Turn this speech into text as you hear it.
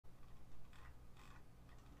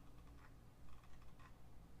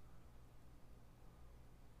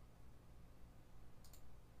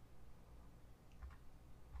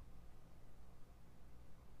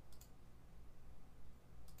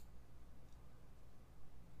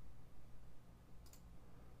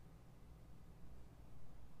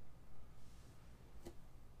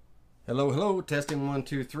Hello, hello, testing 1,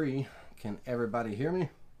 2, 3. Can everybody hear me?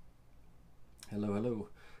 Hello, hello.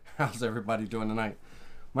 How's everybody doing tonight?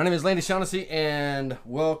 My name is Landy Shaughnessy, and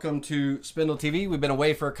welcome to Spindle TV. We've been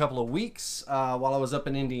away for a couple of weeks while I was up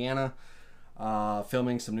in Indiana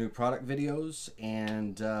filming some new product videos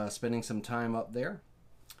and spending some time up there.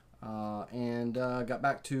 Got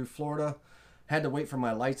back to Florida. Had to wait for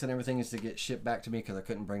my lights and everything to get shipped back to me because I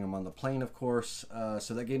couldn't bring them on the plane, of course.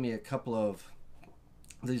 So that gave me a couple of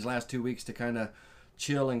these last 2 weeks to kind of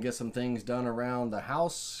chill and get some things done around the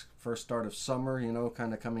house. First start of summer, you know,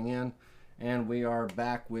 kind of coming in. And we are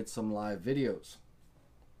back with some live videos.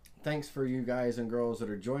 Thanks for you guys and girls that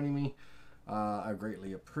are joining me. I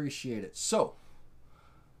greatly appreciate it. So,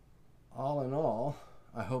 all in all,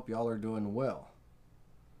 I hope y'all are doing well.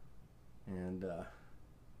 And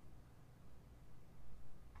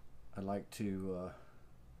I'd like to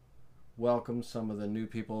welcome some of the new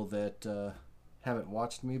people that haven't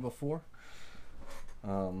watched me before.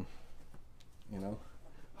 You know,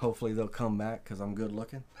 hopefully they'll come back because I'm good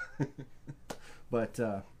looking. But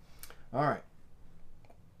all right,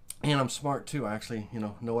 and I'm smart too. I actually,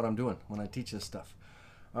 know what I'm doing when I teach this stuff.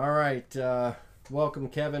 All right, welcome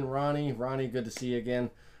Kevin, Ronnie, good to see you again.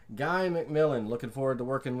 Guy McMillan, looking forward to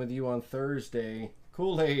working with you on Thursday.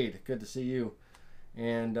 Kool-Aid, good to see you.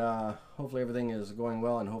 And hopefully everything is going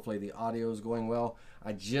well, and hopefully the audio is going well.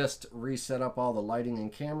 I just reset up all the lighting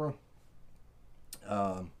and camera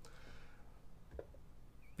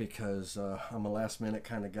because I'm a last minute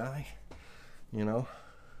kind of guy, you know,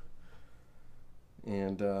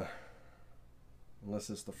 and unless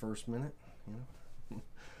it's the first minute, you know.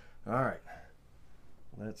 All right,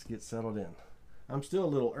 let's get settled in. I'm still a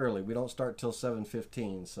little early. We don't start till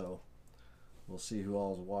 7:15, so we'll see who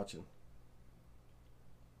all is watching.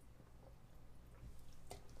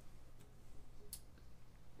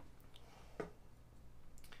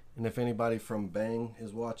 And if anybody from Bang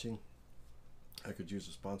is watching, I could use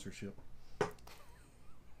a sponsorship.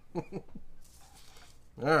 All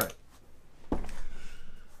right.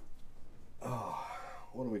 Oh,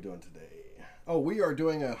 what are we doing today? Oh, we are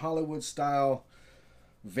doing a Hollywood style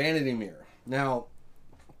vanity mirror. Now,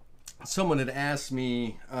 someone had asked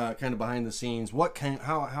me kind of behind the scenes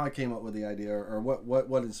how I came up with the idea, or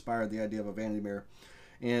what inspired the idea of a vanity mirror.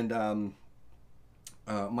 And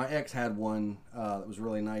my ex had one that was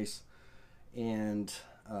really nice, and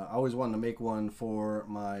I always wanted to make one for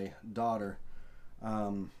my daughter,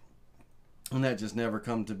 and that just never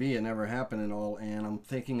come to be. It never happened and all. And I'm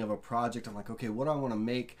thinking of a project. I'm like, okay, what do I want to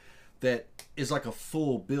make that is like a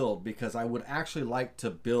full build? Because I would actually like to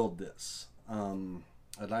build this.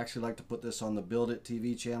 I'd actually like to put this on the Build It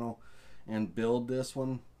TV channel and build this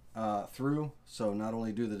one through. So not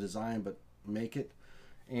only do the design, but make it.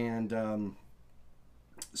 And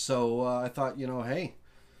so I thought, hey,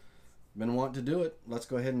 been wanting to do it. Let's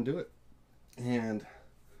go ahead and do it. And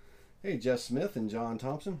hey, Jeff Smith and John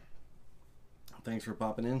Thompson, thanks for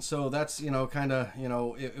popping in. So that's, kind of,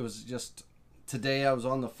 it was just today I was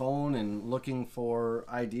on the phone and looking for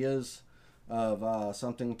ideas of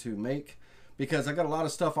something to make, because I got a lot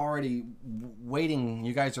of stuff already waiting.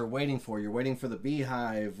 You guys are waiting for. You're waiting for the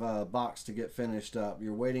Beehive box to get finished up.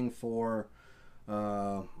 You're waiting for...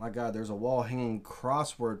 my God, there's a wall hanging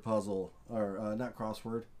crossword puzzle, or not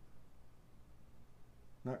crossword,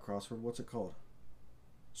 what's it called?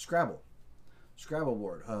 Scrabble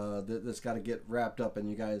board that's got to get wrapped up, and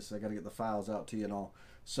you guys, I got to get the files out to you and all.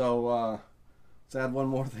 So let's add one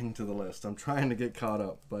more thing to the list. I'm trying to get caught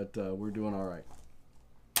up, but we're doing all right.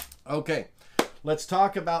 Okay, let's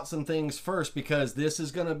talk about some things first, because this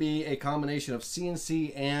is going to be a combination of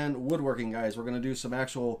CNC and woodworking, guys. We're going to do some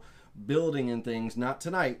actual building and things, not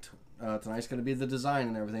tonight. Tonight's going to be the design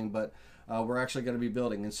and everything, but we're actually going to be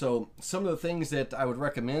building. And so some of the things that I would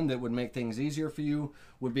recommend that would make things easier for you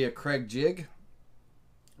would be a Craig jig,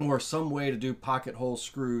 or some way to do pocket hole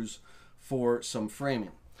screws for some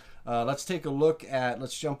framing. Let's take a look at,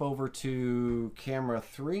 let's jump over to camera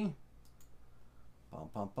 3.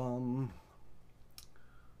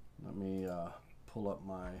 Let me pull up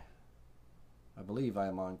my, I believe I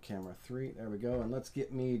am on camera 3. There we go. And let's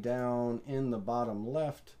get me down in the bottom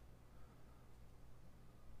left.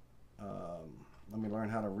 Let me learn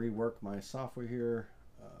how to rework my software here.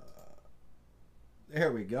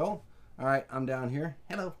 There we go. All right, I'm down here.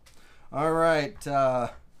 Hello. All right.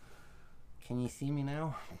 Can you see me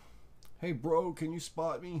now? Hey, bro, can you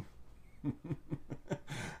spot me?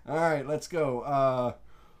 All right, let's go.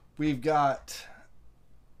 We've got...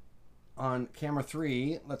 on camera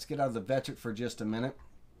 3, let's get out of the Vetchet for just a minute,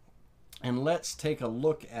 and let's take a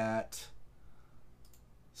look at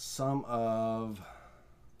some of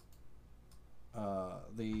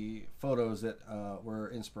the photos that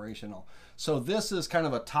were inspirational. So this is kind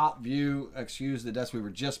of a top view. Excuse the desk. We were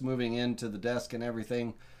just moving into the desk and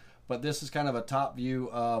everything, but this is kind of a top view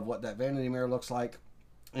of what that vanity mirror looks like.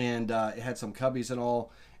 And it had some cubbies and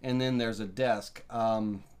all. And then there's a desk.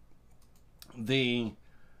 Let's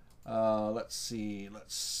see.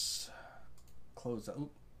 Let's close that.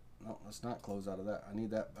 Oop, no, let's not close out of that. I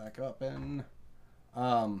need that back up. And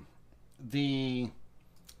the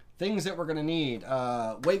things that we're going to need,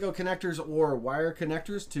 Wago connectors or wire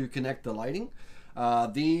connectors to connect the lighting.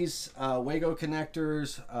 These Wago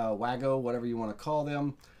connectors, Wago, whatever you want to call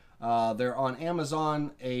them, they're on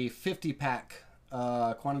Amazon, a 50 pack,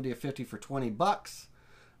 quantity of 50 for 20 bucks.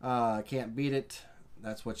 Can't beat it.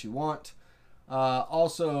 That's what you want.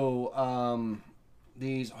 Also,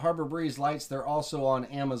 these Harbor Breeze lights, they're also on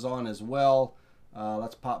Amazon as well.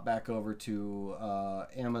 Let's pop back over to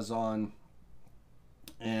Amazon,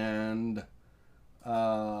 and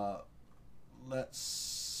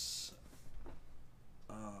let's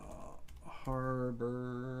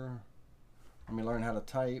Harbor. Let me learn how to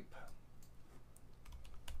type.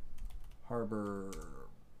 Harbor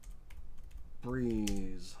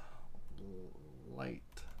Breeze light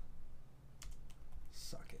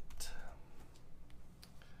socket.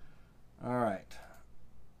 All right.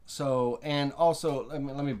 So, and also let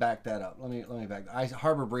me back that up. Let me back.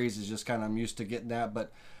 Harbor Breeze is just kind of, I'm used to getting that,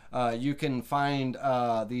 but you can find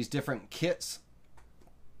these different kits.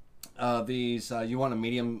 You want a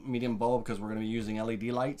medium bulb because we're going to be using LED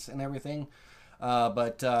lights and everything.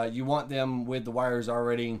 But you want them with the wires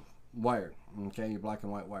already wired. Okay, your black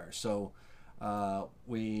and white wires. So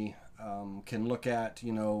we can look at,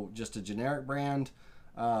 you know, just a generic brand.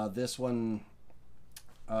 This one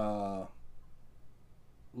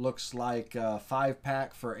looks like a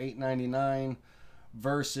 5-pack for $8.99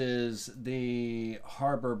 versus the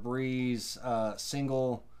Harbor Breeze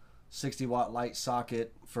single 60-watt light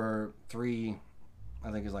socket for I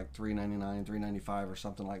think it's like $3.99, $3.95 or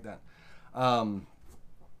something like that.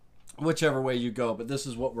 Whichever way you go, but this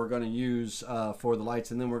is what we're going to use for the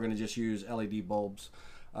lights, and then we're going to just use LED bulbs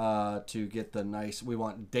to get the nice. We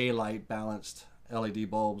want daylight balanced LED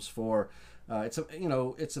bulbs for. It's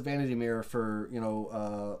a vanity mirror for, you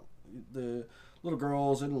know, the little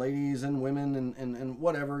girls and ladies and women and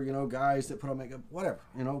whatever, you know, guys that put on makeup, whatever,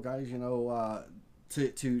 you know, guys, you know,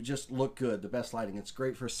 to just look good, the best lighting. It's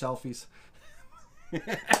great for selfies.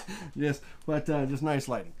 Yes, but just nice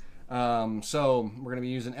lighting. So we're going to be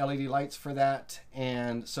using LED lights for that.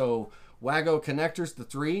 And so Wago connectors, the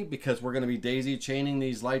 3, because we're going to be daisy chaining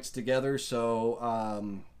these lights together.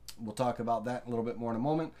 So we'll talk about that a little bit more in a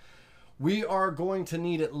moment. We are going to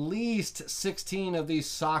need at least 16 of these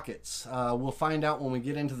sockets. We'll find out when we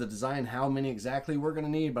get into the design how many exactly we're going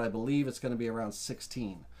to need, but I believe it's going to be around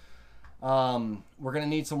 16. We're going to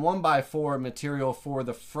need some 1x4 material for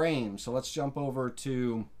the frame. So let's jump over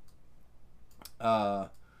to,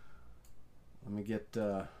 let me get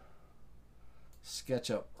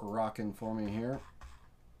SketchUp rocking for me here.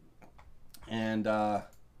 And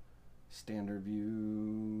standard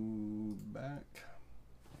view back.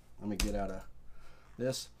 Let me get out of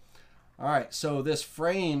this. All right, so this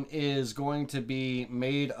frame is going to be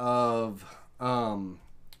made of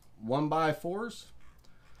 1x4s.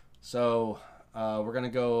 So we're going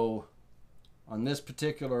to go on this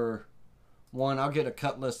particular one. I'll get a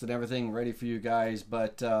cut list and everything ready for you guys,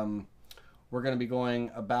 but we're going to be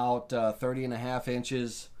going about 30.5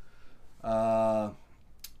 inches on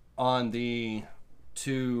the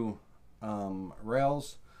 2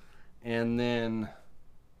 rails, and then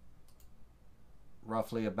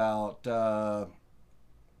roughly about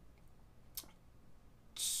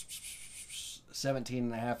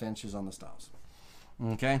 17.5 inches on the stiles.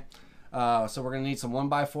 Okay, so we're going to need some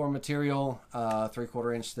 1x4 material,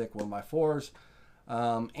 3/4 inch thick 1x4s,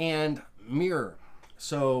 and mirror.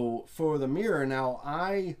 So for the mirror, now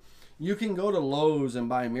you can go to Lowe's and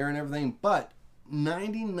buy a mirror and everything, but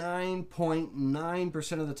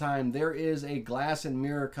 99.9% of the time there is a glass and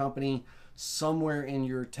mirror company somewhere in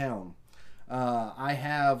your town. I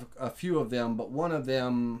have a few of them, but one of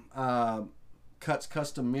them cuts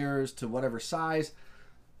custom mirrors to whatever size.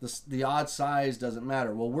 The odd size doesn't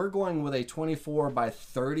matter. Well, we're going with a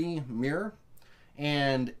 24x30 mirror,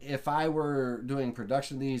 and if I were doing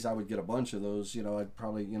production of these, I would get a bunch of those. You know, I'd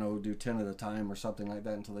probably, you know, do 10 at a time or something like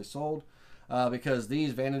that until they sold. Because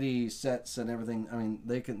these vanity sets and everything, I mean,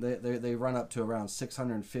 they run up to around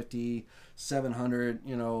 650, 700,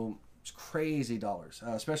 you know, it's crazy dollars,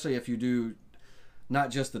 especially if you do not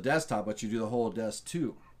just the desktop, but you do the whole desk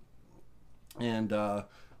too. And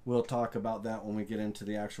we'll talk about that when we get into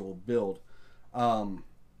the actual build.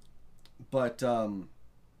 But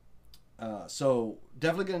so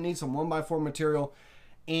definitely going to need some 1x4 material,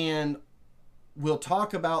 and we'll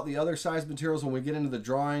talk about the other size materials when we get into the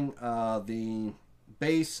drawing. The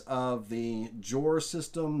base of the Jor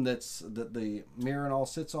system that the mirror and all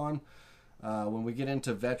sits on. When we get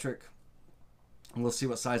into Vectric, we'll see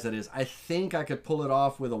what size that is. I think I could pull it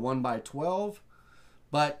off with a 1x12,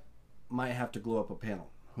 but might have to glue up a panel.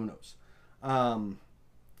 Who knows?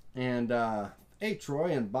 Hey,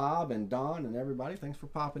 Troy and Bob and Don and everybody, thanks for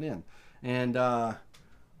popping in. And I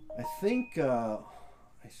think, let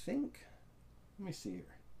me see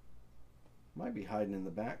here. Might be hiding in the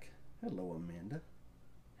back. Hello, Amanda.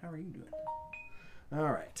 How are you doing?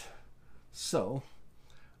 All right. So,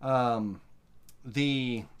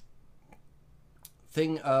 the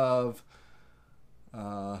thing of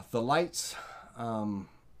the lights,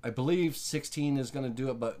 I believe 16 is going to do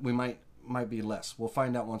it, but we might be less. We'll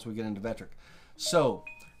find out once we get into Vectric. So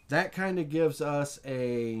that kind of gives us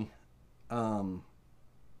a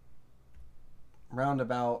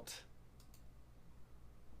roundabout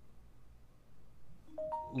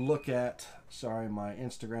look at. Sorry, my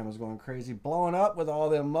Instagram is going crazy, blowing up with all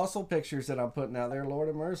the muscle pictures that I'm putting out there. Lord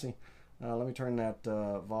have mercy. Let me turn that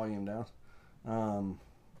volume down.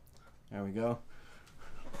 There we go.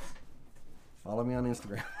 Follow me on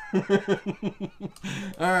Instagram.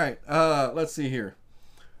 All right, let's see here.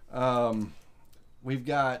 We've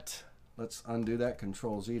got, let's undo that,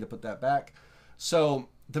 Control Z to put that back. So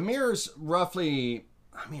the mirror's roughly,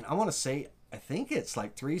 I mean, I want to say, I think it's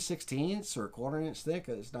like 3/16 or a 1/4 inch thick.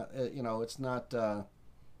 It's not, you know, it's not,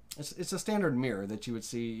 it's a standard mirror that you would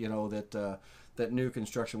see, you know, that that new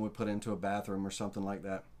construction would put into a bathroom or something like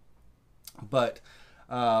that. But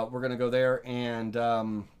we're going to go there,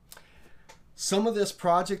 and some of this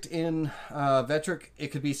project in Vectric, it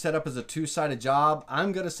could be set up as a two-sided job.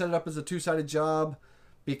 I'm going to set it up as a two-sided job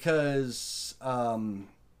because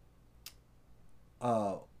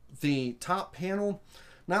the top panel,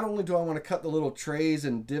 not only do I want to cut the little trays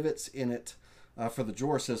and divots in it for the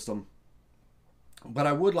Jor system, but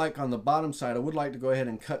I would like on the bottom side, I would like to go ahead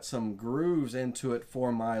and cut some grooves into it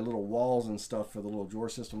for my little walls and stuff for the little Jor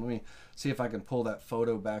system. Let me see if I can pull that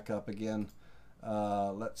photo back up again.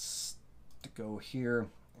 Let's go here,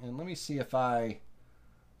 and let me see if I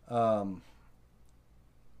let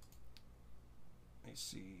me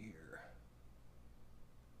see here.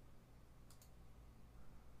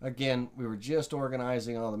 Again, we were just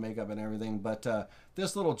organizing all the makeup and everything, but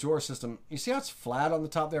this little Jor system, you see how it's flat on the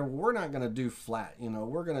top there? We're not going to do flat, you know.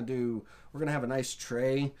 We're going to have a nice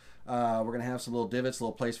tray. We're going to have some little divots, a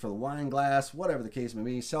little place for the wine glass, whatever the case may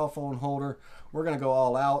be, cell phone holder. We're going to go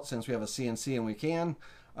all out since we have a CNC and we can.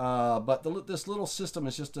 But this little system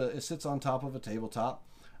is just it sits on top of a tabletop.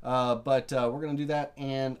 But we're going to do that,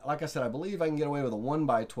 and like I said, I believe I can get away with a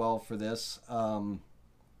 1x12 for this and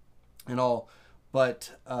all.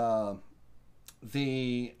 But on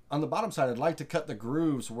the bottom side, I'd like to cut the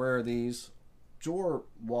grooves where these Jor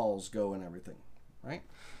walls go and everything, right?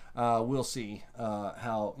 We'll see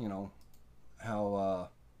how, you know, how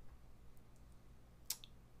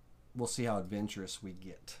we'll see how adventurous we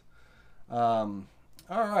get.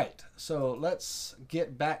 All right, so let's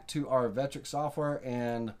get back to our Vectric software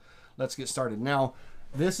and let's get started. Now,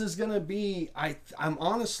 this is going to be, I'm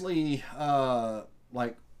honestly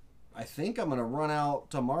like, I think I'm going to run out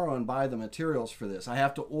tomorrow and buy the materials for this. I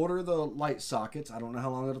have to order the light sockets. I don't know how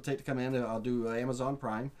long it'll take to come in. I'll do Amazon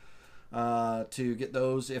Prime to get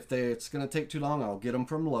those. If it's going to take too long, I'll get them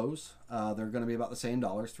from Lowe's. They're going to be about the same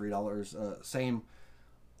dollars, $3, same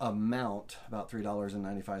amount, about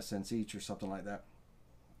 $3.95 each or something like that.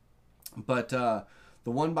 But the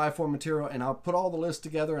 1x4 material, and I'll put all the lists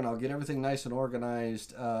together and I'll get everything nice and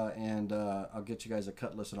organized, and I'll get you guys a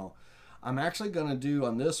cut list and all. I'm actually going to do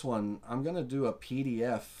on this one, I'm going to do a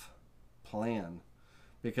PDF plan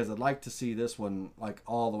because I'd like to see this one like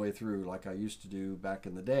all the way through like I used to do back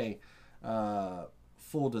in the day,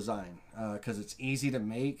 full design, because it's easy to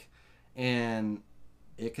make and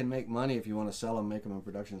it can make money if you want to sell them, make them in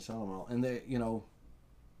production, sell them all. And they, you know,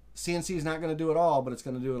 CNC is not going to do it all, but it's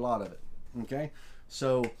going to do a lot of it. Okay,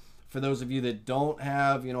 so for those of you that don't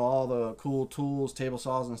have, you know, all the cool tools, table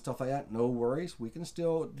saws and stuff like that, no worries. We can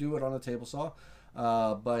still do it on a table saw.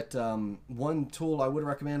 But one tool I would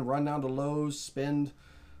recommend, run down to Lowe's, spend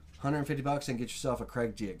 $150 and get yourself a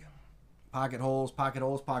Craig jig. Pocket holes, pocket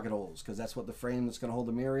holes, pocket holes, because that's what the frame that's going to hold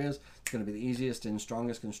the mirror is. It's going to be the easiest and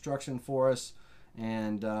strongest construction for us.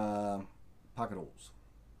 And pocket holes.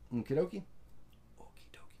 Okie dokie. Okie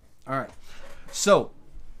dokie. All right. So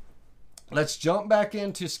let's jump back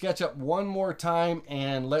into SketchUp one more time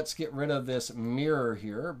and let's get rid of this mirror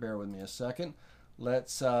here. Bear with me a second.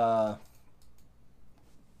 Let's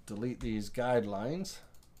delete these guidelines.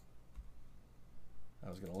 I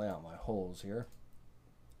was going to lay out my holes here.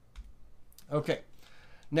 Okay,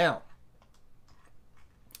 now,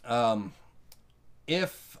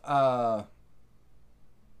 if on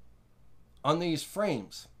these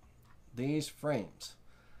frames, they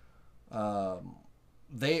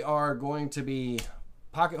are going to be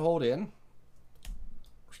pocket holed in.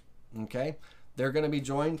 Okay, they're going to be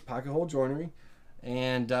joined, pocket hole joinery,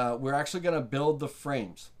 and we're actually going to build the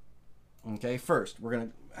frames. Okay, first we're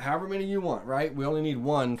going to, however many you want, right? We only need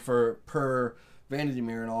one per vanity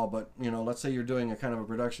mirror and all, but you know, let's say you're doing a kind of a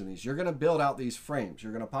production of these. You're going to build out these frames.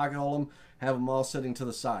 You're going to pocket hole them, have them all sitting to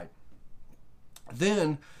the side.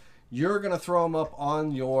 Then you're going to throw them up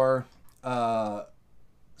on your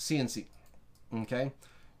CNC. Okay,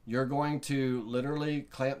 you're going to literally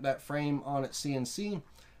clamp that frame on its CNC,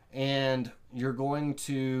 and you're going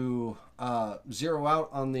to zero out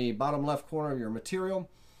on the bottom left corner of your material,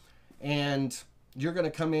 and you're going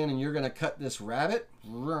to come in and you're going to cut this rabbet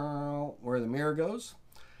where the mirror goes.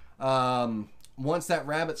 Once that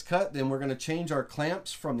rabbet's cut, then we're going to change our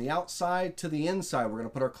clamps from the outside to the inside. We're going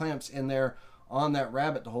to put our clamps in there on that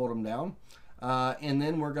rabbet to hold them down. And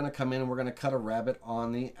then we're going to come in and we're going to cut a rabbet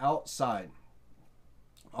on the outside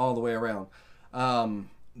all the way around.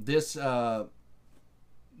 This is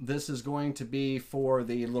going to be for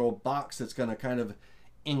the little box that's going to kind of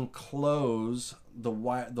enclose the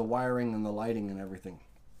wiring and the lighting and everything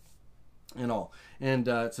and all. And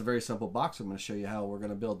it's a very simple box. I'm going to show you how we're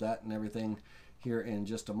going to build that and everything here in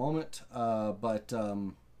just a moment. But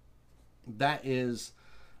that is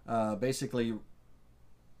basically,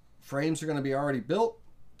 frames are going to be already built,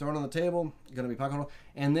 thrown on the table, going to be pocket hole,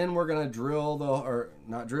 and then we're going to drill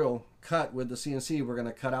cut with the CNC. We're going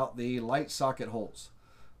to cut out the light socket holes.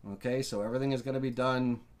 Okay, so everything is going to be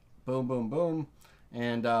done, boom, boom, boom.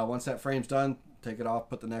 And once that frame's done, take it off,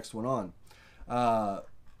 put the next one on.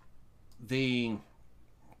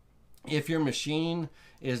 If your machine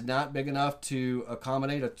is not big enough to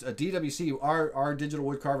accommodate a DWC, our digital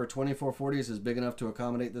wood carver 2440s is big enough to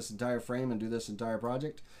accommodate this entire frame and do this entire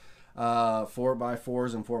project.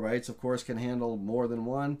 4x4s and 4x8s, of course, can handle more than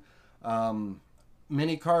one.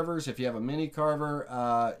 Mini carvers, if you have a mini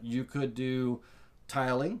carver, you could do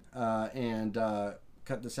tiling and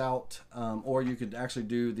cut this out, or you could actually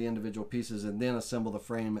do the individual pieces and then assemble the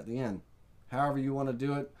frame at the end. However you want to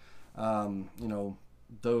do it, you know,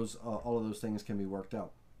 those all of those things can be worked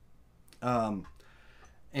out.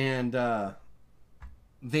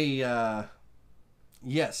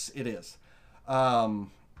 Yes, it is.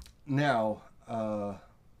 Now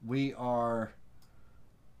we are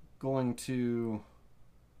going to,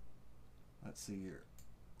 let's see here.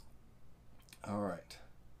 All right.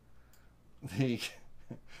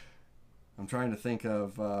 I'm trying to think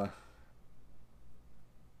of,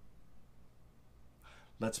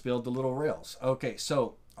 let's build the little rails. Okay,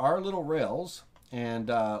 so our little rails, and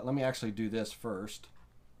let me actually do this first.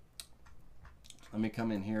 Let me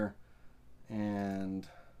come in here and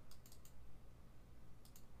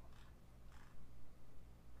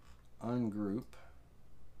ungroup.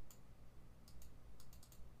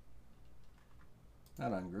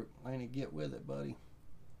 Not ungroup. I need to get with it, buddy.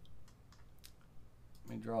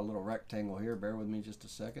 Let me draw a little rectangle here. Bear with me just a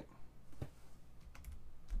second.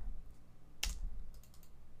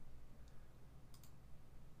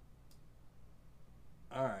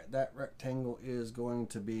 All right, that rectangle is going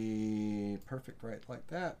to be perfect right like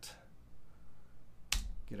that.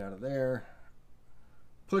 Get out of there.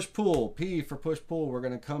 Push-pull, P for push-pull. We're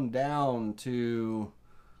going to come down to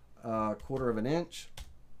 1/4 of an inch.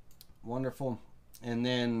 Wonderful. And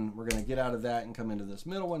then we're going to get out of that and come into this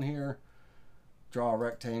middle one here. Draw a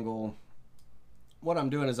rectangle. What I'm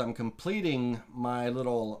doing is I'm completing my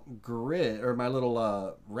little grid, or my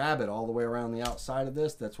little rabbet all the way around the outside of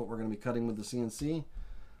this. That's what we're going to be cutting with the CNC.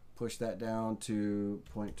 Push that down to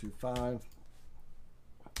 0.25.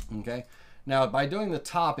 Okay. Now, by doing the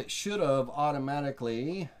top, it should have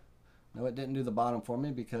automatically, no, it didn't do the bottom for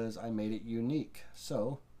me because I made it unique.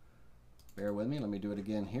 So, bear with me. Let me do it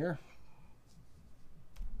again here.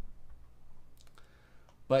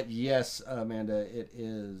 But yes, Amanda, it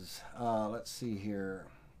is. Let's see here.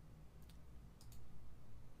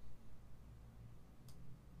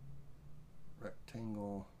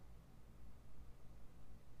 Rectangle.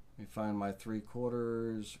 Let me find my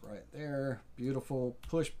 3/4 right there. Beautiful.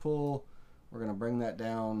 Push pull. We're going to bring that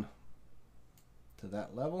down to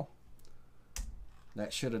that level.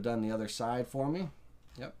 That should have done the other side for me.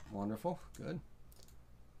 Yep, wonderful. Good.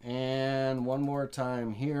 And one more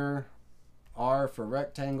time here. R for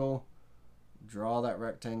rectangle. Draw that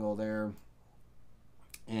rectangle there.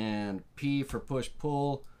 And P for push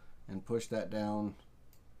pull. and push that down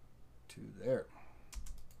to there.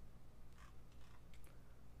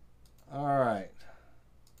 All right.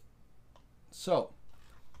 So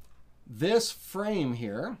this frame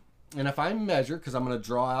here, and if I measure, because I'm going to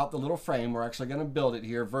draw out the little frame, we're actually going to build it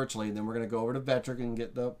here virtually, then we're going to go over to Vectric and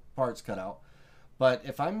get the parts cut out. But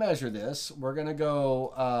if I measure this, we're going to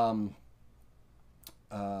go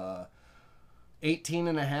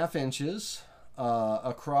 18.5 inches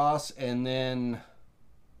across, and then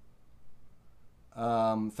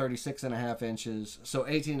 36.5 inches. So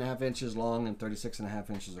 18.5 inches long and 36.5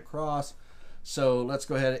 inches across. So let's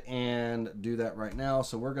go ahead and do that right now.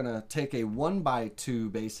 So we're going to take a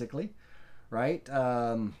 1x2 basically, right?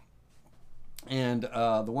 And the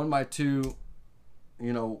 1x2,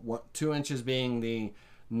 you know, 2 inches being the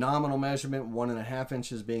nominal measurement, 1.5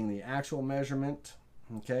 inches being the actual measurement.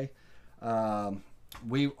 Okay.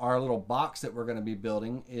 Our little box that we're going to be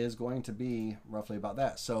building is going to be roughly about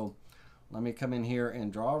that. So let me come in here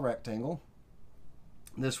and draw a rectangle.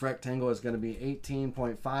 This rectangle is going to be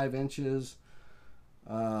 18.5 inches,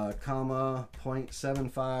 comma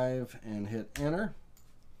 0.75, and hit enter.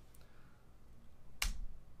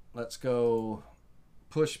 Let's go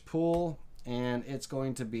push pull, and it's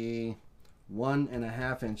going to be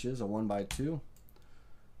 1.5 inches, a 1x2.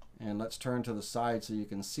 And let's turn to the side so you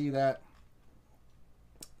can see that.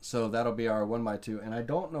 So that'll be our 1x2. And I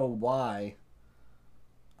don't know why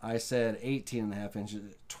I said 18.5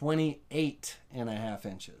 inches, 28.5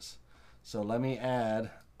 inches. So let me add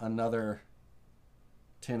another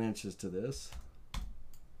 10 inches to this.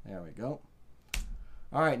 There we go.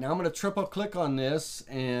 All right, now I'm going to triple click on this,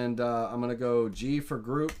 and I'm going to go G for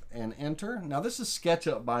group and enter. Now this is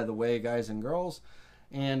SketchUp, by the way, guys and girls,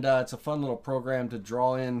 and it's a fun little program to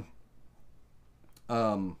draw in.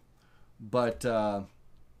 Let's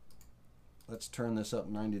turn this up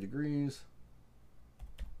 90 degrees.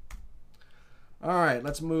 All right,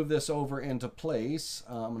 let's move this over into place.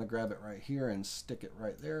 I'm going to grab it right here and stick it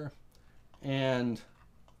right there. And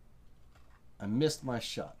I missed my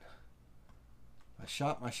shot. I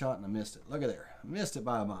shot my shot and I missed it. Look at there. I missed it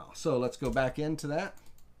by a mile. So let's go back into that.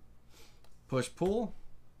 Push pull.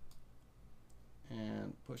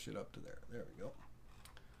 And push it up to there. There we go.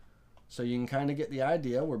 So you can kind of get the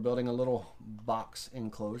idea. We're building a little box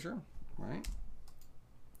enclosure, right?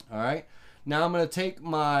 All right. Now I'm going to take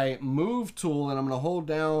my move tool and I'm going to hold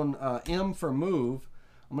down M for move.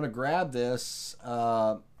 I'm going to grab this.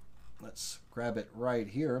 Let's grab it right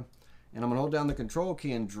here. And I'm going to hold down the control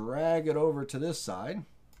key and drag it over to this side.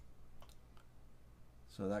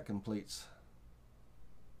 So that completes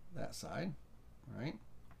that side, right?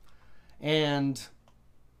 And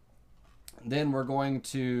then we're going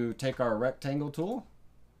to take our rectangle tool.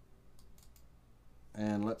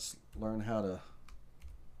 And let's learn how to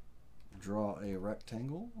draw a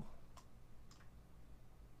rectangle.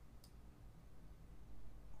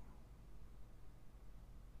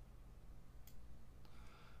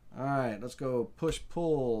 All right, let's go push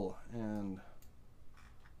pull, and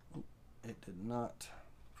it did not,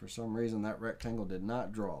 for some reason that rectangle did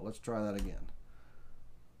not draw. Let's try that again.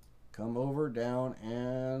 Come over, down,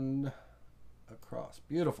 and across.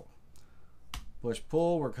 Beautiful. Push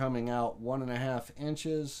pull, we're coming out 1.5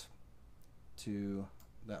 inches to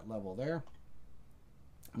that level there.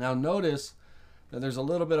 Now notice that there's a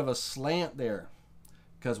little bit of a slant there,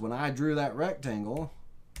 because when I drew that rectangle,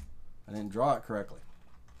 I didn't draw it correctly.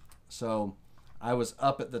 So I was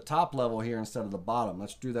up at the top level here instead of the bottom.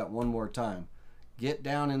 Let's do that one more time. Get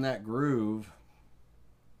down in that groove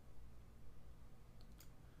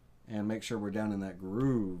and make sure we're down in that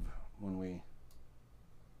groove when we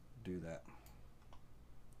do that.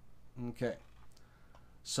 Okay.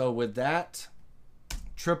 So with that,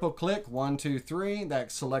 triple click, 1, 2, 3.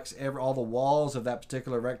 That selects all the walls of that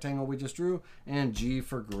particular rectangle we just drew, and G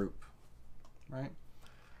for group, right?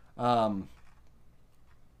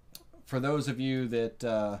 For those of you that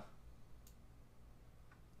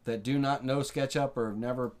that do not know SketchUp or have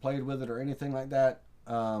never played with it or anything like that,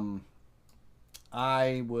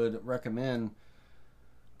 I would recommend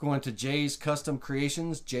going to Jay's Custom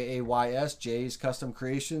Creations, J-A-Y-S, Jay's Custom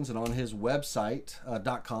Creations, and on his website,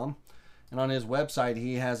 .com. And on his website,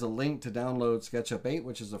 he has a link to download SketchUp 8,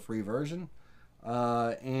 which is a free version.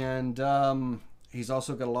 He's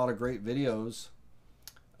also got a lot of great videos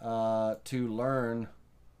to learn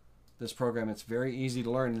this program. It's very easy to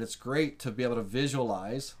learn, and it's great to be able to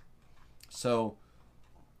visualize. So,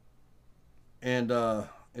 and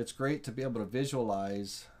it's great to be able to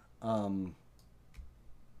visualize.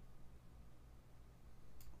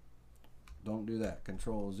 Don't do that.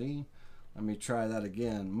 Control Z. Let me try that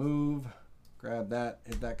again. Move, grab that,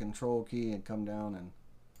 hit that control key, and come down and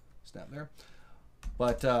snap there.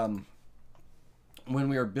 But when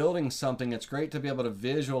we are building something, it's great to be able to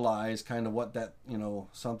visualize kind of what that, you know,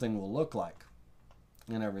 something will look like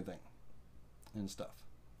and everything and stuff.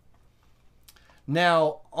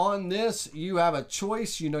 Now on this, you have a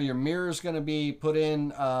choice. You know, your mirror is going to be put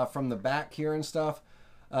in from the back here and stuff.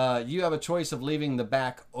 You have a choice of leaving the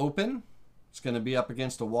back open. It's going to be up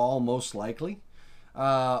against a wall most likely.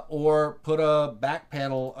 Or put a back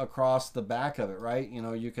panel across the back of it, right? You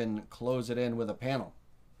know, you can close it in with a panel.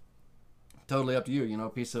 Totally up to you, you know, a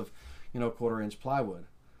piece of, you know, 1/4 inch plywood.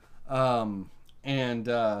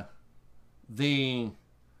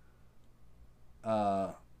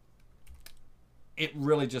 It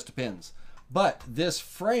really just depends. But this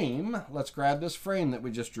frame, let's grab this frame that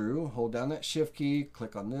we just drew, hold down that shift key,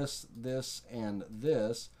 click on this, this, and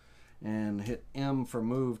this, and hit M for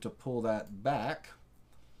move to pull that back.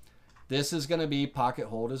 This is going to be pocket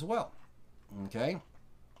hold as well. Okay.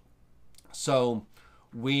 So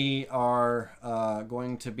we are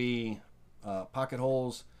going to be pocket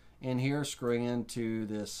holes in here, screwing into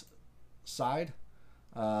this side.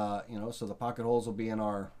 You know, so the pocket holes will be in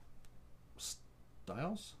our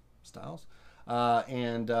styles. Hold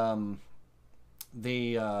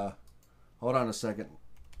on a second.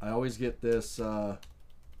 I always get this.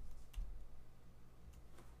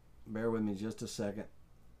 Bear with me just a second.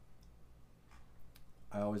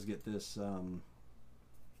 I always get this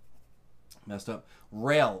messed up.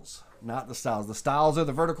 Rails, not the styles. The styles are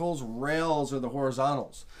the verticals. Rails are the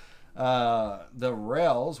horizontals. The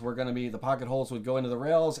rails were going to be, the pocket holes would go into the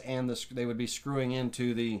rails, and they would be screwing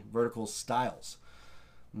into the vertical stiles.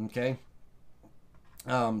 Okay.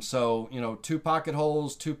 So, you know, 2 pocket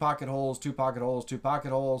holes, 2 pocket holes, 2 pocket holes, 2 pocket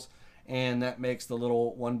holes, and that makes the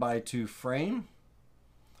little 1x2 frame.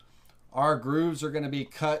 Our grooves are going to be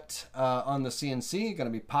cut on the CNC,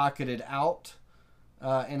 going to be pocketed out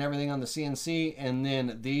and everything on the CNC, and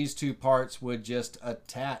then these 2 parts would just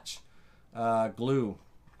attach wood glue,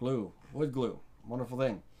 wonderful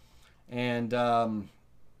thing. And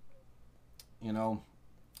you know,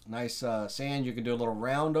 nice sand. You can do a little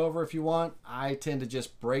round over if you want. I tend to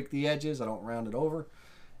just break the edges. I don't round it over,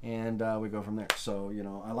 and we go from there. So, you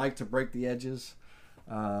know, I like to break the edges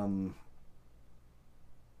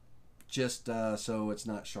just so it's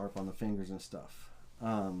not sharp on the fingers and stuff.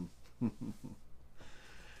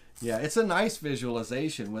 Yeah, it's a nice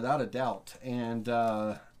visualization without a doubt. And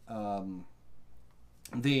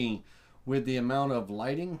with the amount of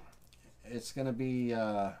lighting, it's going to be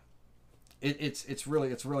it's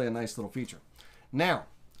really a nice little feature. Now,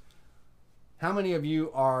 how many of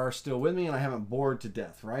you are still with me and I haven't bored to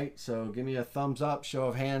death, right? So give me a thumbs up, show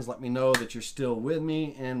of hands, let me know that you're still with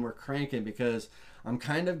me and we're cranking, because I'm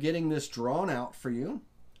kind of getting this drawn out for you.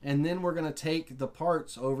 And then we're going to take the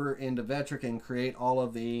parts over into Vectric and create all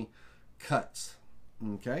of the cuts.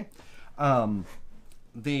 Okay.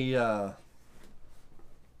 The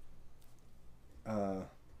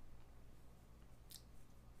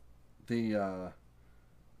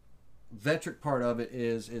Vectric part of it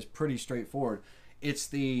is pretty straightforward. It's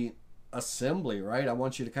the assembly, right? I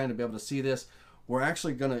want you to kind of be able to see this. You're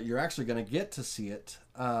actually gonna get to see it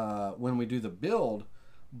when we do the build,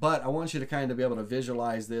 but I want you to kind of be able to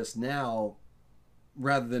visualize this now,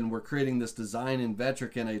 rather than we're creating this design in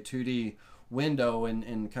Vectric in a 2D window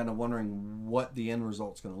and kind of wondering what the end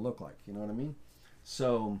result's going to look like. You know what I mean?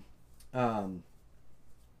 So,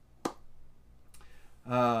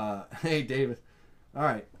 hey David. All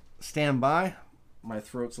right, stand by. My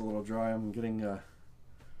throat's a little dry. I'm getting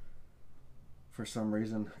for some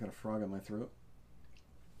reason I got a frog in my throat.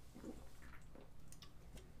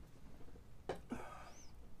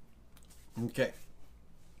 Okay.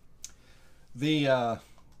 Now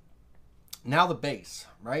the base,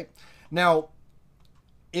 right? Now,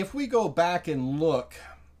 if we go back and look,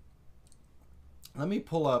 let me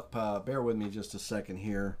pull up, bear with me just a second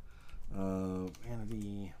here.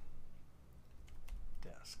 Vanity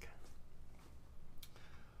desk.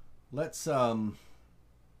 Let's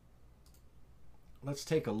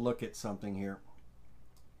take a look at something here.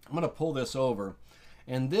 I'm going to pull this over,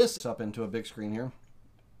 and this up into a big screen here.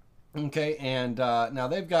 Okay, and now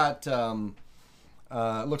they've got,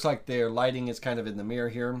 looks like their lighting is kind of in the mirror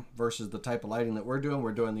here versus the type of lighting that we're doing.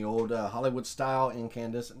 We're doing the old Hollywood style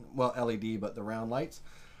incandescent, well, LED, but the round lights.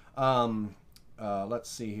 Let's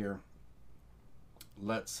see here.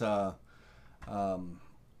 But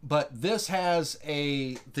this has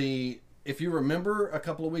if you remember a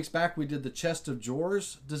couple of weeks back, we did the chest of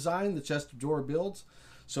drawers design, the chest of drawer builds.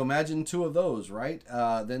 So imagine 2 of those, right?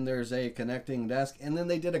 Then there's a connecting desk, and then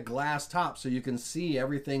they did a glass top so you can see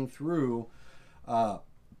everything through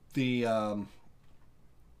the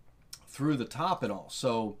through the top and all.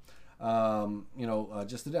 So, you know,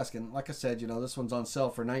 just the desk. And like I said, you know, this one's on sale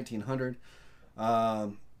for $1,900.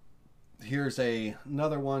 Here's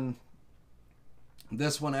another one.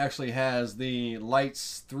 This one actually has the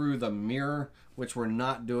lights through the mirror, which we're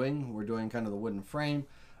not doing. We're doing kind of the wooden frame.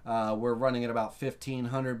 We're running at about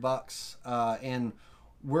 $1,500, and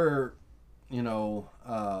we're, you know,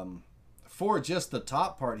 for just the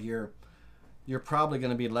top part here, you're probably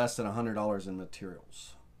going to be less than $100 in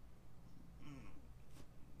materials,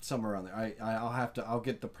 somewhere around there. I'll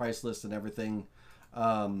get the price list and everything,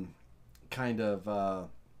 I'll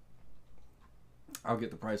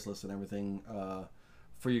get the price list and everything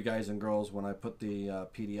for you guys and girls when I put the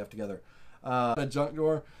PDF together. A junk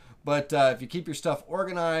drawer, but if you keep your stuff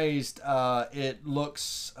organized, it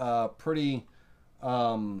looks pretty.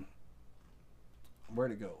 Where'd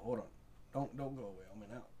it go? Hold on, don't go away on me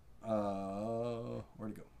now.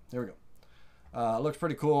 Where'd it go? There we go. It looks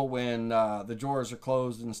pretty cool when the drawers are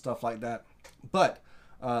closed and stuff like that. But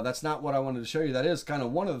that's not what I wanted to show you. That is kind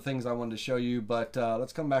of one of the things I wanted to show you. But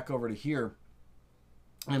let's come back over to here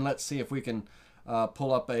and let's see if we can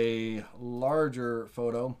pull up a larger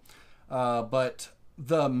photo. But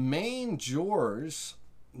the main drawers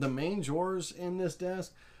in this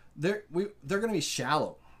desk, they're going to be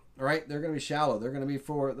shallow, right? They're going to be shallow. They're going to be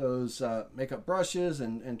for those makeup brushes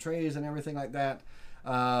and trays and everything like that.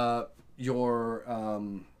 Your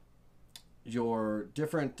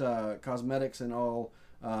different cosmetics and all,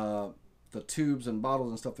 the tubes and bottles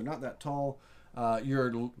and stuff, they're not that tall.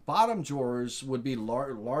 Your bottom drawers would be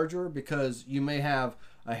larger because you may have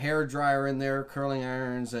a hair dryer in there, curling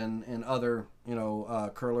irons, and other, you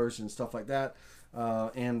know, curlers and stuff like that.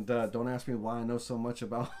 And don't ask me why I know so much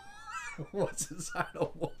about what's inside a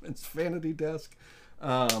woman's vanity desk.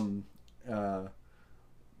 We'll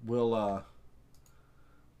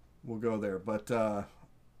go there. But all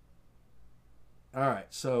right,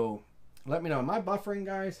 so let me know. Am I buffering,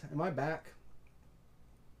 guys? Am I back?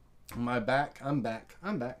 Am I back? I'm back.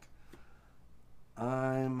 I'm back.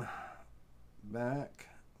 I'm back.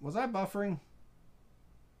 Was I buffering?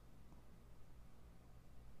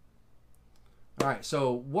 All right,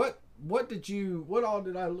 so where did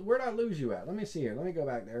I lose you at? Let me see here. Let me go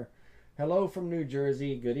back there. Hello from New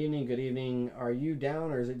Jersey. Good evening, good evening. Are you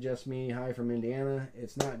down or is it just me? Hi from Indiana.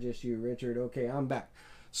 It's not just you, Richard. Okay, I'm back.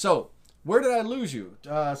 So, where did I lose you?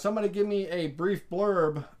 Somebody give me a brief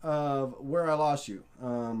blurb of where I lost you.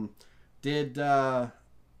 Did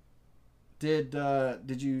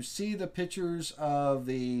you see the pictures of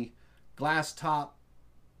the glass top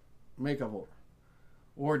makeup holder?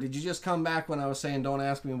 Or did you just come back when I was saying don't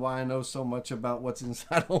ask me why I know so much about what's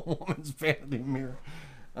inside a woman's vanity mirror?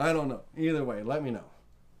 I don't know. Either way, let me know.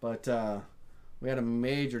 But we had a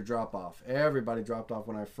major drop off. Everybody dropped off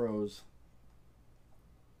when I froze.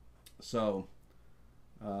 So,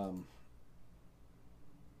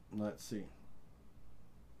 let's see.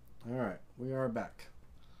 All right, we are back.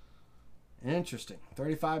 Interesting.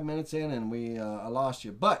 35 minutes in and I lost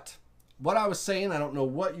you. But what I was saying, I don't know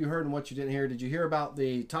what you heard and what you didn't hear. Did you hear about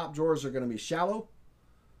the top drawers are going to be shallow?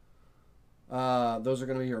 Those are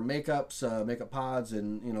going to be your makeups, makeup pods,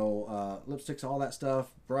 and, you know, lipsticks, all that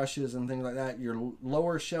stuff, brushes and things like that. Your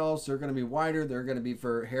lower shelves, they're going to be wider. They're going to be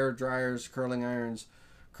for hair dryers, curling irons,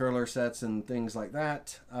 curler sets, and things like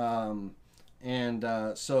that.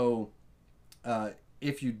 So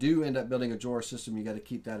if you do end up building a drawer system, you got to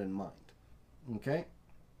keep that in mind. Okay.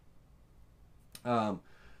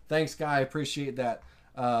 Thanks, Guy. I appreciate that.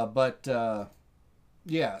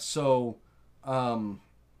 Yeah. So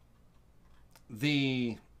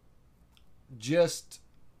just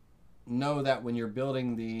know that when you're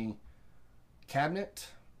building the cabinet,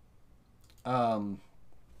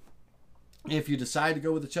 if you decide to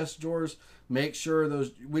go with the chest of drawers, make sure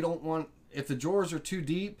we don't want, if the drawers are too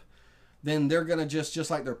deep, then they're going to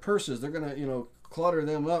just like their purses, they're going to, you know, clutter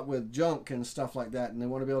them up with junk and stuff like that. And they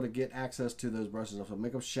want to be able to get access to those brushes. So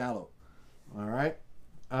make them shallow. All right.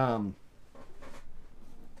 All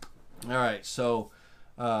right. So,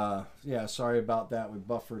 yeah, sorry about that. We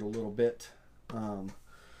buffered a little bit.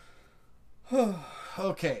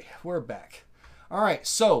 Okay, we're back. All right.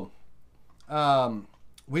 So,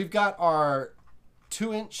 we've got our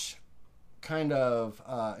 2-inch kind of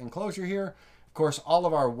enclosure here. Of course, all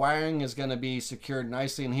of our wiring is going to be secured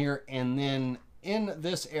nicely in here. And then in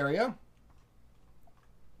this area,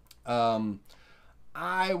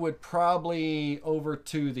 I would probably over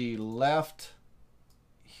to the left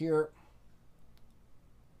here,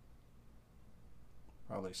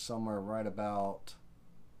 probably somewhere right about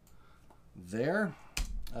there.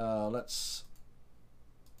 Let's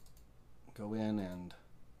go in and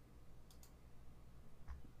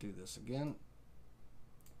do this again.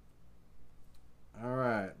 All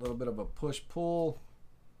right, a little bit of a push-pull.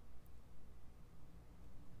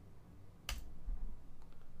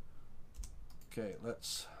 Okay,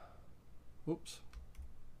 let's, oops.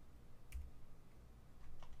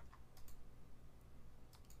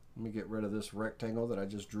 Let me get rid of this rectangle that I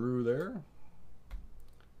just drew there.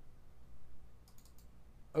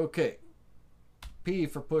 Okay, P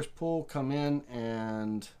for push-pull, come in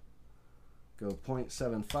and go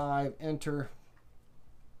 0.75, enter.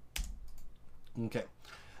 Okay,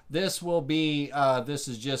 this will be, this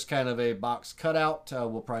is just kind of a box cutout.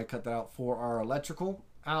 We'll probably cut that out for our electrical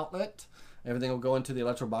outlet. Everything will go into the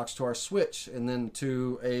electrical box to our switch and then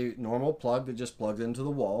to a normal plug that just plugs into the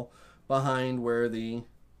wall behind where the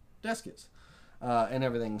desk is and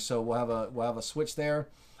everything. So we'll have a switch there.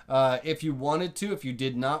 If you wanted to, if you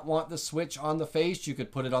did not want the switch on the face, you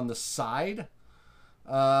could put it on the side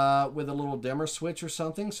with a little dimmer switch or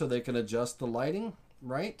something so they can adjust the lighting,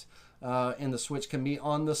 right? And the switch can be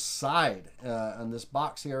on the side on this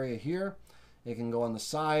box area here. It can go on the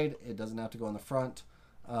side. It doesn't have to go on the front.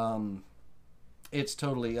 It's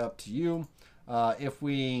totally up to you. If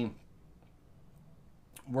we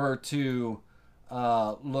were to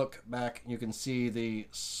look back, you can see the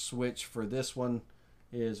switch for this one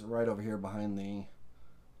is right over here behind the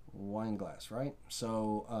wine glass, right?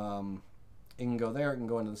 So it can go there, it can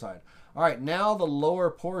go into the side. All right, now the lower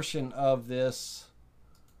portion of this,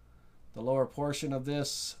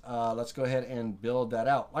 let's go ahead and build that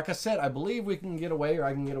out. Like I said, I believe we can get away, or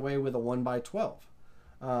I can get away with a 1x12.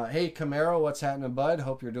 Hey Camaro, what's happening, bud?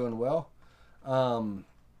 Hope you're doing well. I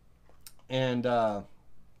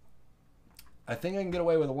think I can get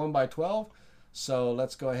away with a 1x12. So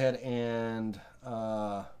let's go ahead and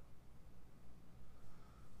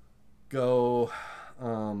go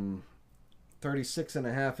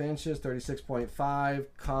 36.5 inches, 36.5,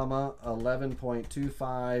 comma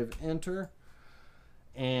 11.25, enter.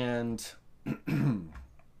 And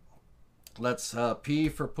let's P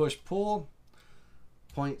for push pull,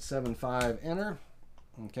 0.75, enter.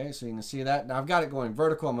 Okay, so you can see that. Now I've got it going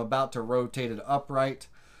vertical. I'm about to rotate it upright,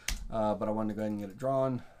 but I wanted to go ahead and get it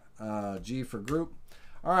drawn. G for group.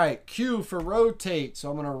 All right, Q for rotate.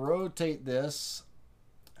 So I'm going to rotate this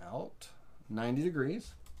out 90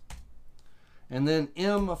 degrees. And then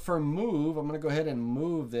M for move. I'm going to go ahead and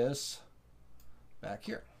move this back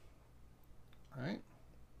here. All right.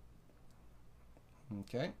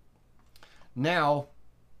 Okay. Now,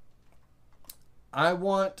 I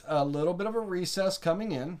want a little bit of a recess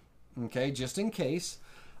coming in, okay, just in case.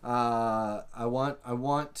 I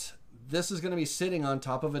want this is going to be sitting on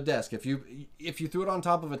top of a desk. If you threw it on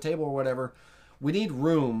top of a table or whatever, we need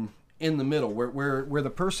room in the middle where the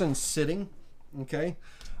person's sitting, okay?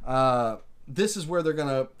 This is where they're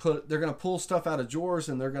going to pull stuff out of drawers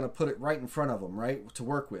and they're going to put it right in front of them, right, to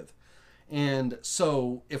work with. And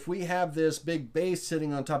so if we have this big base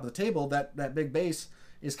sitting on top of the table, that big base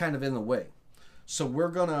is kind of in the way. So we're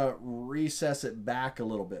going to recess it back a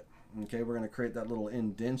little bit. Okay, we're going to create that little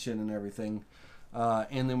indentation and everything.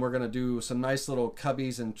 And then we're going to do some nice little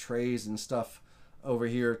cubbies and trays and stuff over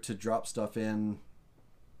here to drop stuff in,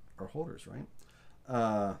 or holders, right?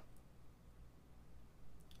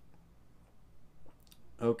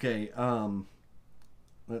 Okay,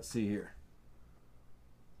 let's see here.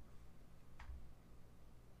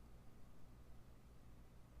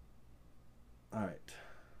 All right.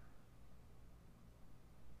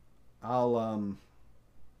 I'll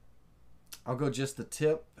go just the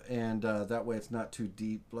tip, and that way it's not too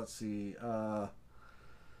deep. Let's see.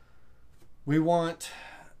 We want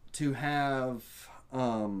to have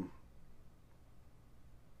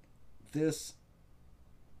this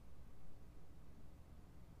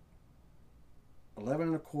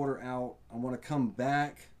 11.25 out. I want to come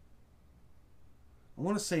back. I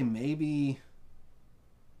want to say maybe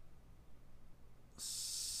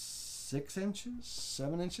 6 inches,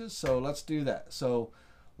 7 inches. So let's do that. So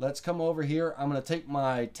let's come over here. I'm going to take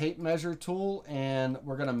my tape measure tool and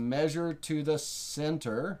we're going to measure to the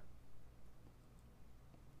center.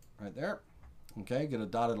 Right there. Okay, get a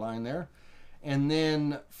dotted line there. And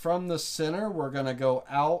then from the center, we're going to go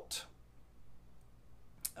out.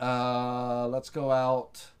 Let's go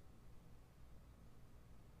out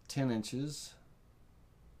 10 inches.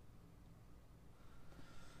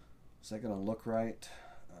 Is that going to look right?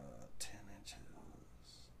 10 inches.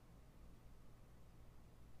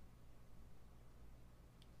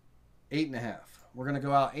 8.5. We're going to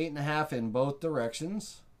go out 8.5 in both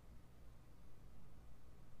directions.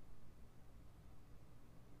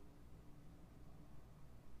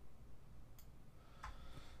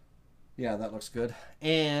 Yeah, that looks good.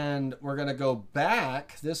 And we're going to go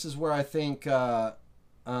back. This is where I think I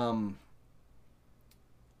want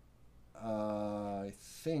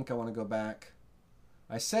to go back.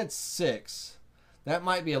 I said 6. That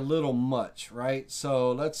might be a little much, right?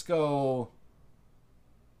 So let's go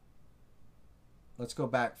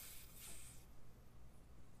back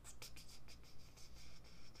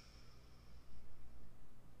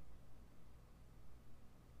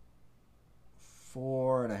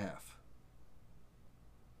 4.5.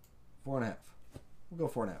 4.5. We'll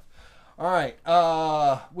go 4.5. All right.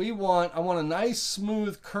 I want a nice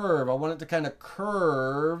smooth curve. I want it to kind of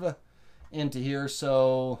curve into here.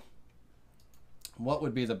 So what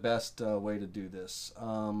would be the best way to do this?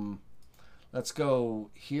 Let's go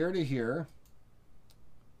here to here.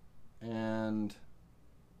 And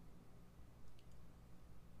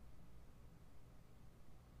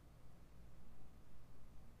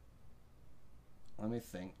let me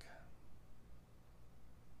think.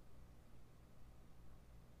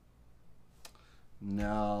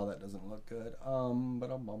 No, that doesn't look good.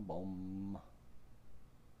 Ba-dum-bum-bum.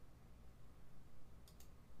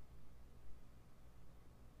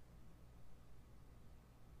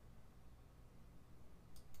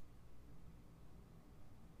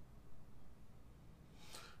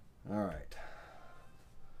 All right.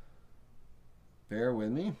 Bear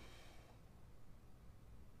with me.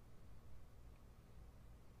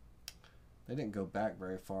 They didn't go back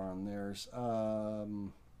very far on theirs.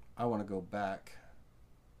 I want to go back.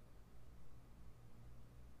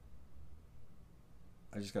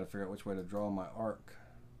 I just got to figure out which way to draw my arc.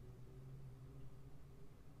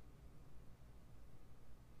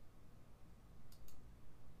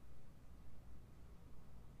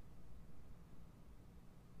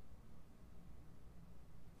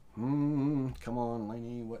 Come on,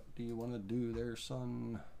 Laney. What do you want to do there,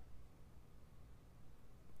 son?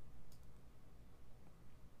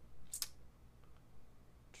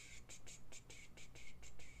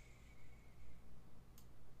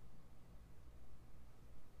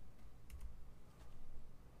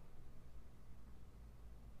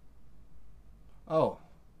 Oh.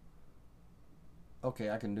 Okay,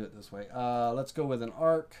 I can do it this way. Let's go with an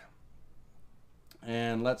arc.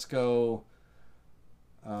 And let's go...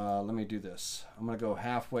 let me do this. I'm going to go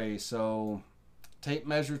halfway. So, tape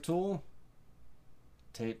measure tool.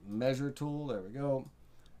 Tape measure tool. There we go.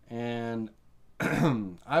 And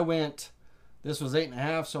I went... This was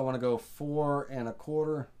 8.5, so I want to go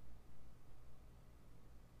 4.25.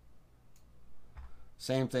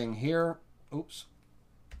 Same thing here. Oops.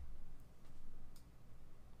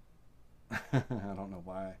 I don't know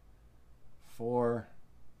why. 4.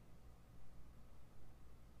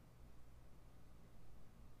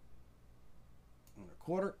 And a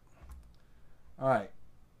quarter. All right.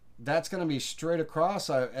 That's going to be straight across.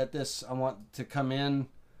 At this, I want to come in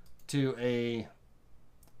to a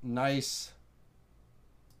nice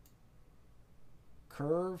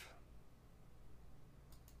curve.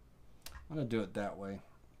 I'm going to do it that way.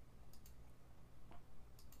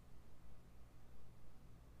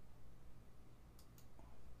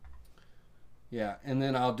 Yeah, and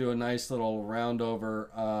then I'll do a nice little round over.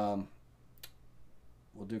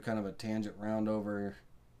 We'll do kind of a tangent round over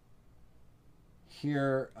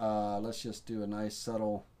here. Let's just do a nice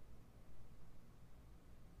subtle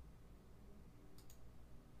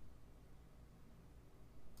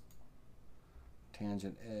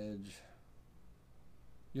tangent edge.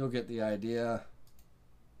 You'll get the idea.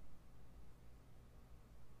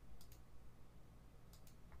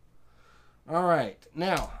 All right,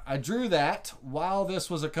 now I drew that while this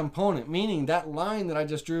was a component, meaning that line that I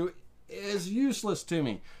just drew is useless to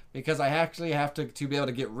me because I actually have to be able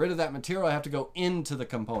to get rid of that material, I have to go into the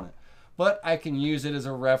component. But I can use it as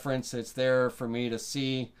a reference. It's there for me to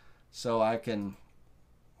see, so I can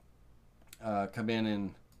come in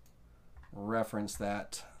and reference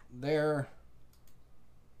that there.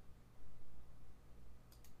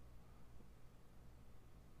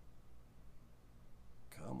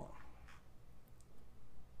 Come on.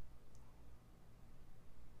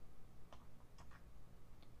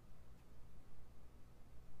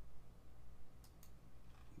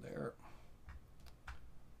 There.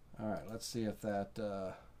 All right, let's see if that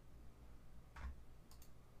all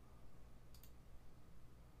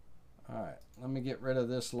right, let me get rid of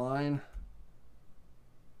this line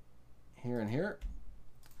here and here.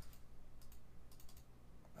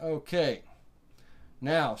 Okay.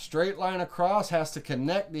 Now, straight line across has to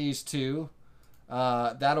connect these two.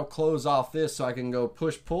 That'll close off this, so I can go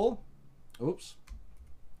push-pull. Oops.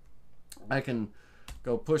 I can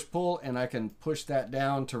go push-pull, and I can push that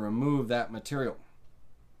down to remove that material.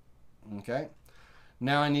 Okay.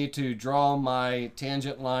 Now I need to draw my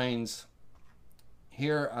tangent lines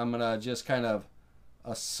here. I'm going to just kind of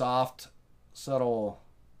a soft, subtle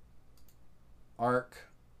arc,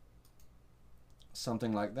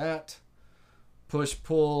 something like that. Push,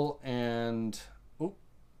 pull, and oop.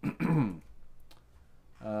 Let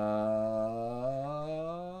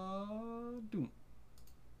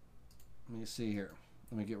me see here.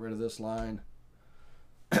 Let me get rid of this line.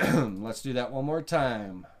 Let's do that one more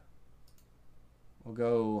time. We'll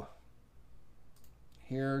go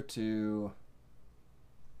here to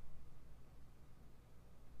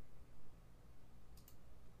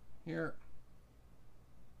here.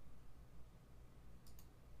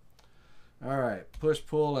 All right, push,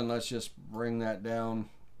 pull, and let's just bring that down,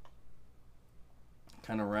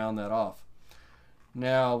 kind of round that off.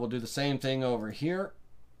 Now we'll do the same thing over here.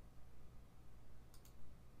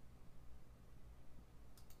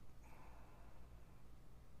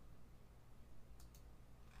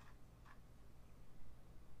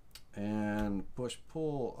 And push,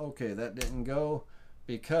 pull. Okay, that didn't go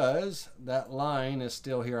because that line is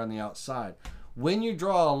still here on the outside. When you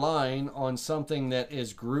draw a line on something that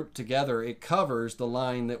is grouped together, it covers the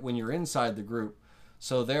line that when you're inside the group.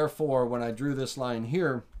 So therefore, when I drew this line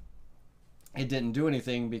here, it didn't do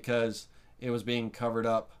anything because it was being covered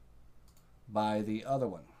up by the other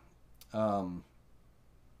one.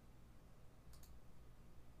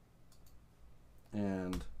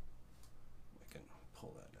 And we can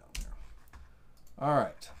pull that down there. All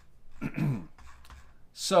right.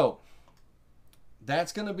 So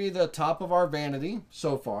that's going to be the top of our vanity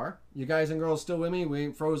so far. You guys and girls still with me? We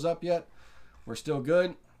ain't froze up yet. We're still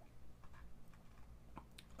good.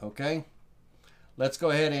 Okay. Let's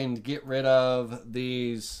go ahead and get rid of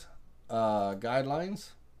these guidelines.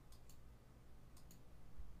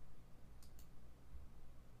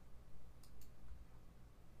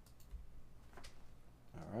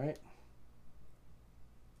 All right.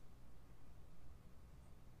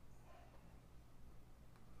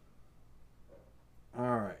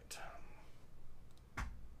 All right.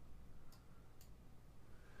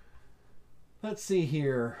 Let's see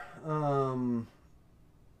here.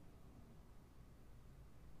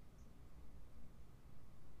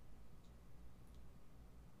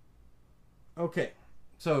 Okay.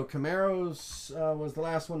 So Camaro's was the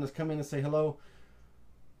last one that's come in to say hello.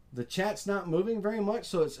 The chat's not moving very much,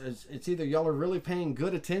 so it's either y'all are really paying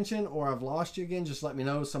good attention or I've lost you again. Just let me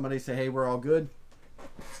know. Somebody say, hey, we're all good.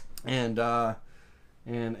 And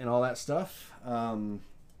all that stuff,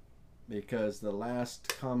 because the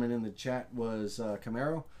last comment in the chat was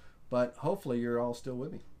Camaro, but hopefully you're all still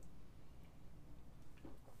with me.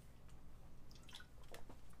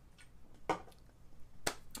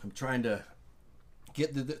 I'm trying to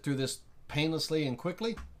get through this painlessly and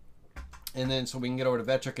quickly, and then so we can get over to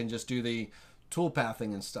Vectric and just do the tool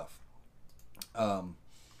pathing and stuff.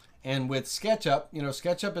 And with SketchUp, you know,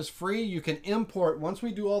 SketchUp is free. You can import, once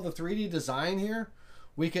we do all the 3D design here,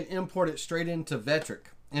 we can import it straight into Vectric,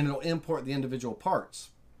 and it'll import the individual parts.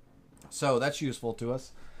 So that's useful to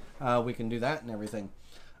us. We can do that and everything.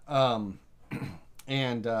 Yeah,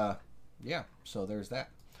 so there's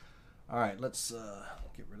that. All right, let's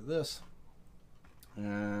get rid of this.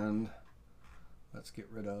 And let's get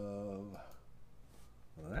rid of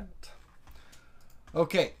that.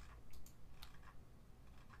 Okay.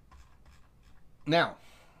 Now,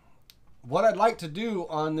 what I'd like to do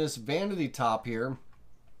on this vanity top here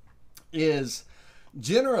is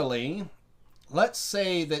generally, let's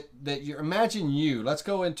say that you imagine let's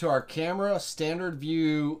go into our camera standard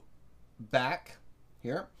view back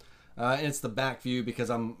here. And it's the back view because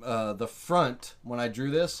I'm the front, when I drew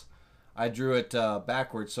this, I drew it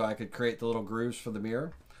backwards so I could create the little grooves for the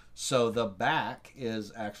mirror. So the back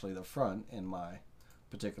is actually the front in my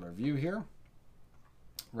particular view here,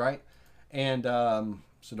 right? And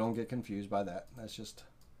so don't get confused by that. That's just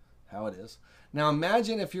how it is. Now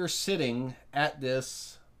imagine if you're sitting at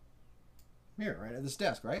this mirror, right, at this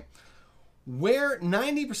desk, right? Where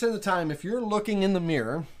 90% of the time, if you're looking in the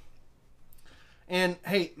mirror, and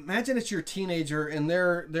hey, imagine it's your teenager and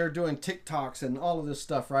they're doing TikToks and all of this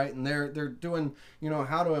stuff, right? And they're doing, you know,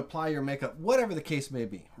 how to apply your makeup, whatever the case may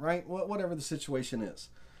be, right? Whatever the situation is.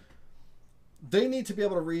 They need to be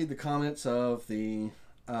able to read the comments of the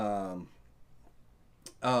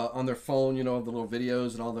on their phone, you know, the little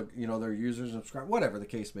videos and all the, you know, their users and subscribe, whatever the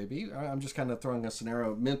case may be. I'm just kind of throwing a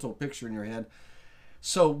scenario, mental picture in your head.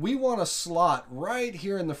 So we want to slot right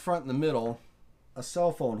here in the front in the middle a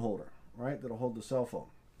cell phone holder, right? That'll hold the cell phone,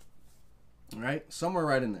 right? Somewhere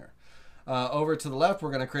right in there. Over to the left,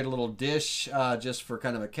 we're going to create a little dish just for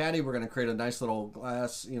kind of a caddy. We're going to create a nice little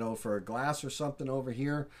glass, you know, for a glass or something over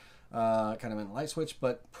here. kind of in a light switch,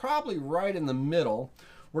 but probably right in the middle.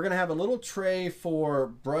 We're going to have a little tray for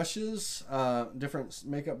brushes, different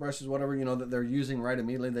makeup brushes, whatever, you know, that they're using right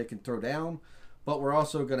immediately they can throw down. But we're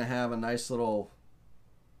also going to have a nice little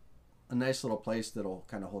place that'll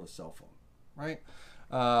kind of hold a cell phone, right?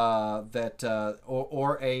 Or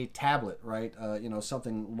a tablet, right? You know,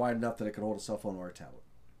 something wide enough that it could hold a cell phone or a tablet,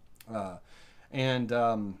 and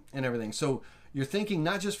everything. So you're thinking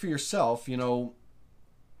not just for yourself, you know.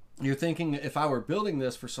 You're thinking, if I were building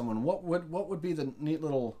this for someone, what would be the neat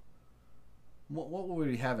little, what would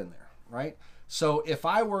we have in there, right? So if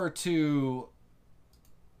I were to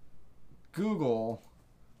Google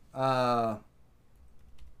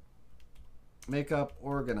makeup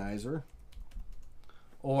organizer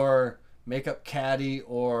or makeup caddy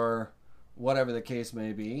or whatever the case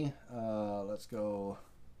may be, let's go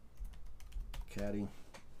caddy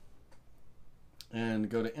and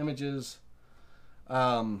go to images.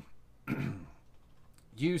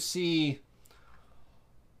 You see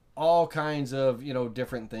all kinds of, you know,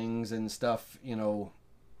 different things and stuff, you know,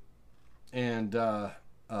 and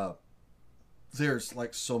there's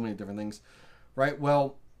like so many different things, right?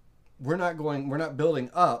 Well, we're not building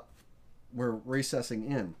up, we're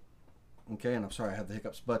recessing in. Okay, and I'm sorry I had the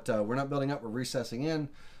hiccups, but we're not building up, we're recessing in.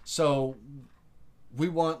 So we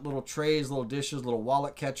want little trays, little dishes, little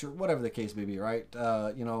wallet catcher, whatever the case may be, right?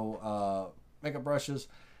 You know, makeup brushes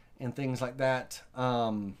and things like that.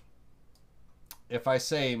 If I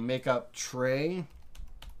say makeup tray,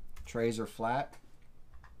 trays are flat,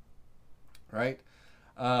 right?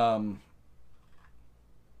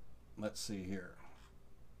 Let's see here.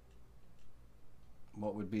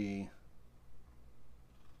 What would be,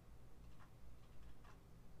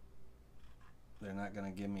 they're not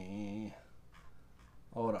going to give me,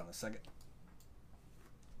 hold on a second.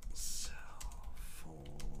 Cell phone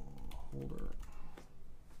holder.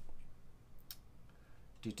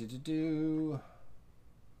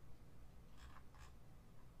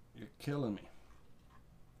 You're killing me.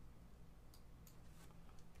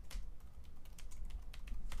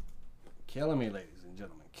 Killing me, ladies and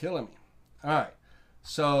gentlemen. Killing me. All right.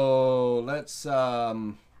 So let's,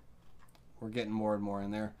 we're getting more and more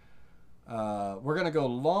in there. We're going to go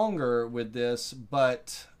longer with this,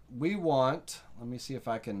 but we want, let me see if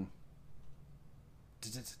I can,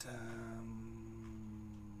 see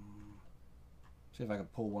if I can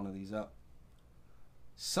pull one of these up.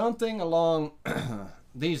 Something along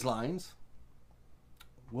these lines.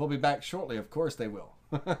 We'll be back shortly. Of course they will.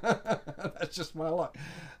 That's just my luck.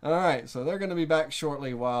 All right, so they're going to be back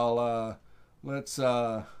shortly while let's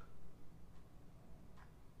go.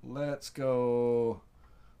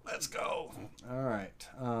 Let's go. All right.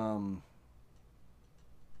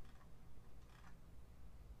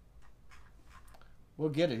 We'll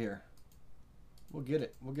get it here. We'll get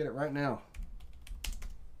it. We'll get it right now.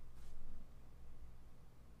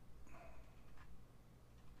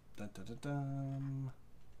 Dun, dun, dun, dun.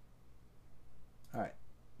 All right,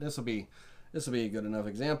 this will be a good enough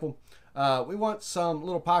example. We want some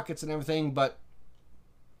little pockets and everything, but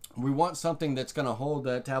we want something that's going to hold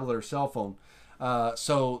the tablet or cell phone.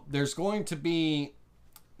 So there's going to be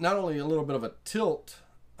not only a little bit of a tilt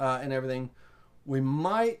and everything. We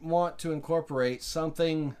might want to incorporate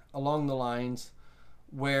something along the lines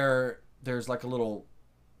where there's like a little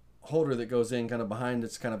holder that goes in kind of behind.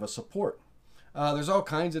 It's kind of a support. There's all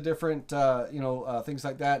kinds of different, things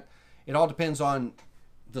like that. It all depends on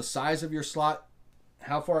the size of your slot,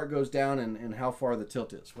 how far it goes down, and how far the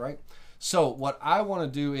tilt is, right? So what I want to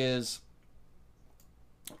do is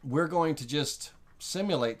we're going to just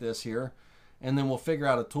simulate this here, and then we'll figure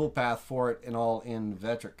out a tool path for it and all in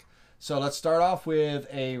Vectric. So let's start off with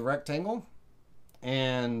a rectangle,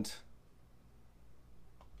 and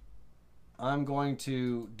I'm going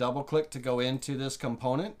to double click to go into this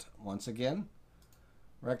component once again.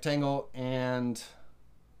 Rectangle, and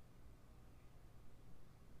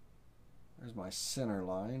there's my center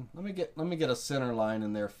line. Let me get a center line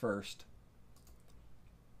in there first.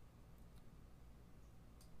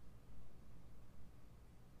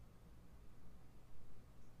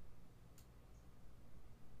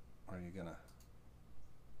 Are you gonna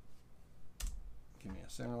give me a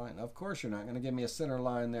center line? Of course you're not gonna give me a center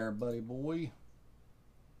line there, buddy boy.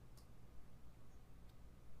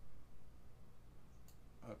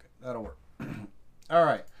 Okay, that'll work. All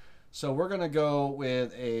right, so we're gonna go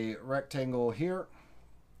with a rectangle here.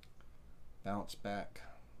 Bounce back.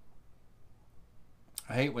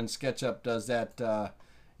 I hate when SketchUp does that.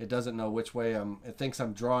 It doesn't know which way it thinks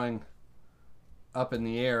I'm drawing up in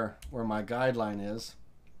the air where my guideline is,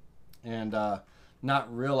 and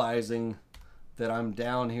not realizing that I'm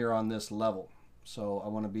down here on this level. So I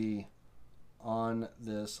want to be on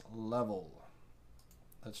this level.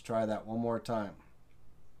 Let's try that one more time.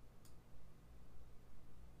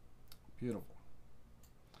 Beautiful.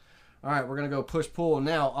 All right, we're going to go push pull.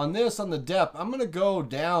 Now on this, on the depth, I'm going to go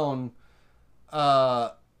down,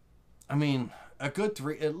 I mean, a good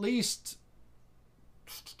at least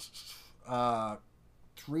 3/8,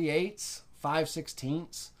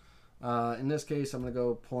 5/16. In this case, I'm going to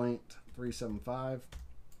go 0.375.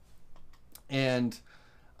 And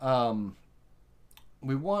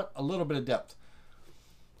we want a little bit of depth.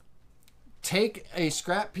 Take a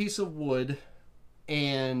scrap piece of wood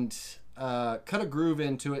and cut a groove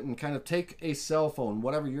into it, and kind of take a cell phone,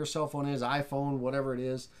 whatever your cell phone is, iPhone, whatever it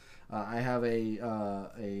is. I have a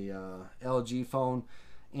LG phone,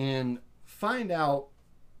 and find out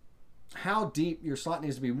how deep your slot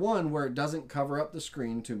needs to be. One, where it doesn't cover up the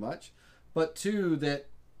screen too much, but two, that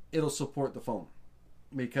it'll support the phone,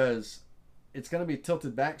 because it's going to be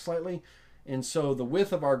tilted back slightly, and so the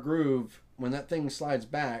width of our groove, when that thing slides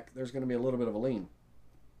back, there's going to be a little bit of a lean.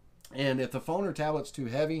 And if the phone or tablet's too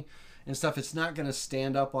heavy and stuff, it's not going to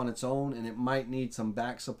stand up on its own, and it might need some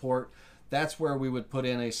back support. That's where we would put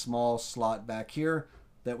in a small slot back here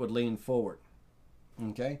that would lean forward.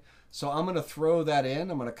 Okay, so I'm going to throw that in.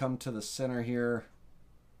 I'm going to come to the center here.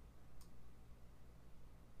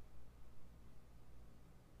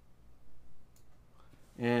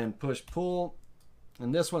 And push pull.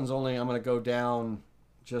 And this one's only, I'm going to go down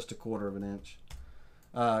just 1/4 of an inch.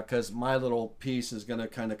 Because my little piece is going to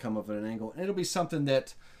kind of come up at an angle. And it'll be something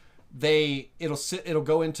that it'll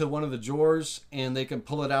go into one of the drawers, and they can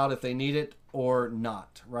pull it out if they need it or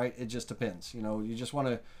not, right? It just depends. You know, you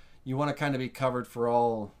want to kind of be covered for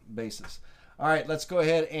all bases. All right, let's go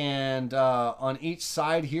ahead and on each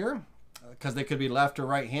side here, because they could be left or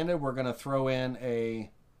right-handed, we're going to throw in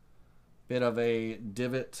a bit of a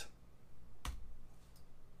divot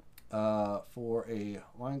for a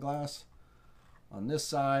wine glass on this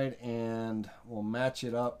side, and we'll match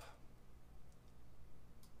it up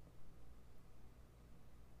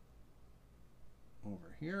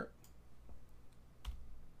over here.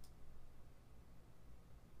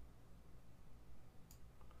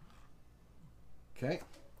 Okay,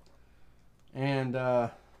 and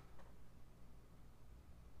all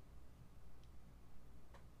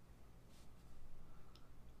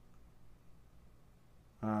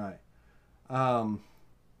right.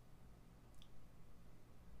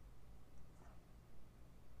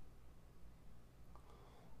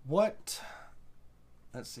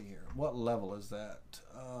 Let's see here. What level is that?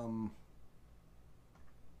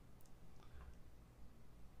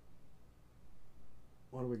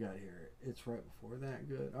 What do we got here? It's right before that.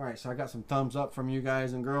 Good. All right, so I got some thumbs up from you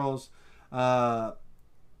guys and girls.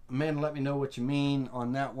 Amanda, let me know what you mean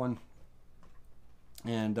on that one,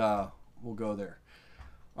 and we'll go there.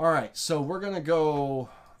 All right, so we're going to go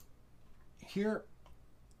here,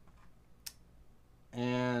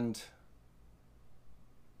 and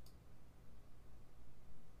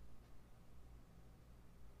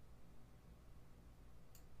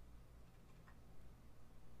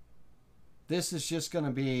this is just going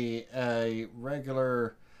to be a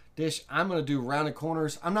regular dish. I'm going to do rounded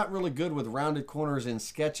corners. I'm not really good with rounded corners in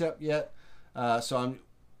SketchUp yet, so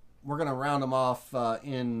we're going to round them off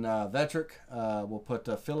in Vetric. We'll put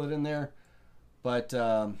a fillet in there, but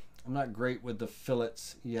I'm not great with the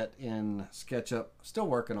fillets yet in SketchUp. Still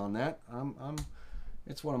working on that.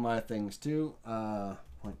 It's one of my things too.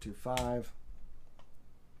 0.25.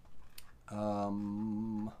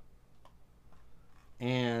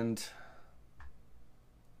 And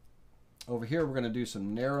over here, we're going to do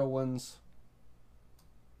some narrow ones.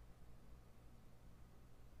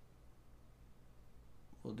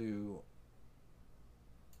 We'll do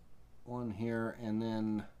one here, and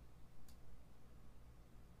then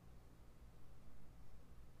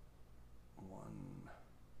one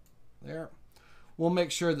there. We'll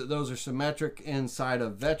make sure that those are symmetric inside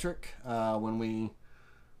of Vetric when we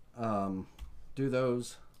do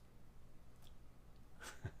those.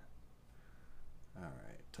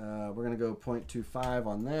 We're going to go 0.25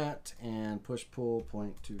 on that, and push-pull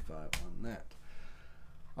 0.25 on that.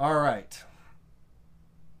 All right.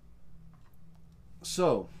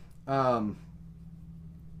 So,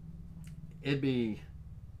 it'd be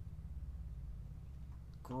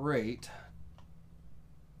great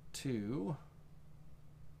to...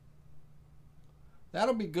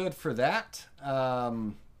 That'll be good for that.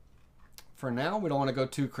 For now, we don't want to go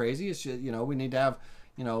too crazy. It's just, you know, we need to have...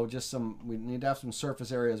 You know, we need to have some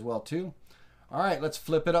surface area as well too. All right, let's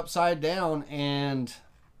flip it upside down and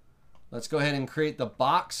let's go ahead and create the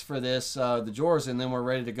box for this, the drawers, and then we're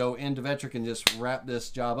ready to go into Vectric and just wrap this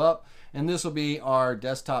job up. And this will be our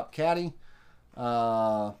desktop caddy.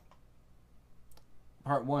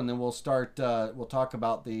 Part 1. Then we'll start. We'll talk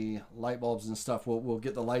about the light bulbs and stuff. We'll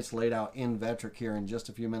get the lights laid out in Vectric here in just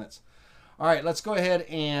a few minutes. All right, let's go ahead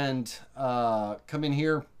and come in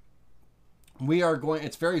here. We are going.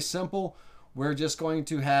 It's very simple. We're just going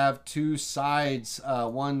to have two sides,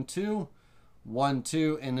 1, 2, 1,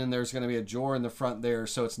 2, and then there's going to be a drawer in the front there.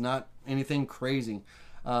 So it's not anything crazy.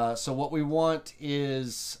 So what we want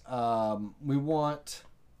is we want.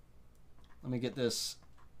 Let me get this.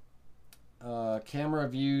 Camera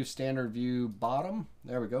view, standard view, bottom.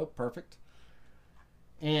 There we go, perfect.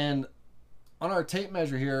 And on our tape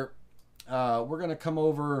measure here, we're going to come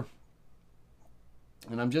over,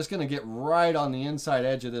 and I'm just going to get right on the inside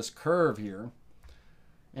edge of this curve here.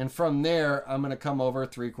 And from there, I'm going to come over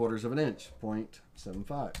 3/4 of an inch,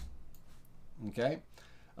 0.75. Okay.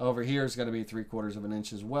 Over here is going to be 3/4 of an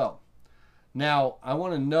inch as well. Now, I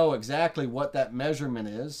want to know exactly what that measurement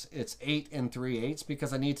is. It's 8 3/8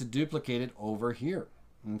 because I need to duplicate it over here.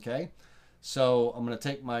 Okay, so I'm going to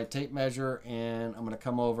take my tape measure and I'm going to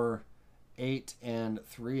come over 8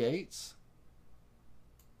 3/8.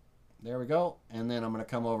 There we go. And then I'm going to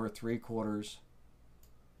come over 3/4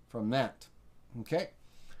 from that. Okay,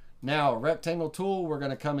 now rectangle tool, we're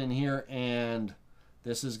going to come in here and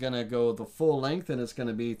this is going to go the full length and it's going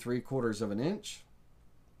to be 3/4 of an inch.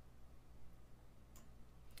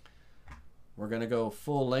 We're going to go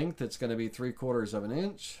full length. It's going to be 3/4 of an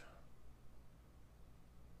inch.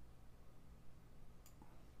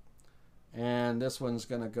 And this one's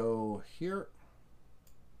going to go here.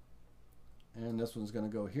 And this one's going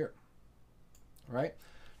to go here. All right.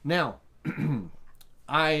 Now,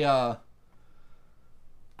 I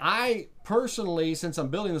personally, since I'm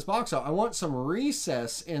building this box out, I want some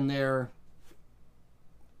recess in there.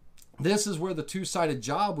 This is where the two-sided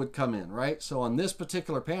job would come in, right? So on this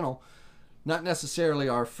particular panel, not necessarily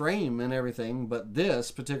our frame and everything, but this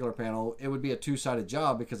particular panel, it would be a two-sided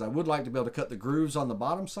job because I would like to be able to cut the grooves on the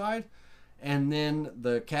bottom side and then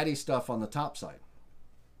the caddy stuff on the top side.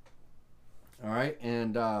 All right,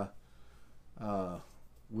 and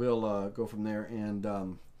we'll go from there and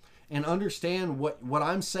understand what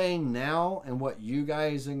I'm saying now and what you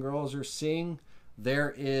guys and girls are seeing.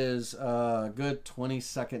 There is a good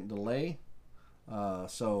 20-second delay,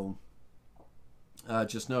 so.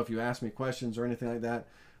 Just know if you ask me questions or anything like that,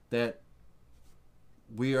 that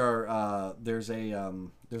we are there's a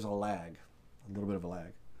lag, a little bit of a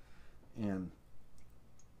lag, and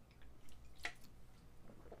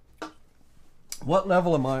what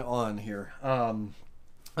level am I on here?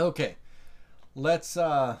 Okay, let's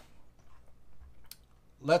go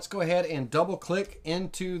ahead and double click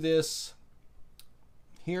into this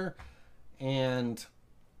here, and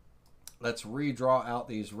let's redraw out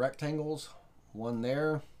these rectangles. One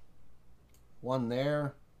there, one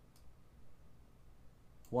there,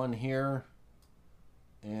 one here,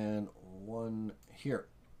 and one here.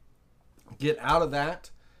 Get out of that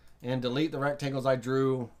and delete the rectangles I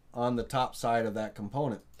drew on the top side of that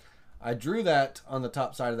component. I drew that on the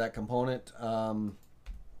top side of that component, not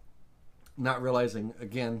realizing,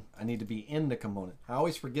 again, I need to be in the component. I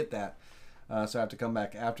always forget that, so I have to come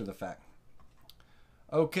back after the fact.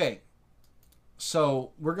 Okay.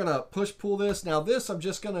 So we're going to push-pull this. Now this, I'm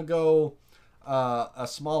just going to go a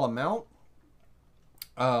small amount.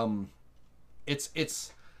 It's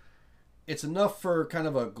enough for kind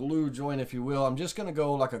of a glue joint, if you will. I'm just going to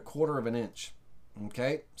go like 1/4 of an inch.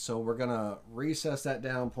 Okay, so we're going to recess that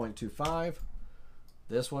down 0.25.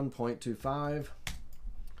 This one, 0.25.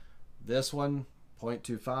 This one,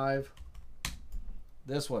 0.25.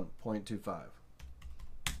 This one, 0.25.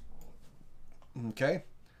 Okay.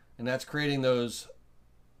 And that's creating those,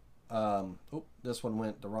 this one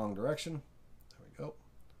went the wrong direction. There we go.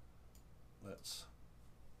 Let's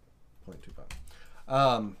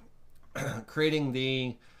 0.25. Creating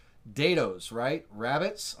the dados, right?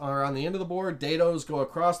 Rabbits are on the end of the board. Dados go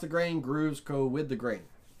across the grain. Grooves go with the grain.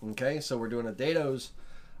 Okay, so we're doing a dados.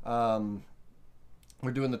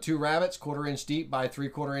 We're doing the 2 rabbits, 1/4 inch deep by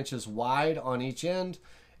 3/4 inches wide on each end.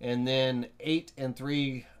 And then 8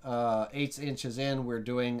 3/8 inches in, we're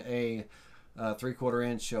doing a 3/4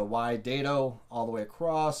 inch wide dado all the way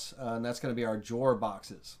across. And that's going to be our drawer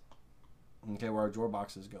boxes. Okay, where our drawer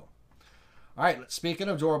boxes go. All right, speaking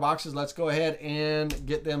of drawer boxes, let's go ahead and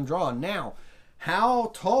get them drawn. Now, how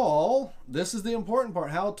tall, this is the important part,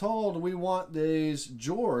 how tall do we want these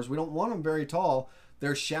drawers? We don't want them very tall.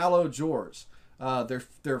 They're shallow drawers.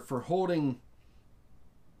 They're for holding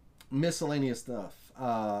miscellaneous stuff.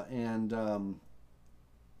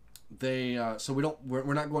 so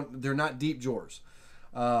we're not going, they're not deep drawers.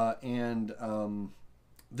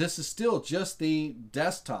 This is still just the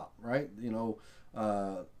desktop, right? You know,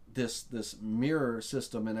 this mirror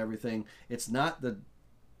system and everything. It's not the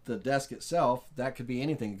desk itself. That could be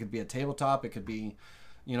anything. It could be a tabletop. It could be,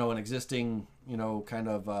 you know, an existing, you know, kind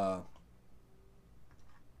of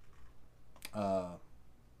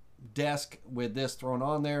desk with this thrown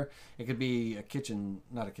on there. It could be a kitchen,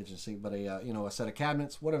 not a kitchen sink, but a you know, a set of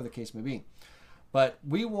cabinets, whatever the case may be. But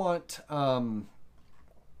we want, I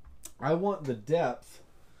want the depth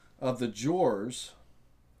of the drawers.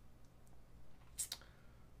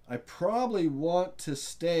 I probably want to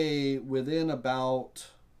stay within about,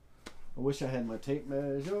 I wish I had my tape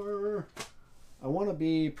measure. I want to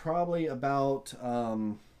be probably about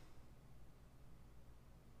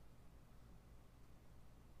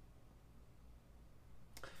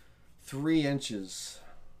 3 inches.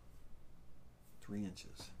 3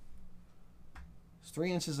 inches. Is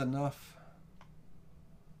 3 inches enough?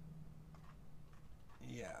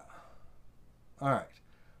 Yeah. All right.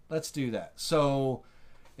 Let's do that. So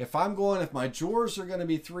if my drawers are going to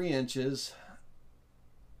be 3 inches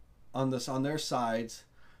on their sides,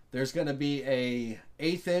 there's going to be a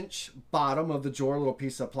 1/8 inch bottom of the drawer, little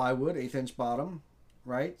piece of plywood, 1/8 inch bottom,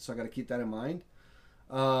 right? So I got to keep that in mind.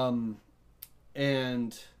 And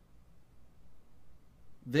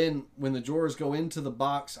then when the drawers go into the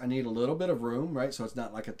box, I need a little bit of room, right? So it's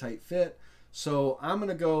not like a tight fit. So I'm going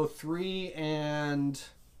to go 3 1/8.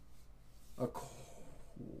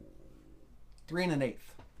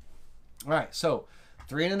 All right, so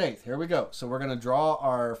 3 1/8. Here we go. So we're going to draw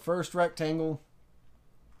our first rectangle.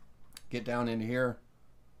 Get down into here.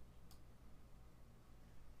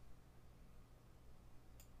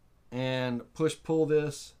 And push pull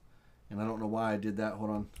this. And I don't know why I did that.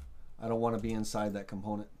 Hold on. I don't want to be inside that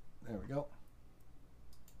component. There we go.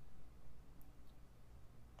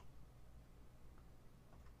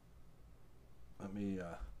 Let me,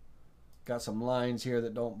 got some lines here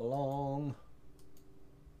that don't belong.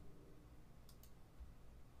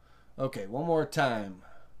 Okay, one more time.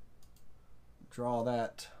 Draw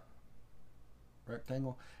that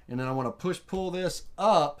rectangle. And then I want to push pull this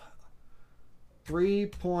up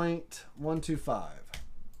 3.125.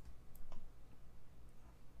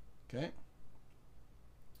 Okay.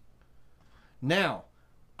 Now,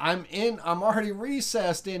 I'm already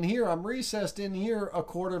recessed in here. I'm recessed in here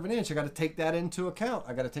 1/4 inch. I got to take that into account.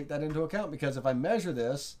 Because if I measure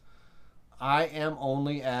this, I am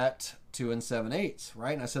only at 2 7/8,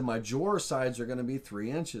 right? And I said my drawer sides are going to be 3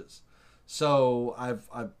 inches. So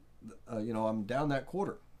you know, I'm down that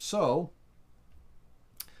 1/4. So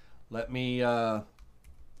let me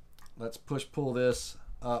let's push pull this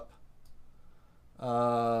up.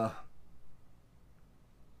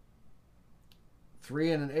 3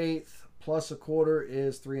 1/8 plus 1/4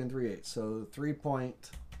 is 3 3/8. So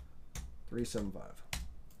 3.375.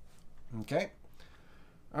 Okay.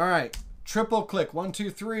 All right. Triple click 1,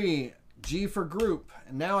 2, 3. G for group.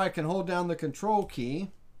 And now I can hold down the control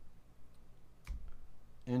key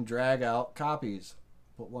and drag out copies.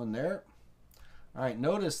 Put one there. All right.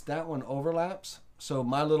 Notice that one overlaps. So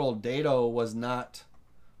my little dado was not,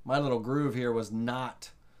 my little groove here was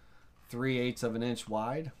not 3/8 inch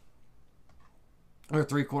wide, or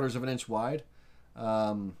 3/4 inch wide.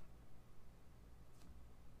 I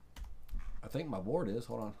think my board is.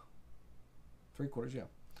 Hold on. 3/4, yeah.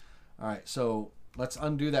 All right, so let's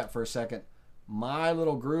undo that for a second. My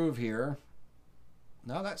little groove here.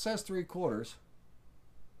 Now that says 3/4.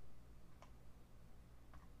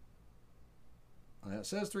 That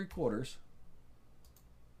says 3/4.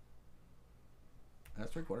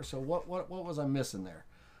 That's 3/4. So what was I missing there?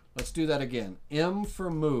 Let's do that again. M for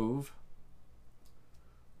move.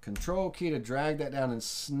 Control key to drag that down and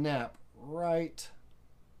snap right.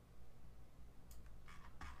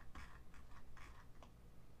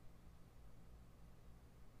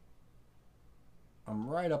 I'm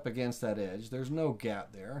right up against that edge. There's no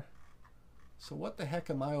gap there. So what the heck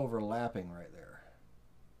am I overlapping right there?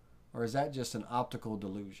 Or is that just an optical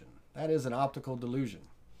delusion? That is an optical delusion.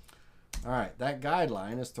 All right, that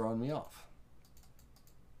guideline is throwing me off.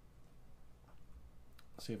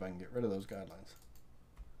 Let's see if I can get rid of those guidelines.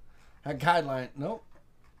 That guideline, nope.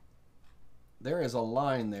 There is a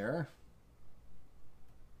line there.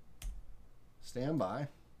 Stand by.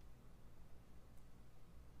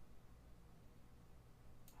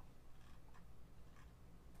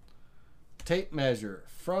 Tape measure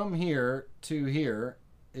from here to here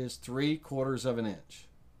is 3/4 inch.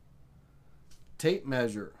 Tape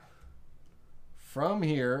measure from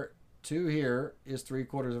here to here is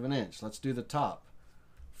 3/4 inch. Let's do the top.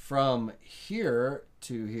 from here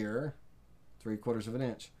to here, 3/4 of an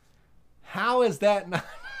inch. How is that not?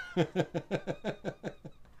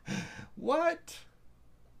 What?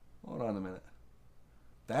 Hold on a minute.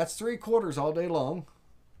 That's 3/4 all day long.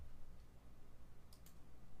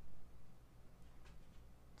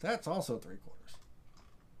 That's also 3/4.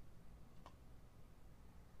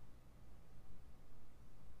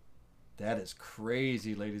 That is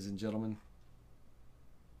crazy, ladies and gentlemen.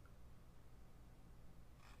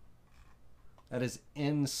 That is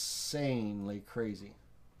insanely crazy.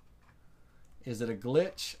 Is it a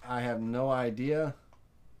glitch? I have no idea.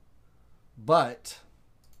 But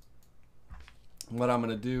what I'm going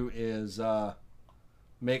to do is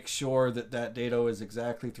make sure that that dado is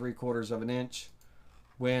exactly 3/4 of an inch.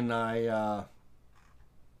 When I'm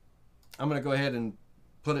going to go ahead and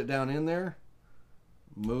put it down in there,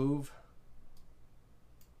 move,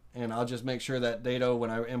 and I'll just make sure that dado when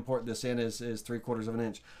I import this in is 3/4 of an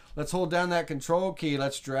inch. Let's hold down that control key.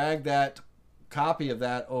 Let's drag that copy of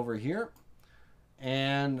that over here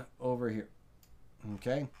and over here.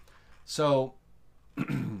 Okay, so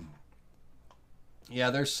yeah,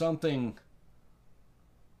 there's something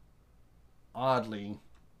oddly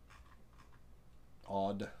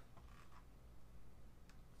odd.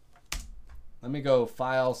 Let me go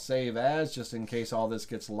File, Save As, just in case all this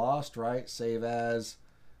gets lost, right? Save As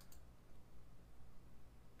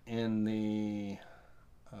in the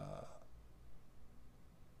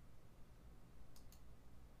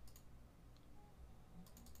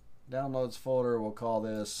Downloads folder. We'll call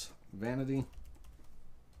this Vanity.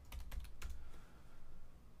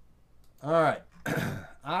 All right.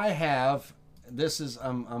 I have, this is,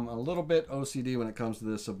 I'm a little bit OCD when it comes to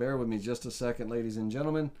this, so bear with me just a second, ladies and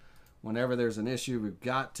gentlemen. Whenever there's an issue, we've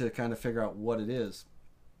got to kind of figure out what it is.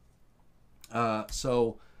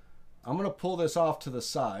 So I'm going to pull this off to the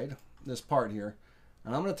side, this part here,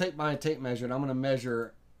 and I'm going to take my tape measure and I'm going to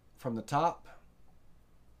measure from the top.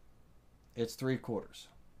 It's 3/4.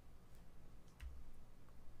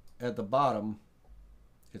 At the bottom,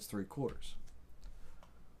 it's 3/4.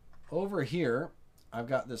 Over here, I've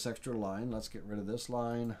got this extra line. Let's get rid of this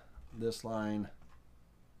line,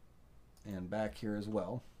 and back here as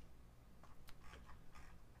well.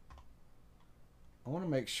 I want to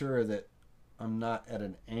make sure that I'm not at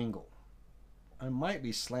an angle. I might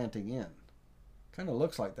be slanting in. Kind of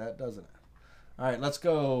looks like that, doesn't it? All right, let's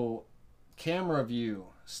go camera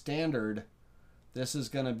view, standard. This is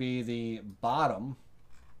going to be the bottom.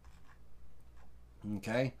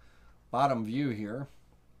 Okay, bottom view here.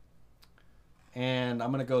 And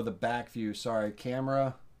I'm going to go the back view. Sorry,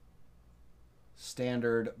 camera,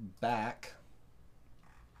 standard, back.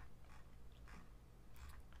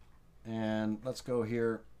 And let's go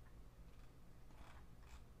here.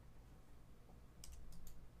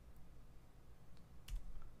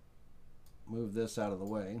 Move this out of the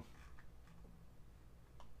way.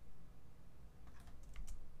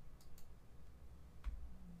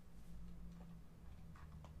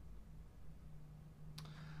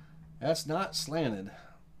 That's not slanted.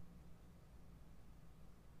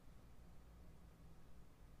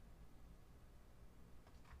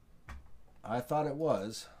 I thought it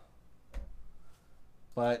was.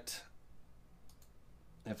 But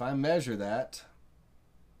if I measure that,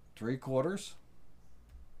 3/4,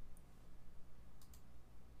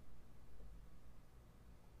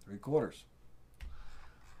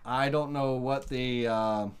 I don't know what the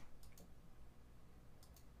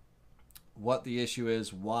issue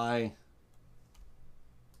is. Why?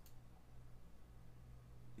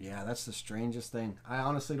 Yeah, that's the strangest thing. I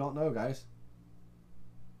honestly don't know, guys.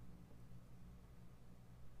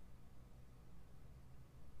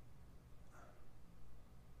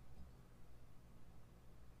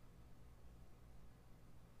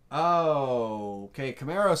 Oh, okay.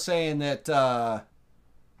 Camaro's saying that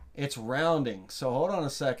it's rounding. So hold on a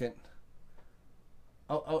second.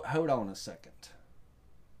 Oh, hold on a second.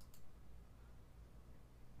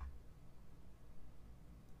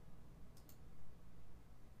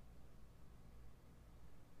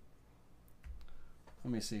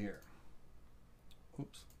 Let me see here.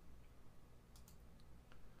 Oops.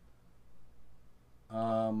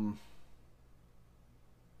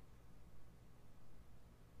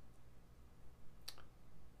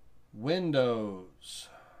 Windows.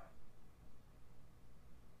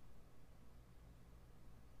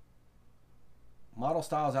 Model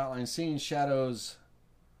styles, outline, scene, shadows,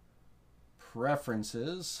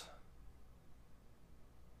 preferences.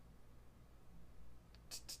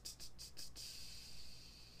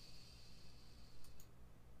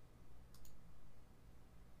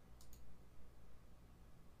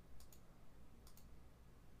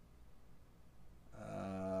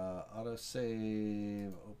 Auto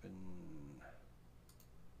save, open.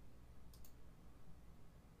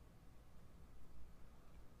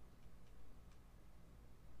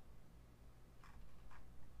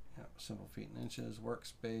 Yep, simple feet and inches,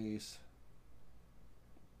 workspace.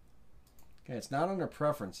 Okay, it's not under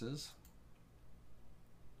preferences.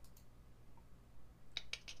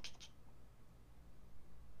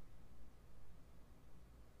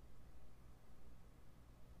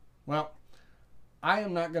 Well, I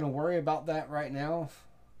am not going to worry about that right now.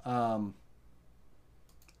 In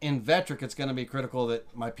Vectric, it's going to be critical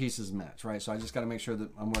that my pieces match, right? So I just got to make sure that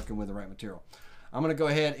I'm working with the right material. I'm going to go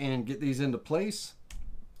ahead and get these into place.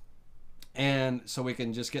 And so we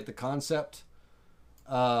can just get the concept.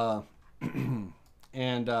 And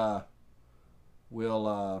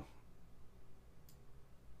we'll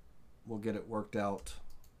get it worked out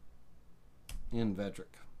in Vectric.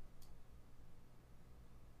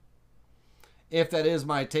 If that is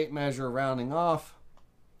my tape measure rounding off,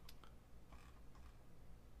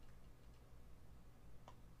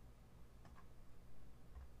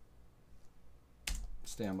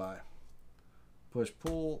 stand by. Push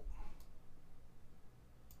pull.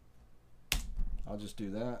 I'll just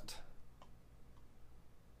do that.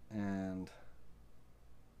 And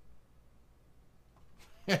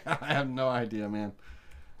I have no idea, man.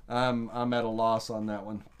 I'm at a loss on that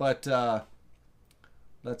one. But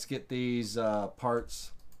let's get these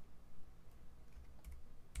parts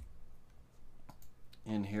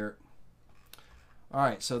in here. All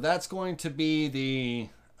right, so that's going to be the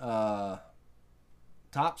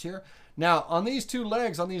tops here. Now, on these two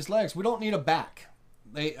legs, we don't need a back.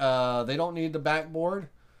 They don't need the backboard.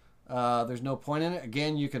 There's no point in it.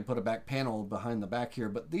 Again, you can put a back panel behind the back here,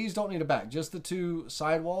 but these don't need a back. Just the two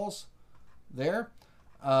side walls there.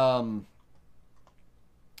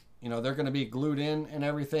 You know, they're going to be glued in and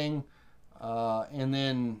everything. And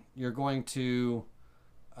then you're going to,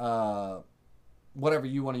 whatever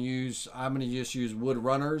you want to use. I'm going to just use wood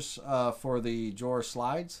runners for the drawer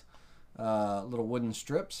slides, little wooden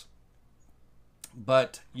strips.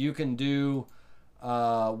 But you can do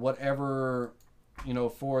whatever, you know,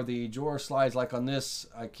 for the drawer slides, like on this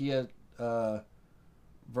IKEA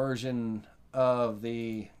version of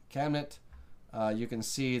the cabinet. You can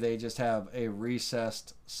see they just have a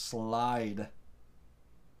recessed slide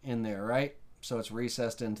in there, right? So it's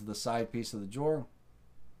recessed into the side piece of the drawer.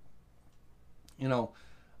 You know,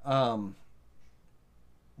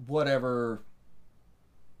 whatever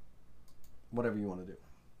you want to do.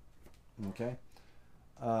 Okay.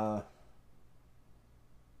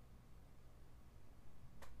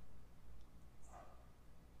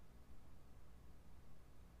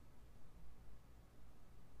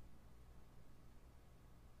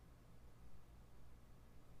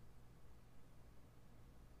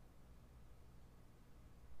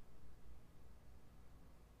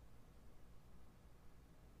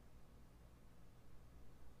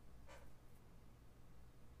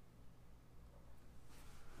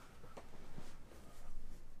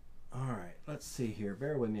 Let's see here.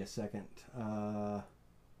 Bear with me a second. I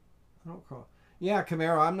don't crawl. Yeah,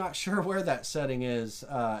 Camaro. I'm not sure where that setting is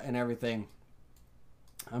and everything.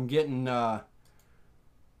 I'm getting yeah,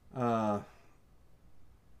 I'm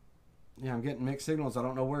getting mixed signals. I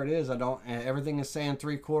don't know where it is. Everything is saying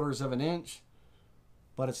 3/4 of an inch,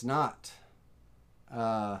 but it's not.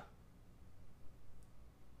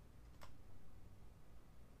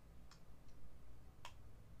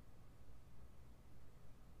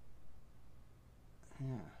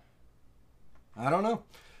 Yeah. I don't know.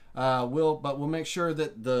 We'll make sure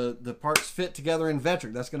that the parts fit together in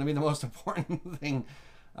Vectric. That's going to be the most important thing.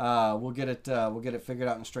 We'll get it figured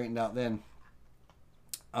out and straightened out then.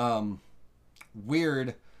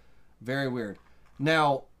 Weird, very weird.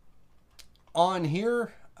 Now, on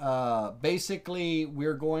here, basically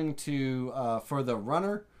we're going to for the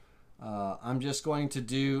runner, I'm just going to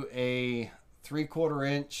do a 3/4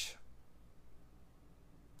 inch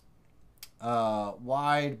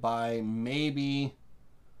wide by maybe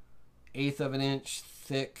 1/8 of an inch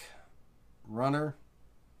thick runner.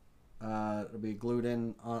 It'll be glued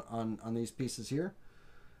in on these pieces here.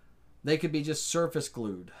 They could be just surface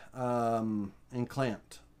glued and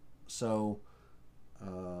clamped. So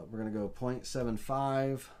we're going to go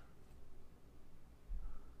 0.75.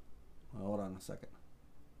 Well, hold on a second.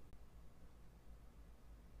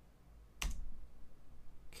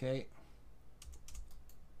 Okay.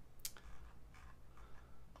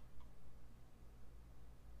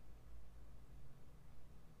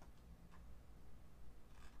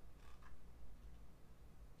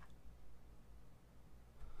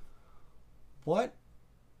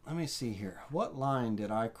 Let me see here. What line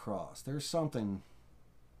did I cross? There's something.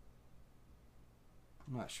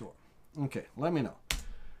 I'm not sure. Okay, let me know.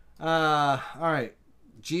 All right,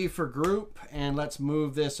 G for group, and let's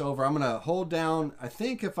move this over. I'm gonna hold down, I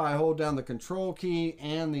think if I hold down the control key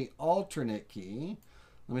and the alternate key,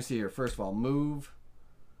 let me see here. First of all, move,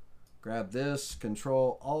 grab this,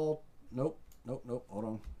 control, alt, nope, hold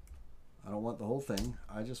on. I don't want the whole thing.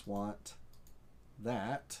 I just want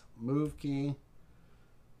that. Move key,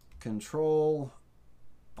 control,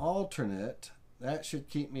 alternate. That should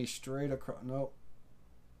keep me straight across. Nope.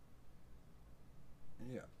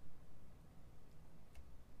 Yeah.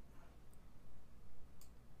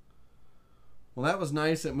 Well, that was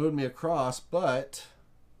nice. It moved me across, but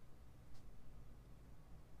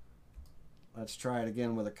let's try it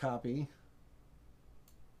again with a copy.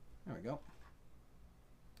 There we go.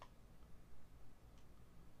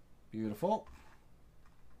 Beautiful.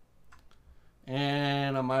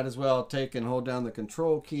 And I might as well take and hold down the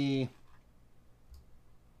control key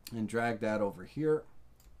and drag that over here.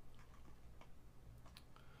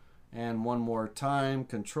 And one more time,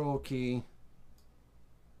 control key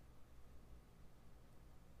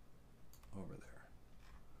over there.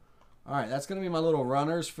 All right, that's going to be my little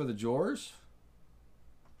runners for the drawers.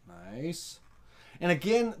 Nice. And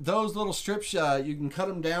again, those little strips, you can cut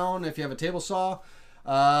them down if you have a table saw,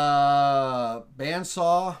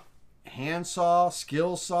 bandsaw, handsaw,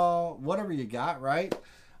 skill saw, whatever you got, right?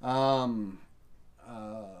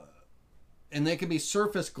 And they can be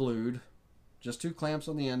surface glued. Just 2 clamps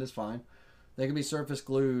on the end is fine. They can be surface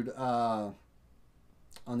glued on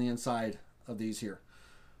the inside of these here.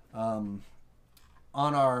 On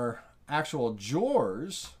our actual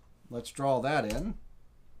drawers, let's draw that in.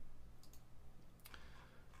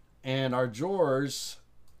 And our drawers,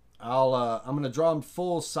 I'm going to draw them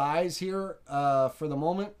full size here for the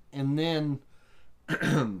moment, and then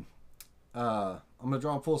I'm going to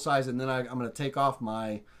draw them full size, and then I'm going to take off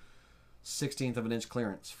my 1/16 of an inch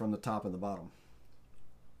clearance from the top and the bottom.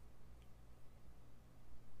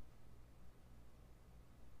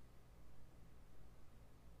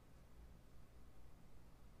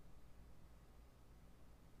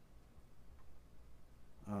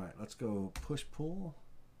 All right, let's go push pull.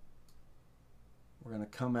 We're going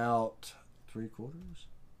to come out 3/4.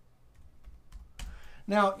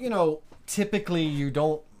 Now, you know, typically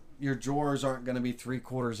your drawers aren't going to be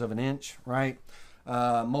 3/4 of an inch, right?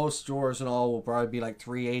 Most drawers and all will probably be like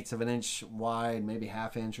 3/8 of an inch wide, maybe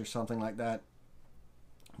 1/2 inch or something like that.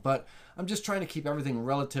 But I'm just trying to keep everything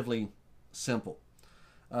relatively simple.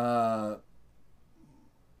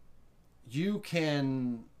 You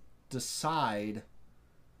can decide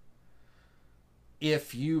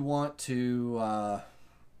if you want to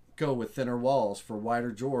go with thinner walls for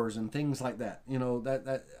wider drawers and things like that. You know,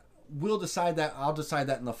 that we'll decide that. I'll decide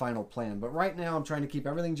that in the final plan. But right now I'm trying to keep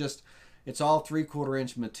everything just, it's all 3/4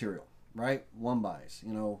 inch material, right? 1/2s,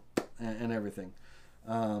 you know, and everything.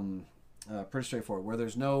 Pretty straightforward, where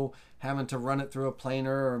there's no having to run it through a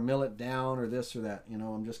planer or mill it down or this or that. You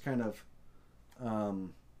know, I'm just kind of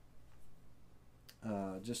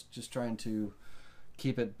just trying to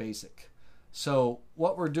keep it basic. So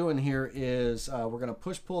what we're doing here is we're going to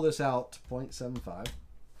push pull this out to 0.75.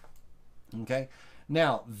 Okay.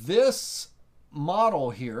 Now this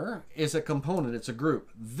model here is a component. It's a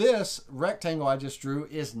group. This rectangle I just drew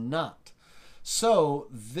is not. So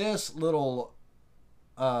this little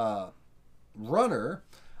runner,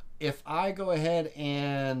 if I go ahead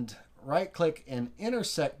and right click and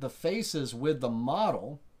intersect the faces with the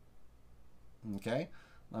model, okay,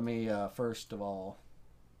 let me first of all,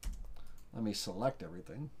 let me select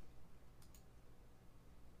everything.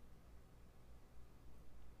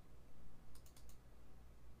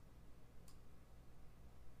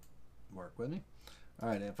 Work with me. All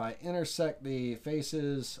right, if I intersect the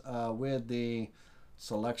faces with the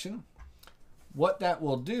selection, what that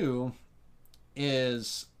will do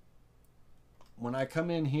is when I come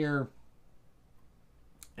in here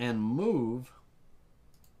and move,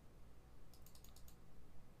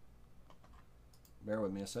 bear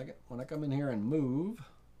with me a second. When I come in here and move,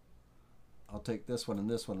 I'll take this one and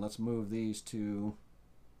this one. Let's move these two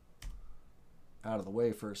out of the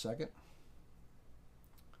way for a second.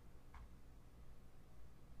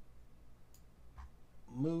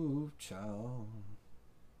 Move, child.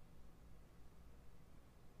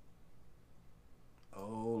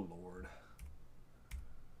 Oh, Lord.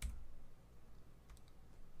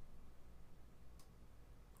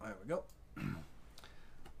 There we go.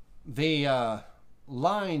 The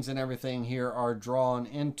lines and everything here are drawn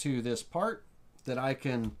into this part that I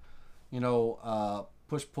can, you know,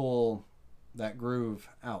 push pull that groove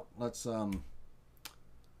out.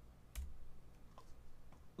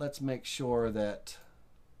 Let's make sure that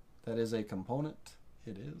that is a component.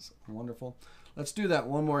 It is. Wonderful. Let's do that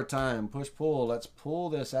one more time. Push, pull. Let's pull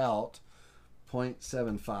this out.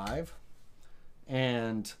 0.75.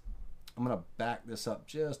 And I'm going to back this up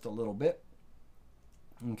just a little bit.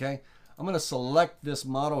 Okay. I'm going to select this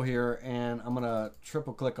model here, and I'm going to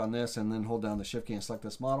triple click on this and then hold down the shift key and select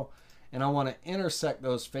this model. And I want to intersect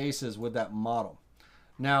those faces with that model.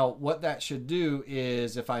 Now, what that should do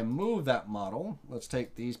is if I move that model, let's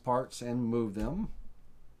take these parts and move them.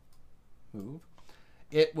 Move.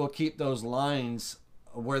 It will keep those lines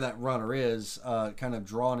where that runner is kind of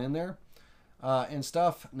drawn in there and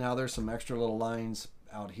stuff. Now, there's some extra little lines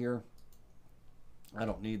out here. I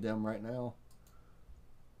don't need them right now.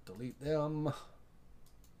 Delete them.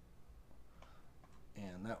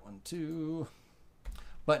 And that one too.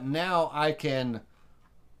 But now I can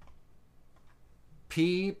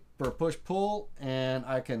P for push pull, and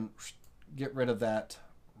I can get rid of that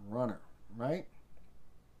runner, right?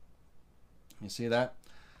 You see that?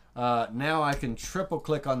 Now I can triple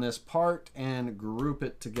click on this part and group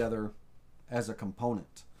it together as a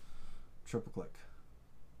component. Triple click.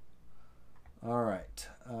 All right.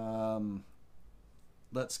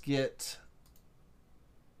 Let's get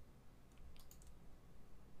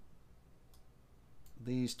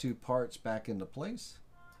these two parts back into place.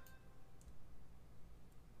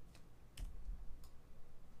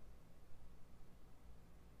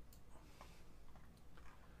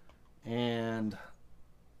 And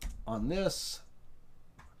on this,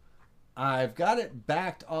 I've got it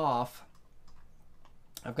backed off.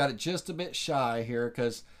 I've got it just a bit shy here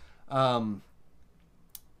because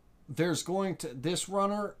there's going to, this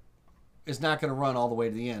runner is not going to run all the way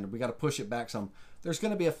to the end. We got to push it back some. There's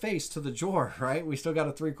going to be a face to the jaw, right? We still got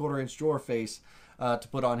a 3/4 inch jaw face to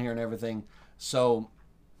put on here and everything. So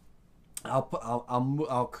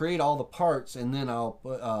I'll create all the parts, and then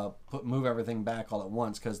I'll move everything back all at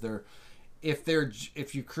once, because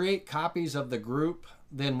if you create copies of the group,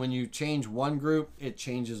 then when you change one group, it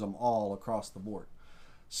changes them all across the board.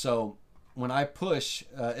 So when I push,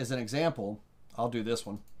 as an example, I'll do this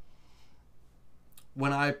one.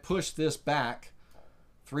 When I push this back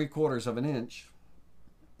 3/4 of an inch,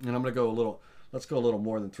 and I'm going to go a little, let's go a little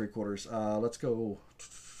more than 3/4. Let's go,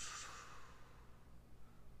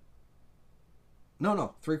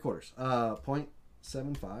 no, 3/4,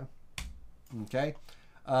 0.75. Okay.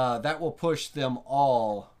 That will push them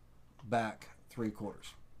all back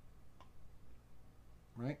 3/4.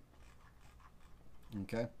 Right?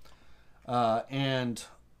 Okay. And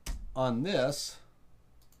on this,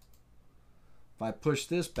 if I push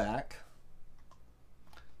this back,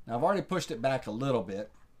 now I've already pushed it back a little bit.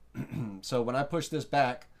 So when I push this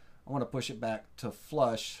back, I want to push it back to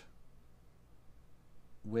flush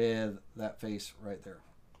with that face right there.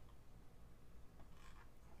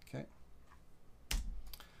 Okay.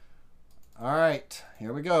 All right,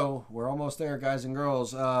 here we go. We're almost there, guys and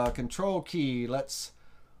girls. Control key. Let's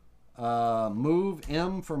move.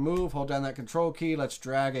 M for move. Hold down that control key. Let's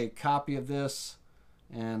drag a copy of this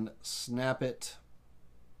and snap it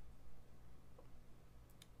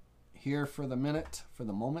here for the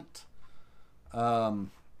moment.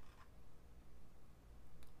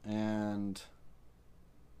 And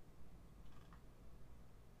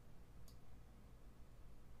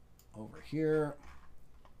over here,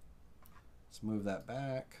 let's move that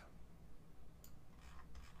back.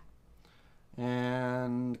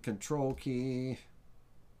 And control key.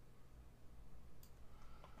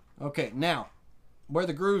 Okay, now where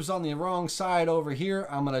the groove's on the wrong side over here,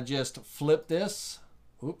 I'm going to just flip this.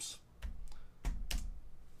 Oops.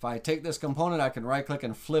 If I take this component, I can right click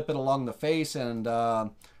and flip it along the face, and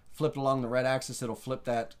flip it along the red axis. It'll flip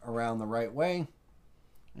that around the right way,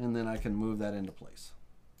 and then I can move that into place.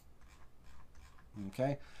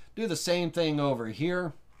 Okay, do the same thing over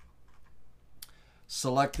here.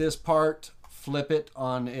 Select this part, flip it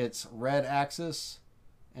on its red axis,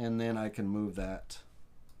 and then I can move that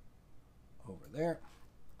over there.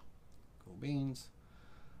 Cool beans.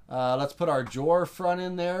 Let's put our jaw front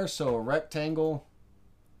in there. So a rectangle.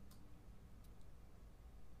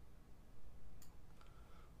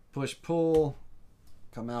 Push, pull,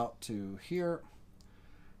 come out to here.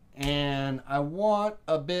 And I want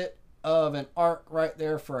a bit of an arc right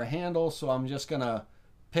there for a handle, so I'm just going to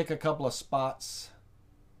pick a couple of spots.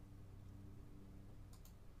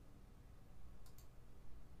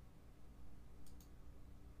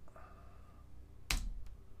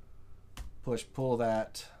 Push, pull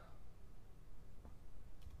that.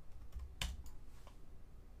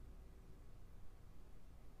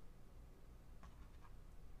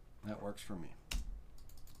 That works for me.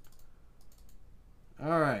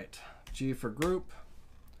 All right, G for group.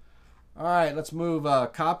 All right, let's move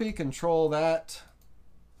copy, control that,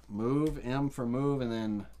 Move, M for move, and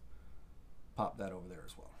then pop that over there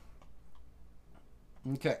as well.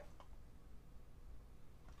 Okay.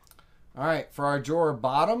 All right, for our drawer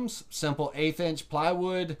bottoms, simple 1/8 inch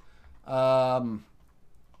plywood.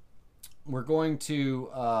 We're going to,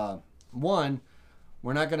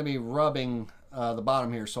 we're not going to be rubbing the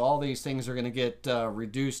bottom here. So all these things are going to get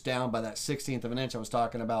reduced down by that 1/16 of an inch I was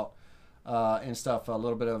talking about and stuff. A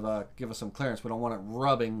little bit of, give us some clearance. We don't want it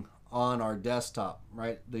rubbing on our desktop,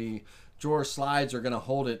 right? The drawer slides are going to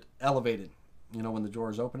hold it elevated, you know, when the drawer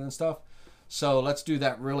is open and stuff. So let's do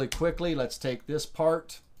that really quickly. Let's take this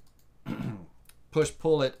part, push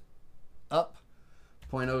pull it up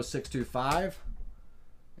 0.0625,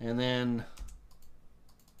 and then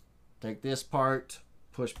take this part,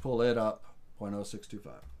 push pull it up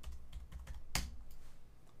 0.0625.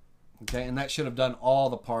 Okay, and that should have done all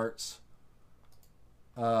the parts.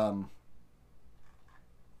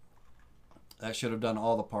 That should have done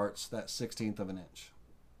all the parts, that 1/16 of an inch.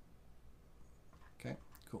 Okay,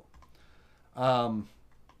 cool.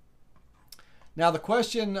 Now the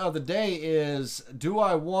question of the day is, do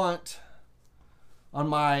I want, on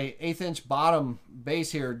my 1/8 inch bottom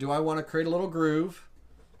base here, do I want to create a little groove,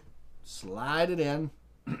 slide it in,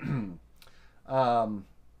 and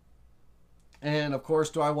of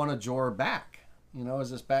course, do I want to drawer back? You know,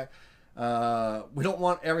 is this back? We don't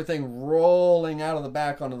want everything rolling out of the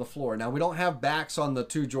back onto the floor. Now, we don't have backs on the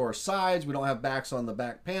two drawer sides. We don't have backs on the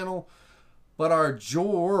back panel. But our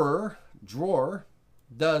drawer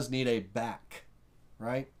does need a back,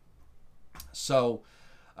 right? So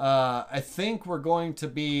I think we're going to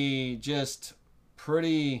be just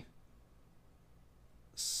pretty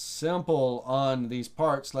simple on these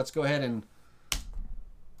parts. Let's go ahead and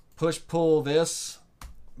push pull this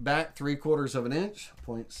back 3/4 of an inch,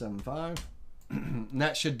 0.75. And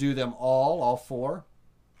that should do them all four.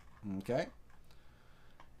 Okay.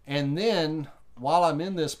 And then while I'm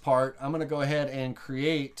in this part, I'm going to go ahead and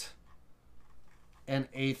create an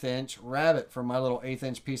 1/8 inch rabbet for my little 1/8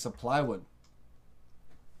 inch piece of plywood.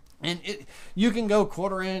 And you can go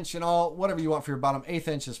 1/4 inch and all, whatever you want for your bottom. 1/8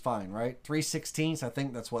 inch is fine, right? 3/16, I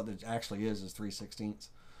think that's what it actually is 3/16.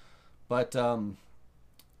 But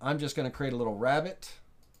I'm just going to create a little rabbet.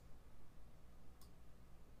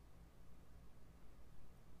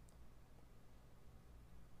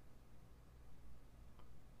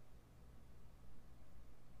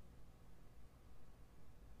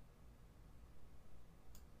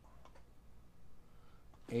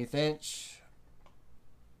 Eighth inch,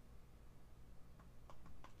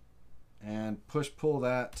 and push pull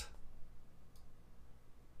that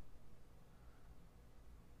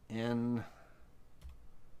in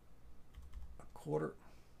 1/4.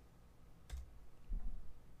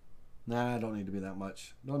 Nah, I don't need to be that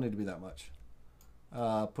much. Don't need to be that much.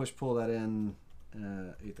 Push pull that in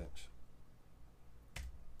 1/8 inch.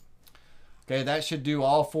 Okay, that should do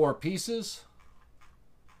all four pieces.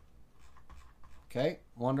 Okay,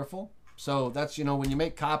 wonderful. So that's, you know, when you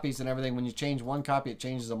make copies and everything, when you change one copy, it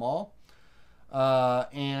changes them all.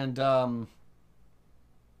 And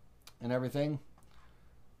everything.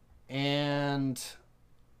 And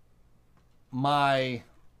my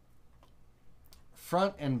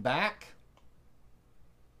front and back,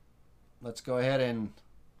 let's go ahead and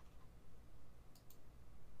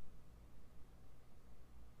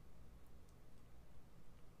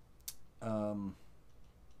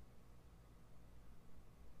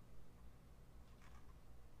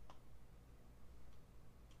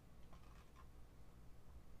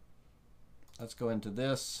let's go into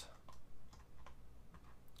this,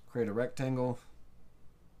 create a rectangle.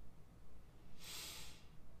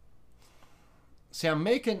 See, I'm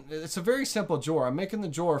making, it's a very simple drawer. I'm making the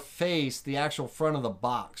drawer face the actual front of the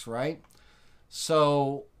box, right?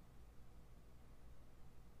 So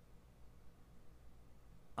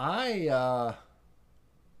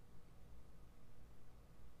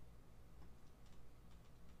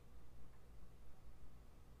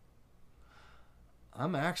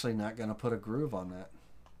I'm actually not going to put a groove on that.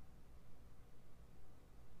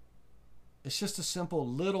 It's just a simple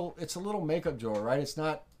little, it's a little makeup drawer, right? It's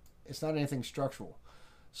not anything structural.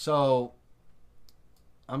 So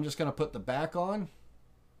I'm just going to put the back on,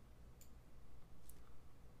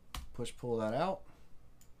 push pull that out,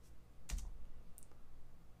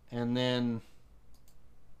 and then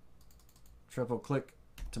triple click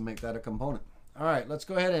to make that a component. All right, let's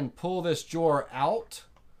go ahead and pull this drawer out.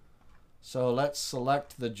 So let's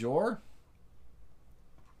select the drawer.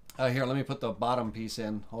 Here, let me put the bottom piece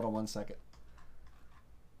in. Hold on one second.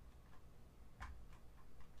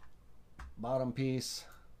 Bottom piece.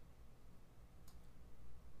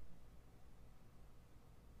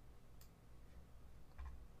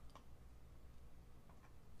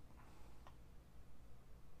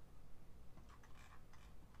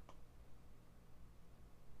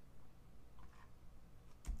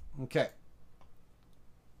 Okay.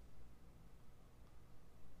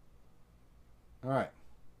 All right.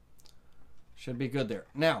 Should be good there.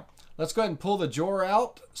 Now, let's go ahead and pull the drawer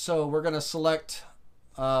out. So we're going to select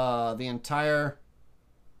the entire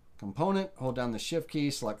component. Hold down the shift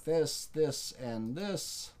key, select this, this, and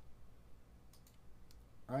this.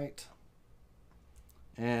 Right.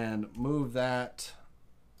 And move that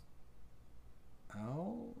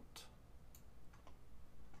out.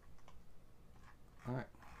 All right.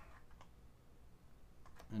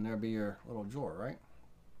 And there'll be your little drawer, right?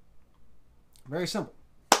 Very simple.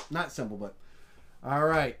 Not simple, but all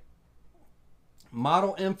right.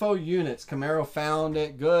 Model info units. Camaro found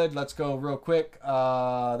it. Good. Let's go real quick.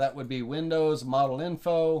 That would be Windows model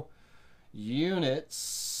info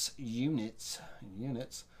units.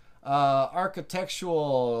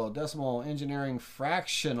 Architectural, decimal, engineering,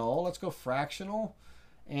 fractional. Let's go fractional.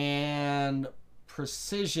 And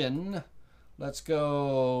precision. Let's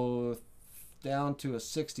go down to a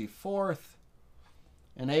 64th.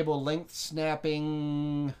 Enable length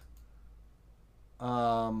snapping at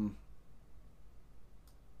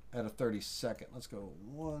a 32nd. Let's go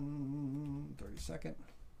 32nd.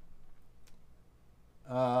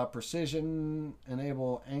 Precision,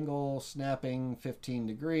 enable angle snapping 15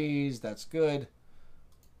 degrees. That's good.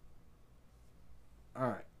 All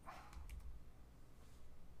right.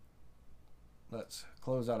 Let's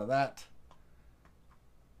close out of that.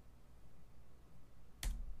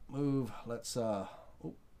 Move. Let's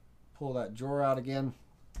pull that drawer out again.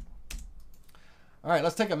 All right,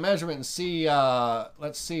 let's take a measurement and see.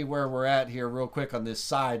 Let's see where we're at here real quick on this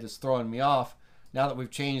side. It's throwing me off now that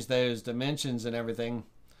we've changed those dimensions and everything.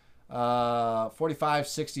 45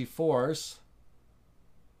 64s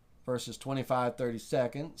versus 25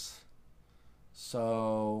 32nds.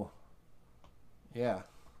 So, yeah.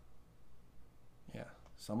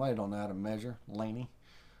 Somebody don't know how to measure. Laney.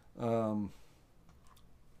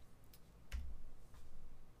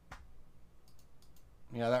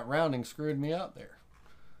 Yeah, that rounding screwed me up there.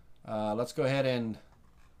 Let's go ahead and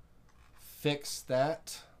fix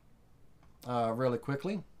that really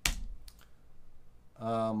quickly.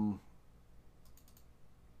 I'm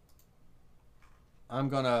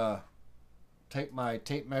going to take my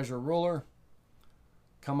tape measure ruler,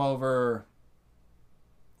 come over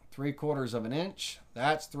 3/4 of an inch.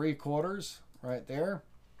 That's 3/4 right there.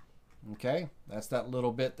 Okay, that's that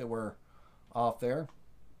little bit that we're off there.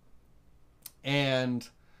 And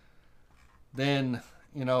then,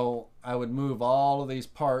 you know, I would move all of these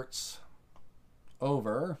parts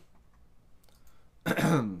over.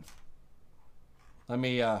 Let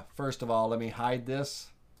me, first of all, let me hide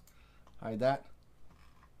this. Hide that.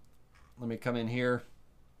 Let me come in here.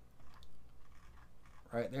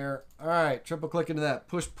 Right there. All right, triple click into that.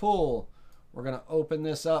 Push pull. We're going to open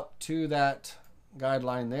this up to that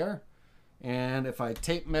guideline there. And if I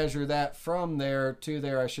tape measure that from there to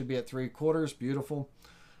there, I should be at 3/4. Beautiful.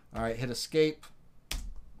 All right, hit escape.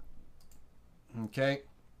 Okay.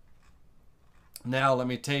 Now let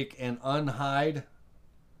me take and unhide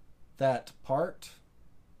that part.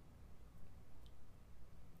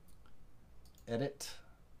 Edit.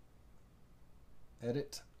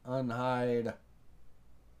 Edit. Unhide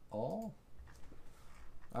all.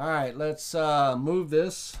 All right, let's move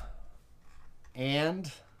this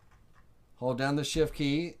and hold down the shift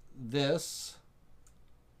key, this.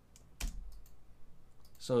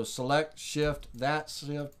 So select shift, that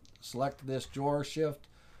shift, select this drawer shift.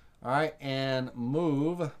 All right, and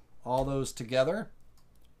move all those together.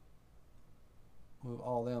 Move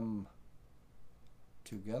all them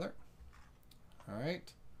together. All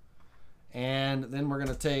right. And then we're going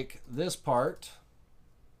to take this part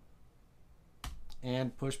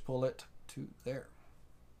and push pull it to there.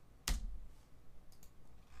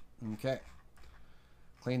 Okay.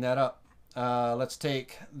 Clean that up. Let's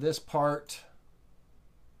take this part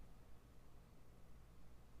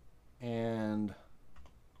and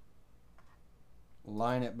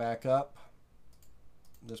line it back up.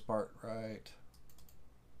 This part right.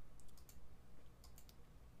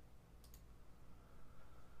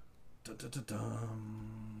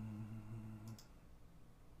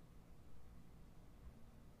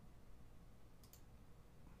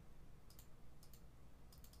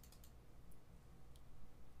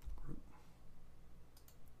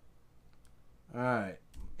 All right,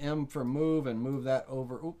 M for move and move that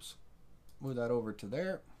over. Oops, move that over to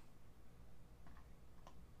there.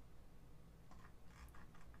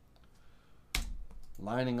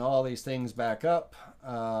 Lining all these things back up.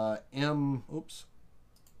 M, oops.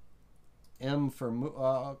 M for move.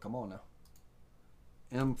 Come on now.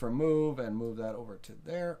 M for move and move that over to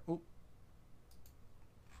there. Oop.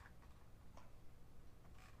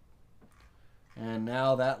 And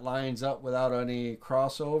now that lines up without any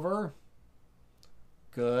crossover.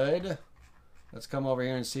 Good. Let's come over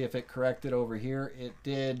here and see if it corrected over here. It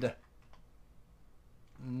did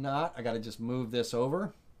not. I got to just move this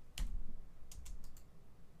over.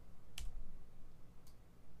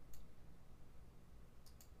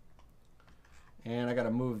 And I got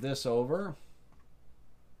to move this over.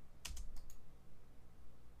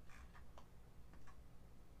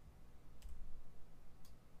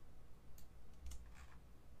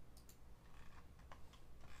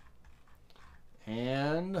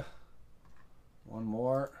 And one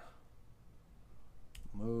more.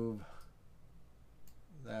 Move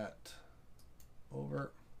that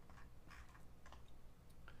over.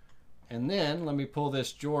 And then let me pull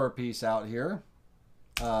this drawer piece out here.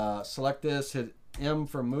 Select this, hit M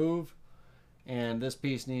for move, and this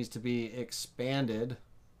piece needs to be expanded.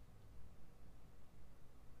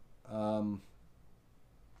 Doesn't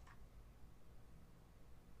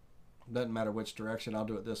matter which direction, I'll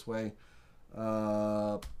do it this way.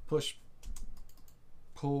 Push,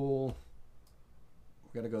 pull.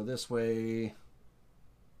 We got to go this way.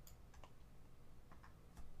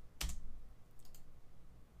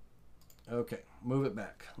 Okay, move it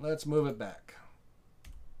back. Let's move it back.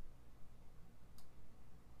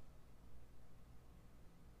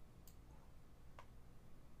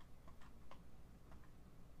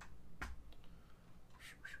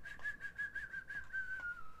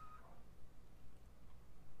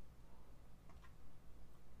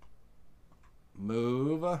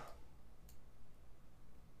 Move. All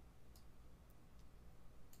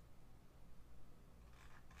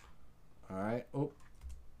right. Oh,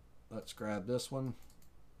 let's grab this one.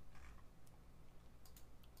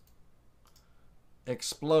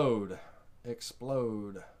 Explode.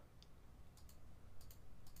 Explode.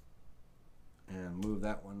 And move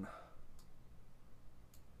that one.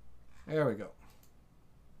 There we go.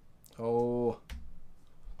 Oh,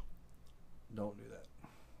 don't do that.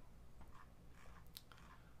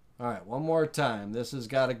 All right, one more time. This has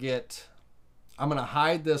got to get, I'm going to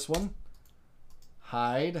hide this one.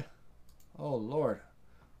 Hide. Oh, Lord.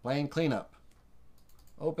 Playing cleanup.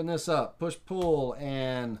 Open this up. Push, pull,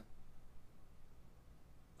 and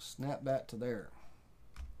snap that to there.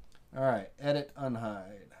 All right, edit,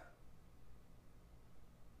 unhide.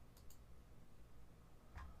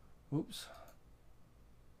 Oops.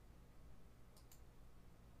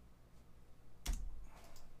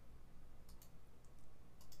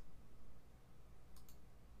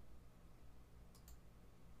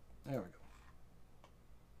 There we go.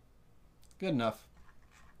 Good enough.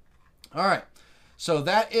 All right. So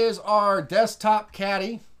that is our desktop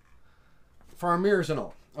caddy for our mirrors and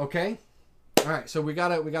all. Okay. All right. So we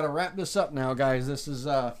gotta wrap this up now, guys. This is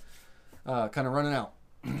kind of running out.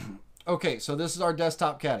 Okay. So this is our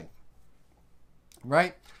desktop caddy.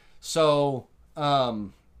 Right. So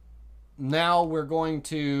now we're going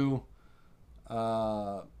to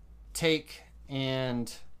take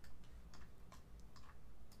and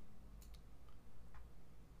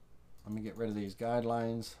let me get rid of these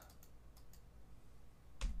guidelines.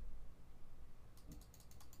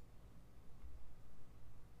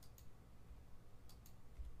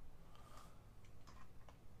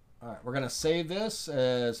 All right, we're going to save this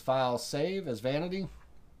as file save as Vanity.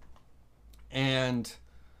 And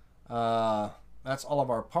that's all of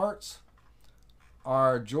our parts.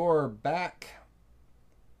 Our drawer back,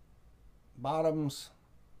 bottoms,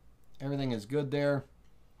 everything is good there.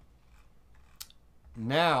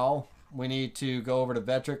 Now we need to go over to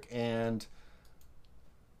Vectric and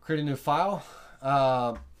create a new file.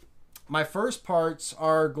 My first parts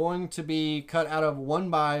are going to be cut out of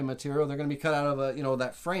 1x material. They're going to be cut out of a,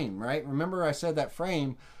 that frame, right? Remember I said that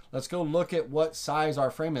frame. Let's go look at what size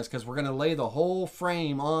our frame is, because we're going to lay the whole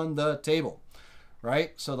frame on the table,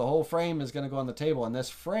 right? So the whole frame is going to go on the table, and this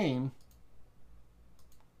frame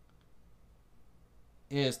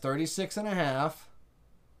is 36.5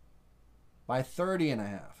 by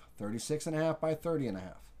 30.5. 36.5 by 30.5.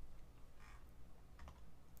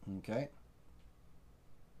 Okay.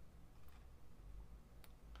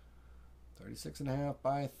 36.5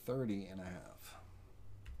 by 30.5.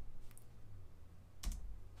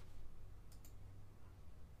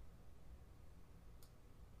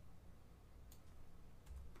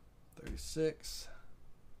 Six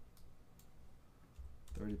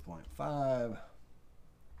 30.5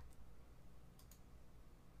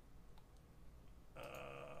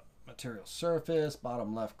 material surface,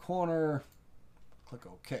 bottom left corner, click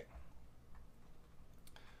OK.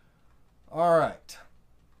 All right,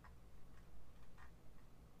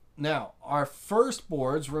 now our first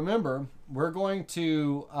boards, remember we're going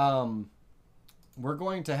to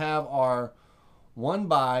have our 1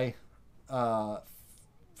 by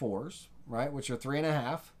 4s, right, which are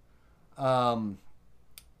 3.5.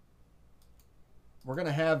 We're going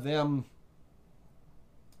to have them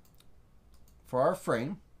for our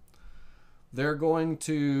frame. They're going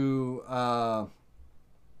to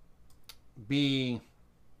be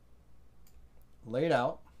laid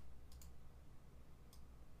out.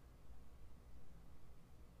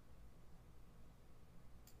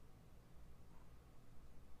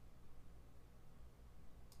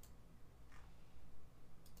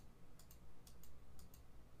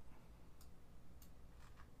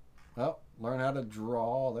 Well, learn how to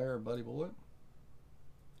draw there, buddy boy.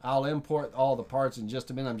 I'll import all the parts in just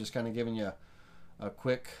a minute. I'm just kind of giving you a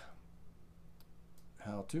quick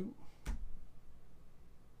how-to.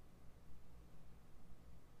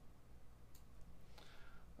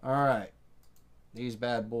 All right. These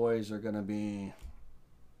bad boys are going to be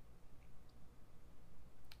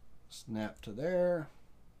snapped to there.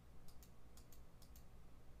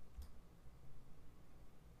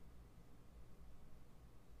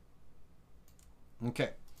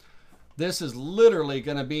 Okay. This is literally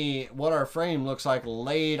going to be what our frame looks like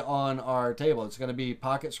laid on our table. It's going to be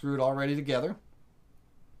pocket screwed already together.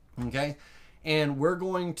 Okay. And we're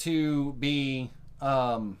going to be,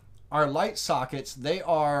 our light sockets, they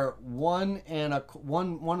are 1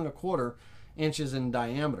 1.25 inches in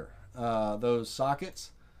diameter. Those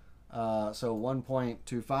sockets. So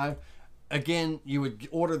 1.25. Again, you would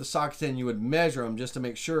order the sockets in, you would measure them just to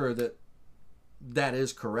make sure that that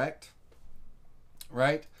is correct.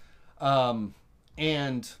 Right?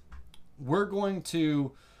 And we're going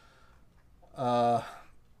to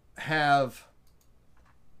have,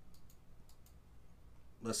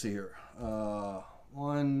 let's see here,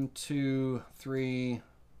 1, 2, 3,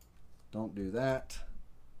 don't do that,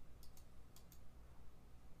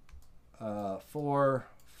 4,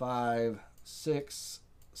 5, 6,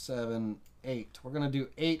 7, 8. We're going to do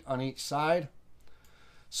 8 on each side.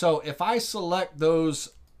 So if I select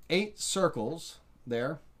those 8 circles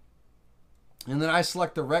there, and then I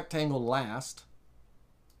select the rectangle last,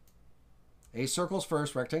 8 circles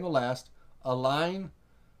first, rectangle last, align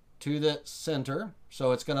to the center.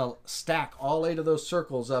 So it's going to stack all 8 of those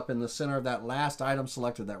circles up in the center of that last item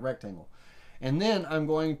selected, that rectangle. And then I'm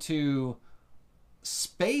going to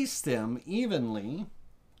space them evenly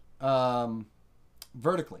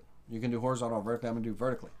vertically. You can do horizontal or vertically. I'm going to do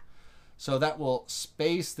vertically. So that will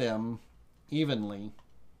space them evenly.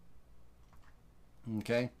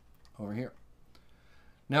 Okay, over here.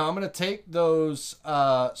 Now I'm going to take those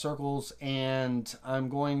circles and I'm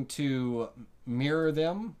going to mirror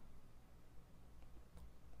them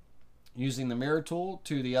using the mirror tool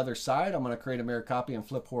to the other side. I'm going to create a mirror copy and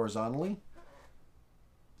flip horizontally.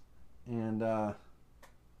 And let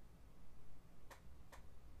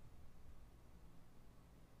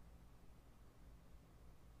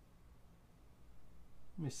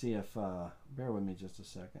me see if, bear with me just a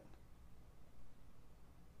second.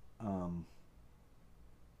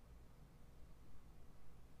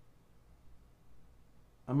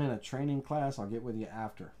 I'm in a training class. I'll get with you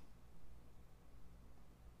after.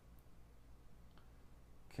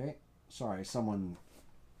 Okay. Sorry, someone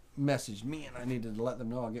messaged me and I needed to let them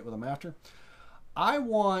know I'll get with them after. I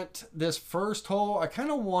want this first hole, I kind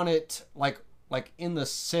of want it like in the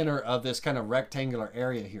center of this kind of rectangular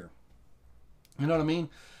area here. You know what I mean?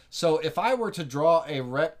 So if I were to draw a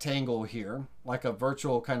rectangle here, like a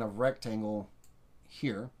virtual kind of rectangle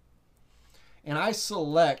here, and I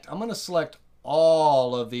select, I'm going to select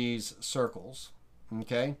all of these circles,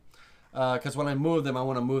 okay? Because when I move them, I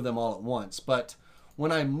want to move them all at once. But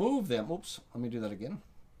when I move them, oops, let me do that again.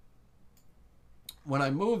 When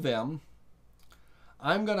I move them,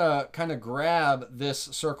 I'm going to kind of grab this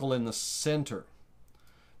circle in the center.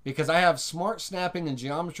 Because I have smart snapping and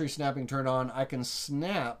geometry snapping turned on, I can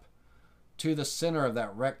snap to the center of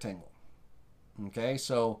that rectangle. Okay,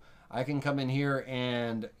 so I can come in here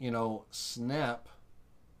and, you know, snap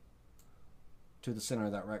to the center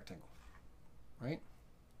of that rectangle, right?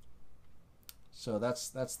 So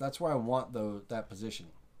that's where I want that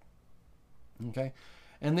positioning. Okay,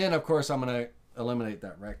 and then of course I'm going to eliminate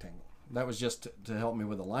that rectangle. That was just to help me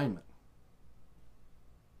with alignment.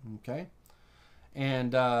 Okay,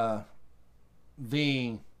 and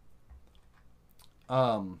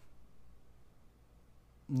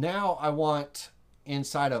now I want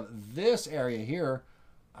inside of this area here,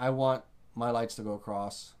 I want my lights to go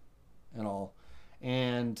across and all.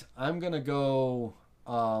 And I'm going to go,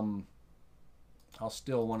 I'll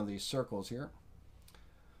steal one of these circles here.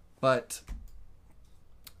 But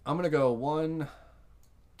I'm going to go 1,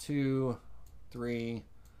 2, 3,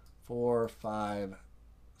 4, 5,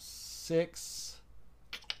 6,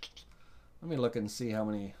 Let me look and see how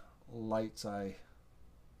many lights I...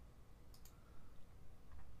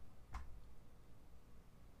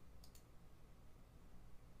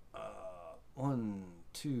 1,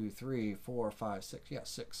 2, 3, 4, 5, 6. Yeah,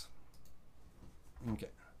 6. Okay,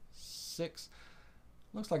 6.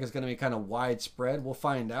 Looks like it's going to be kind of widespread. We'll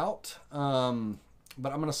find out. But I'm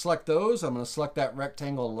going to select those. I'm going to select that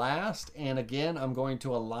rectangle last. And again, I'm going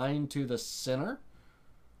to align to the center.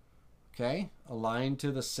 Okay, align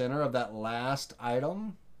to the center of that last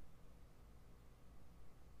item.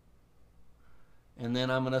 And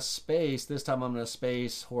then I'm going to space. This time I'm going to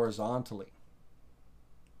space horizontally.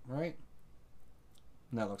 Right?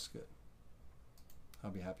 And that looks good.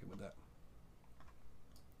 I'll be happy with that.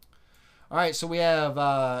 All right, so we have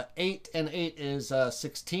 8 and 8 is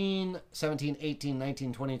 16, 17, 18,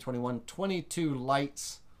 19, 20, 21, 22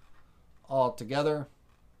 lights all together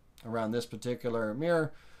around this particular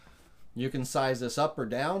mirror. You can size this up or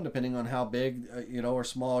down depending on how big, or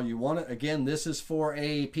small you want it. Again, this is for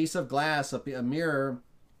a piece of glass, a mirror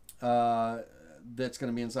that's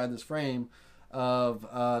going to be inside this frame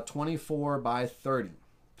of 24 by 30.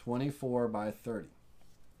 24 by 30.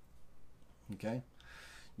 Okay.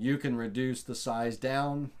 You can reduce the size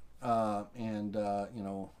down and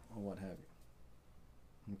what have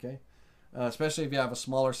you. Okay. Especially if you have a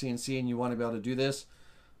smaller CNC and you want to be able to do this,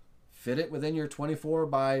 fit it within your 24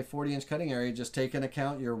 by 40 inch cutting area. Just take into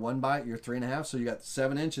account your 1 by your 3.5. So you got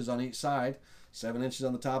 7 inches on each side, 7 inches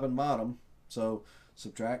on the top and bottom. So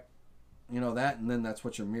subtract, that, and then that's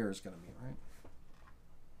what your mirror is going to be, right?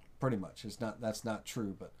 Pretty much. That's not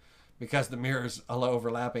true, but because the mirror's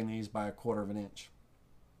overlapping these by 1/4 of an inch.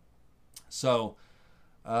 So,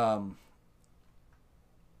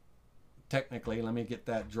 technically, let me get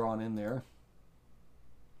that drawn in there.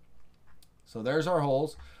 So there's our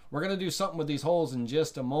holes. We're going to do something with these holes in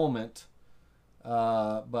just a moment.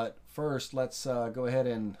 But first, let's go ahead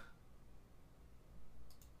and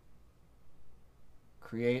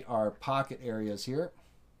create our pocket areas here.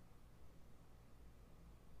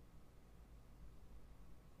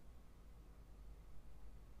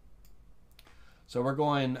 So we're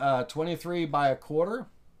going 23 by 1/4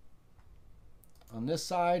 on this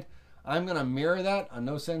side. I'm going to mirror that.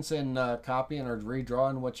 No sense in copying or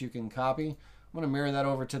redrawing what you can copy. I'm going to mirror that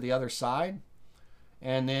over to the other side.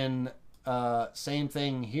 And then same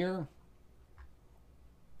thing here.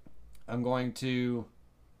 I'm going to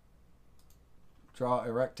draw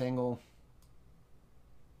a rectangle.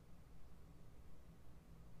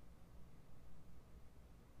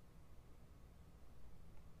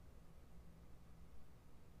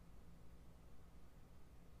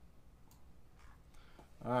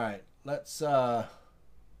 All right, let's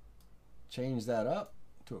change that up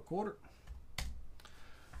to 1/4.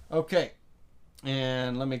 Okay,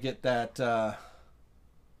 and let me get that. I've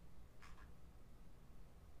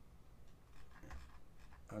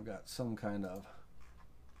got some kind of,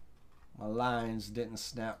 my lines didn't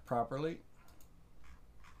snap properly.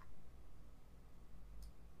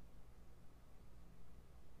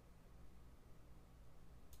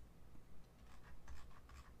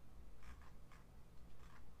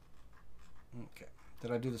 Okay,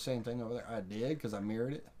 did I do the same thing over there? I did, because I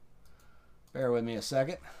mirrored it. Bear with me a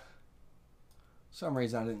second. For some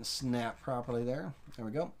reason I didn't snap properly there. There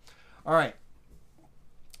we go. All right.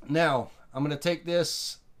 Now, I'm going to take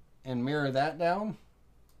this and mirror that down.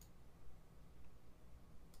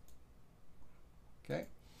 Okay.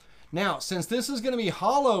 Now, since this is going to be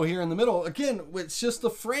hollow here in the middle, again, it's just the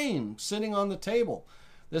frame sitting on the table.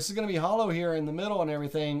 This is going to be hollow here in the middle and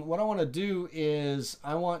everything. What I want to do is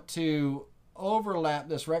I want to overlap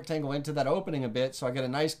this rectangle into that opening a bit so I get a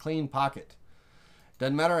nice clean pocket.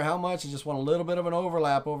 Doesn't matter how much, I just want a little bit of an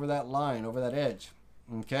overlap over that line, over that edge.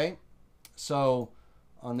 Okay, so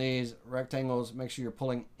on these rectangles, make sure you're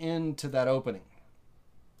pulling into that opening.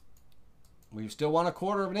 We still want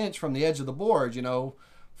 1/4 of an inch from the edge of the board,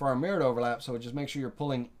 for our mirrored overlap, so just make sure you're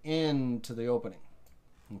pulling into the opening.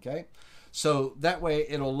 Okay, so that way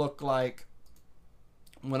it'll look like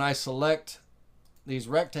when I select these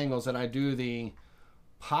rectangles and I do the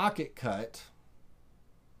pocket cut,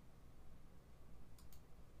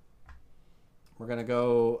 we're going to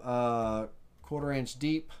go 1/4 inch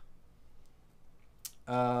deep,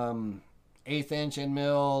 1/8 inch end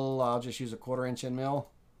mill. I'll just use a 1/4 inch end mill.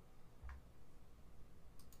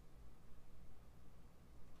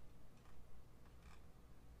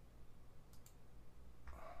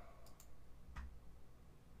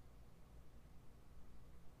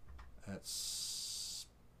 That's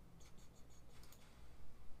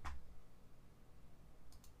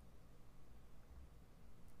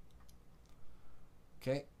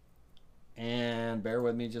okay. And bear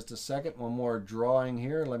with me just a second. One more drawing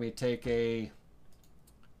here. Let me take a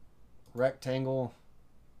rectangle.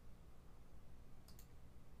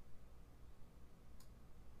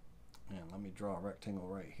 And let me draw a rectangle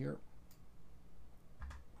right here.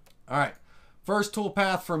 All right. First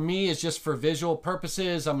toolpath for me is just for visual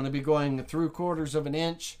purposes. I'm going to be going through 1/4 of an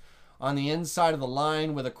inch on the inside of the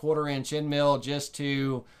line with a 1/4 inch end mill just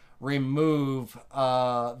to remove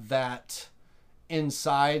that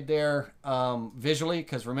inside there visually,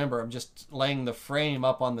 because remember, I'm just laying the frame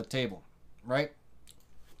up on the table, right?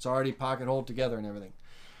 It's already pocket holed together and everything.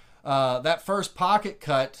 That first pocket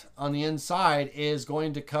cut on the inside is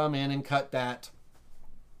going to come in and cut that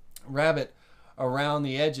rabbet around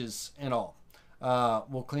the edges and all.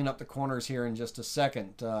 We'll clean up the corners here in just a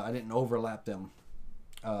second. I didn't overlap them.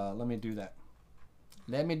 Let me do that.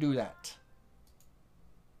 Let me do that.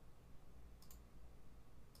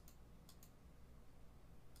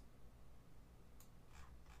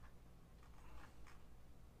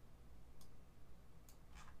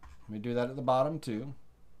 Let me do that at the bottom too.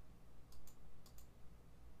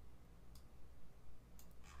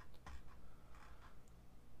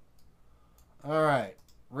 All right,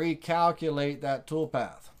 recalculate that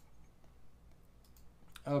toolpath.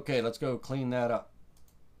 Okay, let's go clean that up.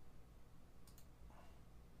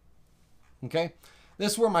 Okay,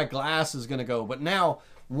 this is where my glass is going to go. But now,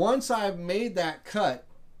 once I've made that cut,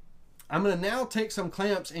 I'm going to now take some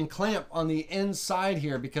clamps and clamp on the inside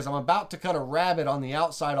here, because I'm about to cut a rabbet on the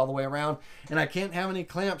outside all the way around, and I can't have any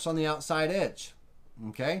clamps on the outside edge.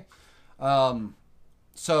 Okay,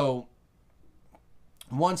 so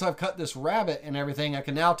once I've cut this rabbet and everything, I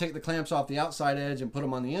can now take the clamps off the outside edge and put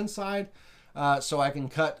them on the inside, so I can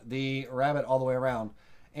cut the rabbet all the way around.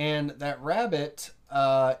 And that rabbet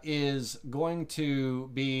is going to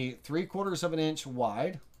be 3/4 of an inch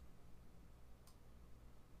wide.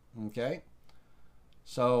 Okay,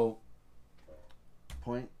 so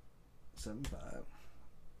 0.75,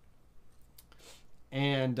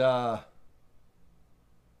 and I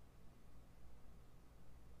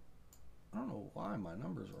don't know why my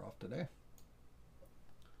numbers are off today.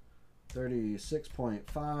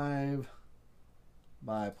 36.5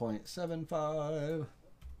 by 0.75.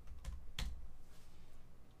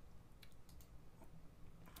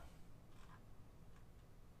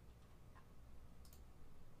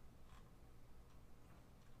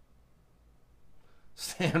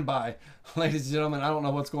 Stand by. Ladies and gentlemen, I don't know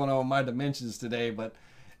what's going on with my dimensions today, but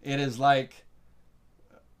it is like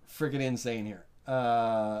freaking insane here.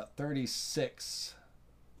 36.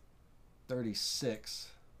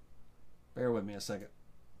 Bear with me a second.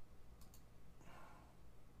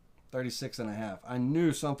 36.5. I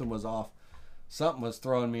knew something was off. Something was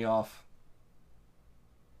throwing me off.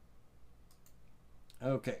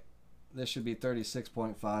 Okay. This should be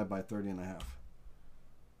 36.5 by 30.5.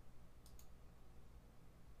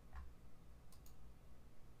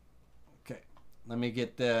 Let me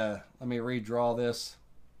redraw this.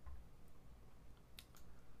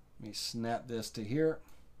 Let me snap this to here.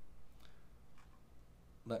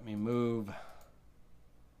 Let me move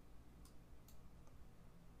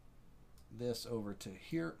this over to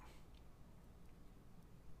here.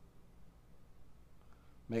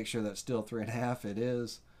 Make sure that's still 3.5. It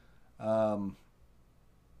is.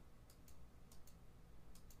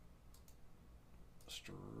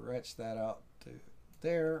 Stretch that out to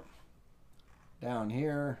there. Down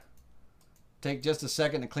here. Take just a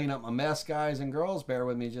second to clean up my mess, guys and girls. Bear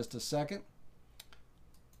with me just a second.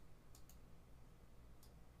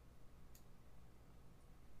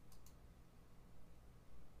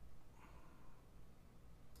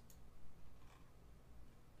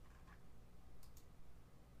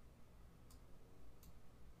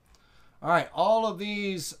 All right, all of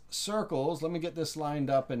these circles, let me get this lined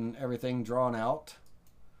up and everything drawn out.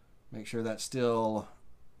 Make sure that's still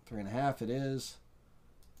 3.5. It is.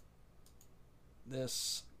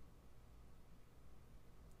 This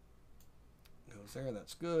goes there.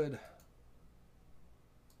 That's good.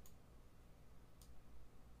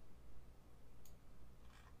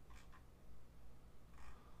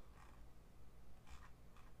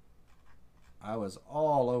 I was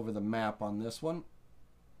all over the map on this one.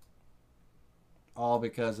 All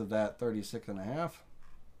because of that 36.5.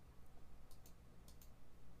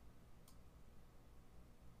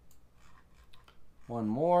 One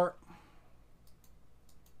more.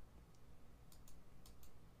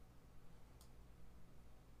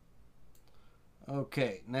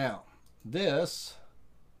 Okay, now this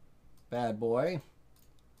bad boy,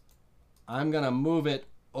 I'm going to move it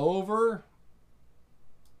over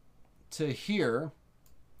to here.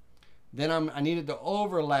 Then I need it to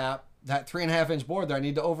overlap that 3.5-inch board there, I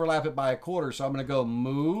need to overlap it by 1/4. So I'm going to go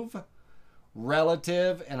move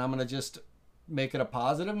relative, and I'm going to just make it a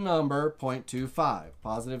positive number, 0.25.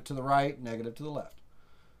 Positive to the right, negative to the left.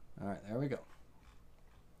 All right, there we go.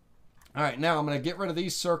 All right, now I'm going to get rid of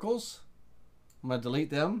these circles. I'm going to delete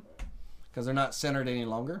them because they're not centered any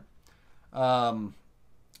longer. And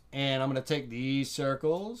I'm going to take these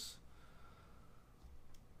circles.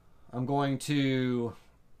 I'm going to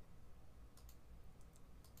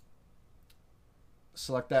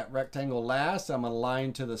select that rectangle last. I'm going to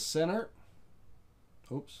align to the center.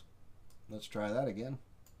 Oops. Let's try that again.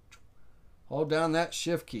 Hold down that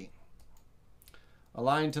shift key.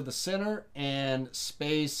 Align to the center and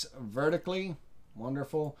space vertically.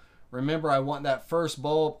 Wonderful. Remember, I want that first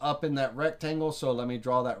bulb up in that rectangle, so let me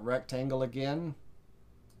draw that rectangle again.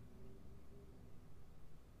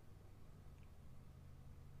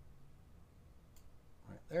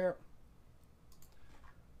 Right there.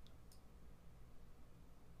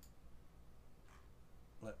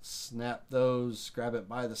 Let's snap those, grab it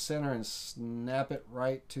by the center and snap it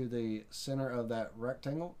right to the center of that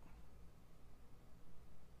rectangle.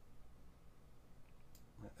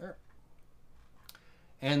 Right there.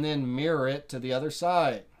 And then mirror it to the other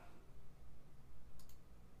side.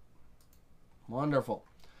 Wonderful.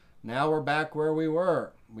 Now we're back where we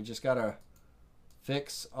were. We just got to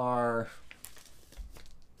fix our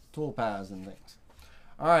toolpaths and things.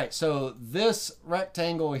 All right, so this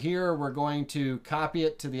rectangle here, we're going to copy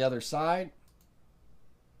it to the other side.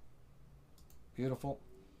 Beautiful.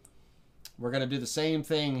 We're going to do the same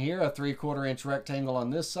thing here, a 3/4 inch rectangle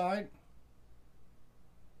on this side.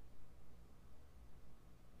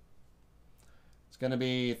 It's going to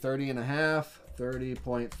be 30.5,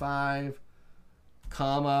 30.5,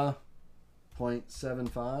 comma,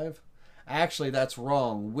 0.75. Actually, that's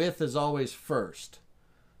wrong. Width is always first.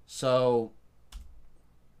 So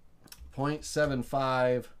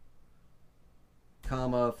 0.75,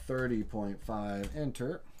 comma, 30.5,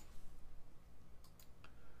 enter.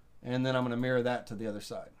 And then I'm going to mirror that to the other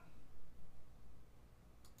side.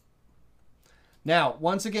 Now,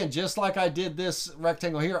 once again, just like I did this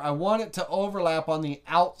rectangle here, I want it to overlap on the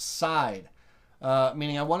outside.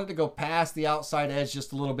 Meaning I want it to go past the outside edge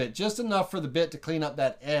just a little bit. Just enough for the bit to clean up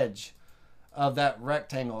that edge of that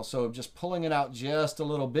rectangle. So just pulling it out just a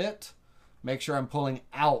little bit. Make sure I'm pulling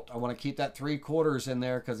out. I want to keep that 3/4 in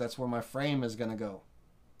there because that's where my frame is going to go.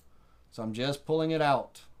 So I'm just pulling it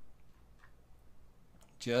out.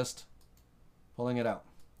 Just pulling it out.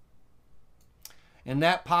 And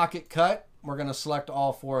that pocket cut, we're going to select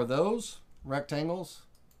all 4 of those rectangles.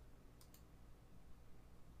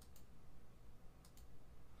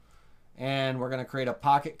 And we're going to create a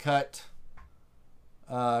pocket cut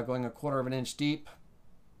going 1/4 inch deep.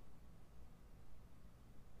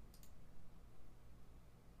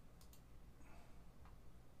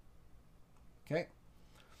 Okay.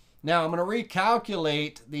 Now I'm going to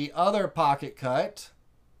recalculate the other pocket cut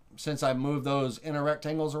since I moved those inner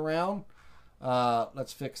rectangles around.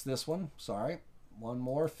 Let's fix this one. Sorry. One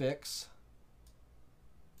more fix.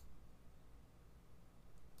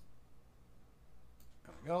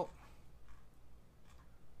 There we go.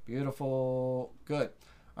 Beautiful. Good.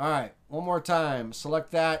 All right. One more time.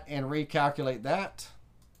 Select that and recalculate that.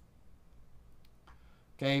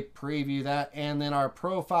 Okay, preview that. And then our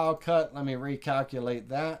profile cut, let me recalculate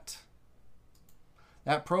that.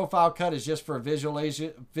 That profile cut is just for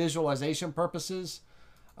visualization purposes.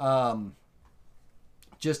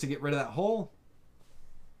 Just to get rid of that hole.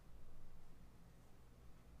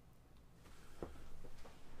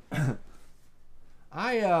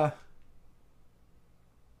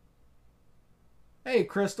 Hey,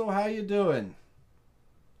 Crystal, how you doing?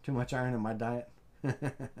 Too much iron in my diet?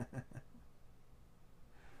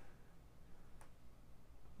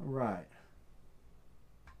 Right.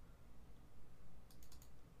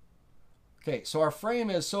 Okay, so our frame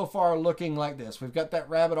is so far looking like this. We've got that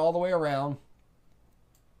rabbit all the way around.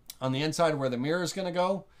 On the inside where the mirror is going to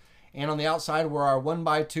go, and on the outside where our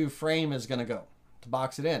 1x2 frame is going to go to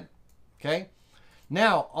box it in. Okay.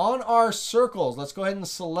 Now on our circles, let's go ahead and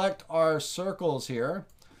select our circles here.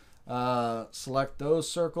 Select those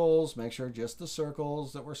circles. Make sure just the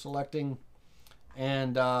circles that we're selecting.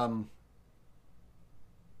 And by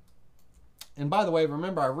the way,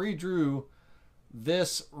 remember I redrew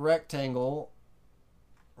this rectangle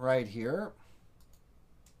right here.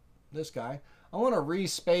 This guy. I want to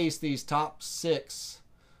respace these top 6.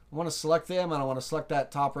 I want to select them and I want to select that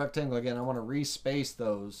top rectangle again. I want to respace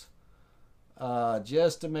those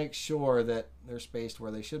just to make sure that they're spaced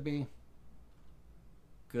where they should be.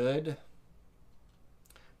 Good.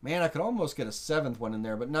 Man, I could almost get a 7th one in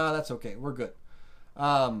there, but nah, that's okay. We're good.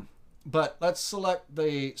 but let's select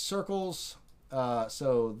the circles.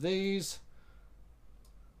 So these,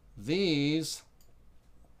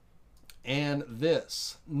 and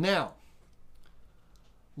this. Now,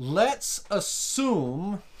 let's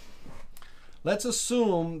assume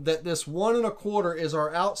that this 1 1/4 is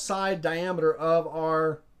our outside diameter of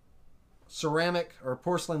our ceramic or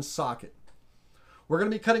porcelain socket. We're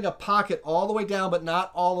going to be cutting a pocket all the way down, but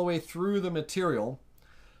not all the way through the material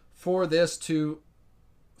for this to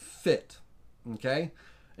fit. Okay?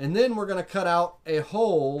 And then we're going to cut out a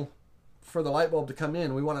hole for the light bulb to come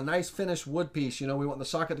in. We want a nice finished wood piece. You know, we want the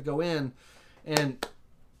socket to go in and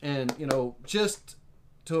you know, just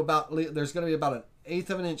to about, there's going to be about an 1/8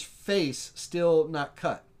 of an inch face still not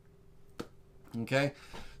cut. Okay?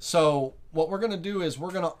 So what we're going to do is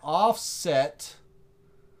we're going to offset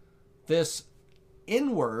this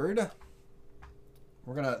inward.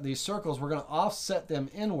 These circles, we're going to offset them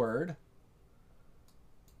inward.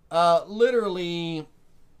 Literally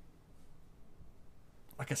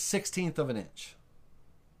like a 1/16 of an inch.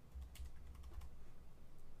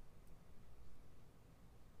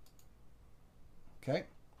 Okay.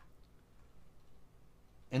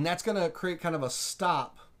 And that's going to create kind of a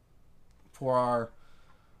stop for our,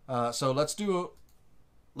 so let's do,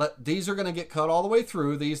 these are going to get cut all the way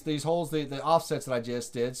through, these holes, the offsets that I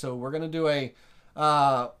just did. So we're going to do a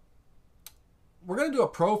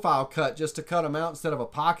profile cut just to cut them out instead of a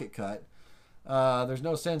pocket cut. There's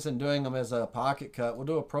no sense in doing them as a pocket cut. We'll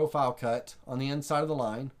do a profile cut on the inside of the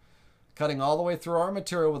line, cutting all the way through our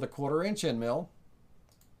material with a 1/4 inch end mill.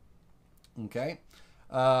 Okay.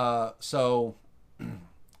 So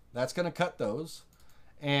that's going to cut those.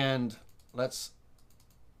 And let's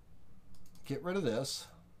get rid of this.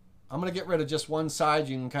 I'm going to get rid of just one side.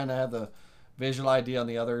 You can kind of have the visual idea on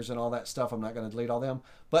the others and all that stuff. I'm not going to delete all them.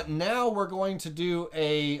 But now we're going to do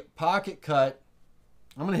a pocket cut.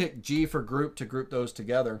 I'm going to hit G for group to group those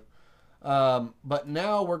together. But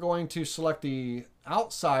now we're going to select the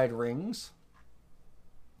outside rings.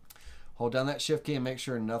 Hold down that shift key and make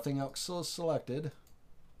sure nothing else is selected.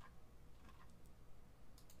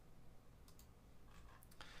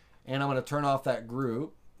 And I'm going to turn off that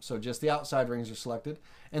group. So just the outside rings are selected.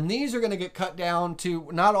 And these are going to get cut down to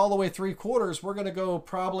not all the way 3/4. We're going to go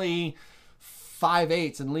probably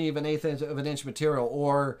 5/8 and leave an 1/8 of an inch material,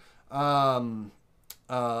 or 11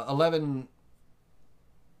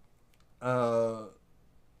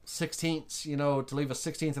 16ths, you know, to leave a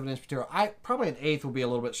 1/16 of an inch material. Probably an 1/8 will be a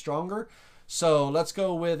little bit stronger. So let's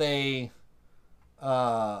go with a,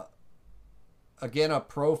 again, a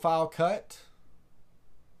profile cut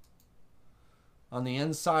on the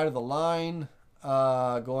inside of the line,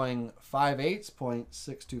 going 5/8,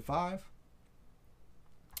 0.625,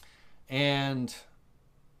 and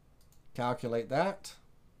calculate that,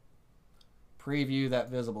 preview that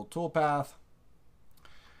visible toolpath.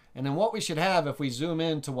 And then what we should have, if we zoom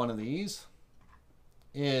into one of these,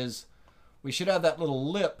 is we should have that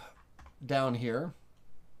little lip down here.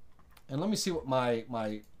 And let me see what my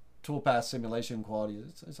toolpath simulation quality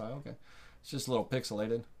is. It's okay. It's just a little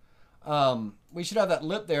pixelated. We should have that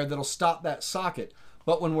lip there that'll stop that socket.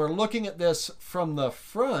 But when we're looking at this from the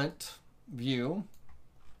front view,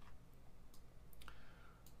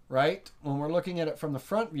 right? When we're looking at it from the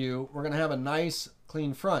front view, we're going to have a nice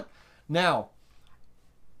clean front. Now,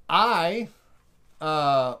 I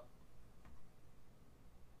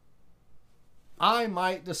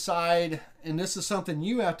might decide, and this is something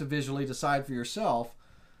you have to visually decide for yourself,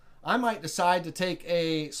 I might decide to take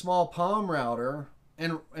a small palm router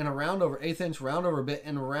and a round over, 1/8 inch round over bit,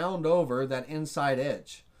 and round over that inside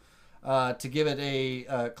edge to give it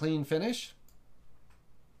a clean finish.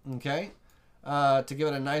 Okay. To give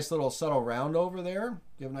it a nice little subtle round over there,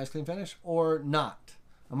 give a nice clean finish, or not.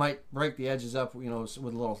 I might break the edges up, you know, with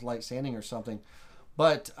a little light sanding or something.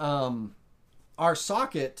 But our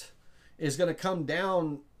socket is going to come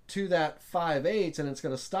down to that 5/8, and it's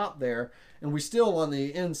going to stop there. And we still, on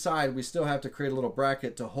the inside, we still have to create a little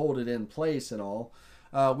bracket to hold it in place and all.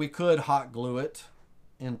 We could hot glue it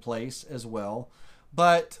in place as well,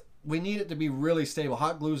 but we need it to be really stable.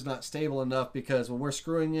 Hot glue is not stable enough, because when we're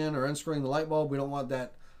screwing in or unscrewing the light bulb, we don't want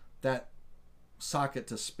that socket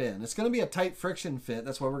to spin. It's going to be a tight friction fit.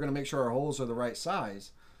 That's why we're going to make sure our holes are the right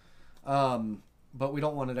size. But we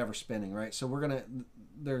don't want it ever spinning, right? So we're going to,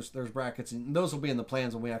 there's brackets, and those will be in the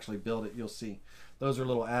plans when we actually build it. You'll see. Those are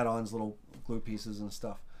little add-ons, little glue pieces and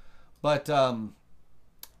stuff. But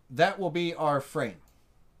that will be our frame.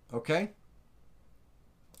 Okay?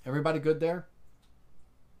 Everybody good there?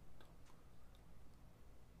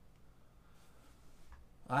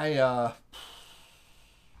 I'm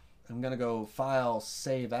going to go File,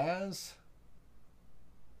 Save As.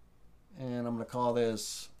 And I'm going to call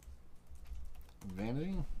this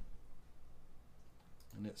Vanity.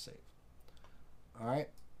 And hit save. All right.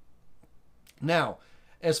 Now,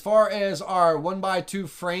 as far as our 1x2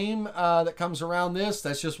 frame that comes around this,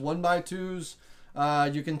 that's just 1x2s.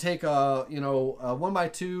 You can take a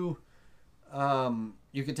 1x2.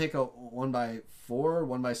 You can take a 1x4,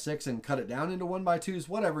 1x6, and cut it down into 1x2s,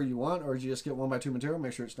 whatever you want, or you just get 1x2 material.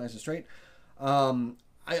 Make sure it's nice and straight. I'm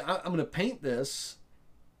going to paint this.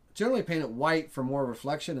 Generally, paint it white for more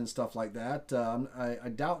reflection and stuff like that. I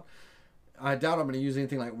doubt I'm going to use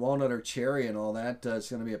anything like walnut or cherry and all that. It's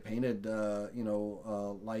going to be a painted,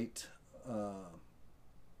 light,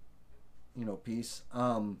 piece.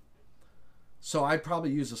 So I'd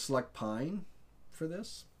probably use a select pine for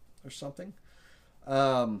this or something.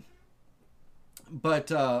 But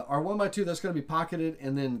our 1x2, that's going to be pocketed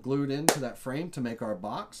and then glued into that frame to make our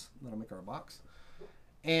box. That'll make our box.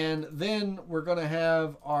 And then we're going to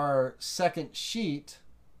have our second sheet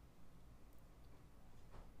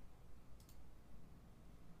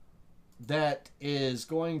that is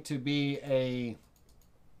going to be a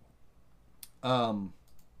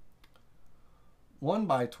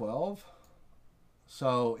 1x12.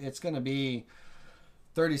 So it's going to be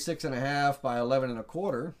 36.5 by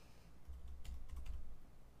 11.25.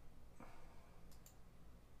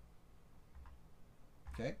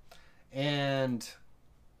 Okay. And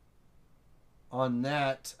on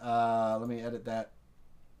that, let me edit that.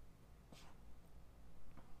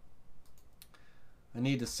 I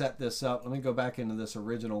need to set this up. Let me go back into this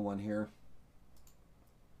original one here.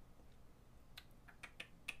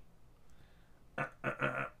 All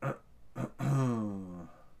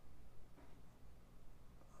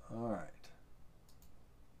right.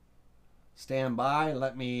 Stand by.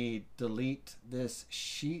 Let me delete this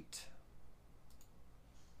sheet.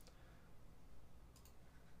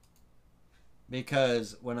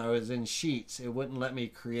 Because when I was in sheets, it wouldn't let me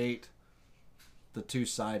create the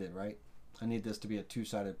two-sided, right? I need this to be a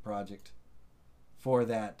two-sided project for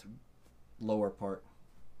that lower part.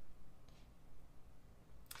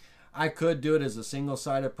 I could do it as a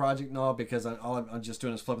single-sided project and all, because all I'm just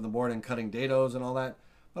doing is flipping the board and cutting dados and all that.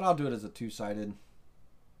 But I'll do it as a two-sided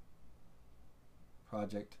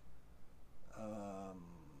project.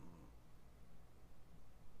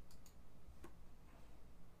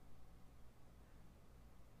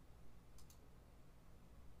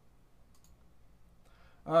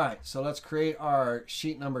 All right, so let's create our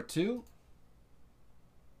sheet number 2.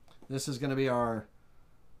 This is going to be our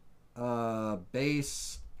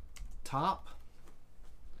base top.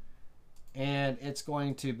 And it's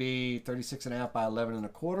going to be 36.5 by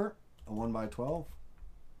 11.25, a 1x12.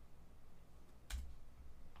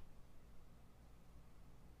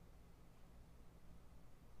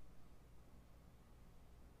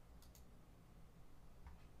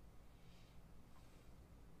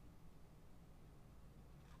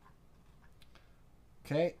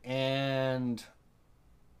 Okay, and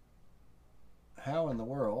how in the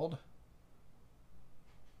world?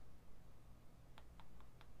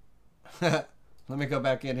 Let me go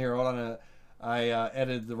back in here. Hold on. I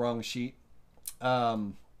edited the wrong sheet.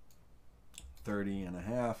 30.5.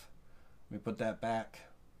 Let me put that back.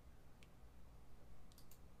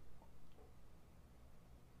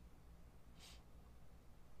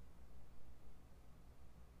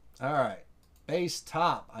 All right. Base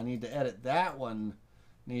top. I need to edit that one.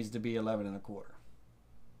 Needs to be 11.25.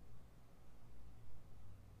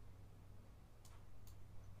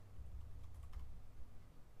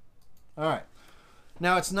 All right.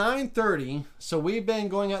 Now it's 9:30, so we've been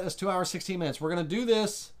going at this 2 hours 16 minutes. We're going to do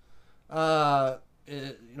this, fairly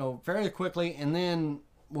quickly, and then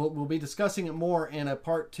we'll be discussing it more in a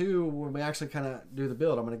part 2 when we actually kind of do the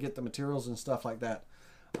build. I'm going to get the materials and stuff like that.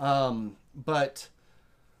 But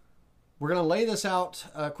we're going to lay this out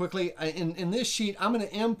quickly. In this sheet, I'm going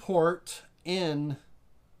to import in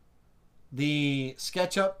the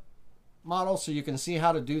SketchUp model so you can see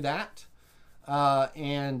how to do that.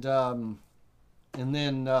 And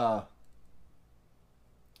then that'll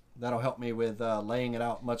help me with laying it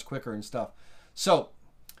out much quicker and stuff. So,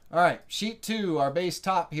 all right, sheet 2, our base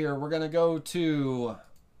top here, we're going to go to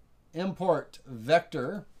import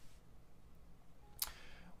vector.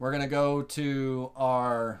 We're going to go to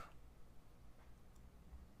our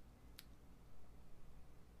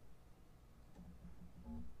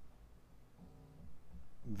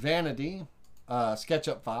Vanity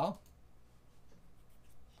SketchUp file.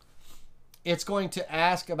 It's going to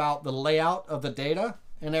ask about the layout of the data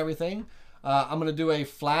and everything. I'm going to do a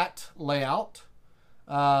flat layout,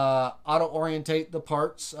 auto-orientate the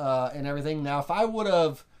parts and everything. Now, if I would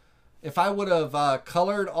have if I would have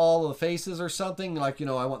colored all the faces or something, like, you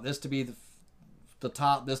know, I want this to be the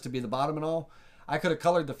top, this to be the bottom and all, I could have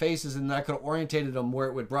colored the faces and I could have orientated them where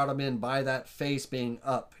it would brought them in by that face being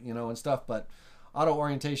up, you know, and stuff. But auto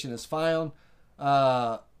orientation is fine.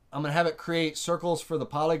 I'm going to have it create circles for the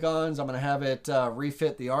polygons. I'm going to have it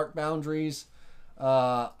refit the arc boundaries.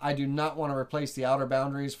 I do not want to replace the outer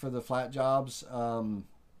boundaries for the flat jobs.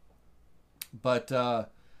 But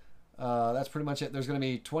that's pretty much it. There's going to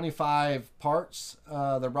be 25 parts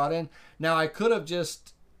that are brought in. Now, I could have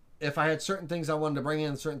just, if I had certain things I wanted to bring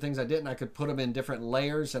in, certain things I didn't, I could put them in different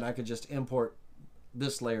layers, and I could just import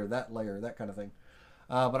this layer, that kind of thing.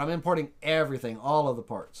 But I'm importing everything, all of the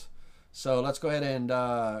parts. So let's go ahead and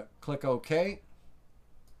click OK.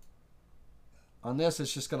 On this,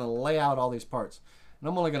 it's just going to lay out all these parts. And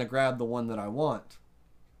I'm only going to grab the one that I want.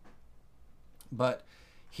 But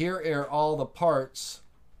here are all the parts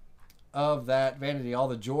of that vanity. All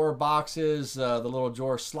the drawer boxes, the little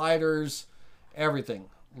drawer sliders, everything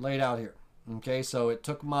laid out here. Okay, so it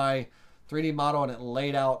took my 3D model and it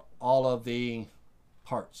laid out all of the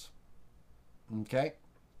parts. Okay,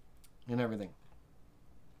 and everything.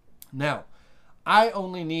 Now, I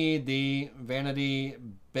only need the vanity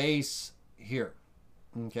base here.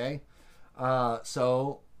 Okay,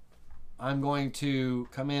 so I'm going to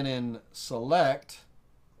come in and select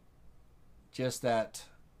just that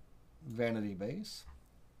vanity base.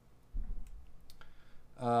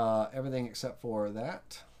 Everything except for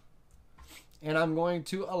that. And I'm going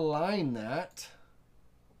to align that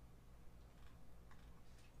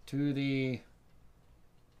to the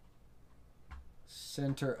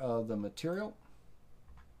center of the material.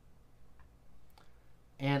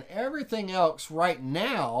 And everything else right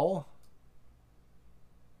now,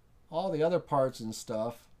 all the other parts and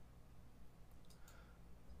stuff,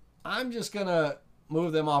 I'm just going to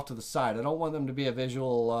move them off to the side. I don't want them to be a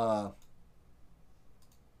visual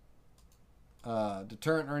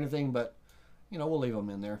deterrent or anything, but, you know, we'll leave them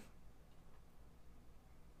in there.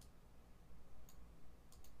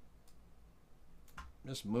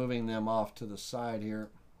 Just moving them off to the side here.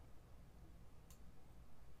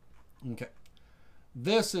 Okay.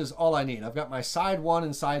 This is all I need. I've got my side 1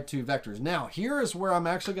 and side 2 vectors. Now, here is where I'm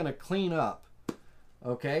actually going to clean up.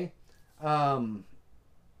 Okay.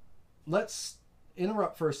 Let's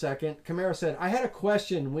interrupt for a second. Camaro said, I had a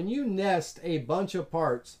question. When you nest a bunch of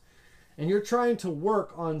parts and you're trying to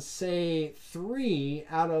work on, say, 3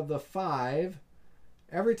 out of the 5,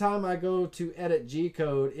 every time I go to edit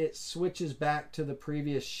G-code, it switches back to the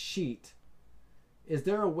previous sheet. Is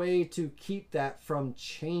there a way to keep that from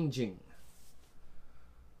changing?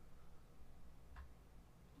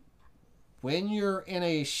 When you're in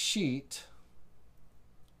a sheet,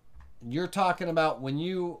 you're talking about when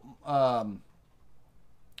you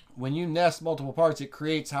nest multiple parts, it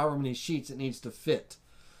creates however many sheets it needs to fit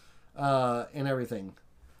and everything.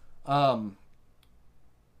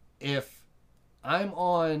 If I'm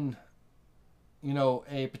on, you know,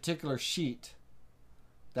 a particular sheet,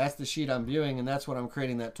 that's the sheet I'm viewing, and that's what I'm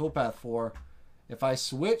creating that toolpath for. If I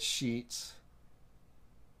switch sheets,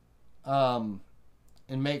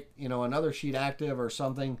 and make, you know, another sheet active or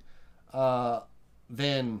something,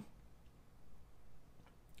 then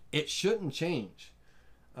it shouldn't change.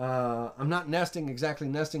 I'm not exactly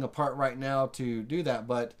nesting a part right now to do that,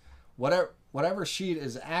 but whatever sheet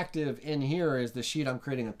is active in here is the sheet I'm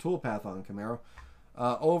creating a toolpath on, Camaro.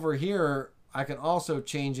 Over here, I can also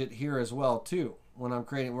change it here as well too. When I'm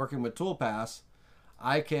working with toolpaths,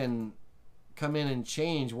 I can come in and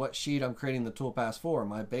change what sheet I'm creating the toolpath for.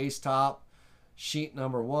 My base top, sheet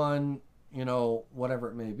number 1, you know, whatever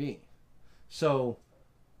it may be. So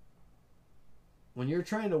when you're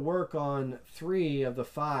trying to work on 3 of the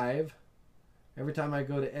 5, every time I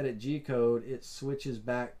go to edit G-code, it switches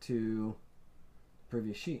back to the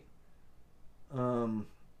previous sheet.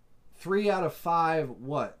 3 out of 5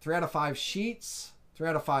 what? 3 out of 5 sheets? 3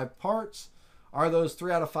 out of 5 parts? Are those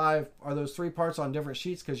 3 out of 5, are those 3 parts on different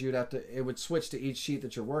sheets? Because you'd have to, it would switch to each sheet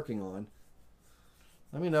that you're working on.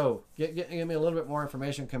 Let me know. Give me a little bit more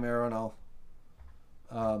information, Camaro, and I'll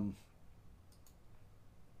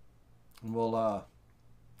we'll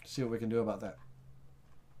see what we can do about that.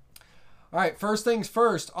 All right, first things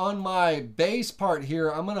first. On my base part here,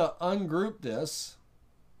 I'm going to ungroup this.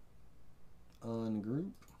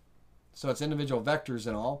 Ungroup. So it's individual vectors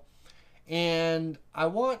and all. And I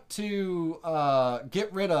want to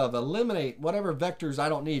eliminate whatever vectors I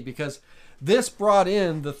don't need, because this brought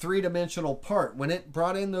in the 3-dimensional part. When it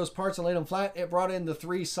brought in those parts and laid them flat, it brought in the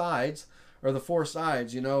 3 sides, or the 4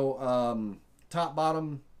 sides, you know, top,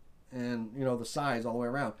 bottom, and, you know, the sides all the way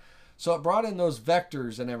around. So it brought in those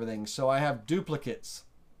vectors and everything. So I have duplicates.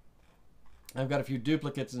 I've got a few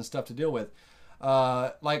duplicates and stuff to deal with.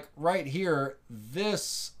 Like right here,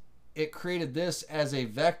 it created this as a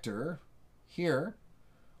vector here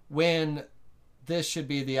when this should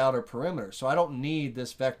be the outer perimeter. So I don't need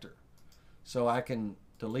this vector. So I can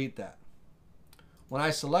delete that. When I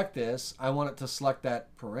select this, I want it to select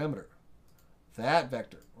that perimeter. That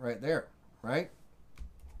vector right there, right?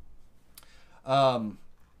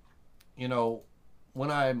 You know,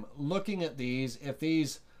 when I'm looking at these, if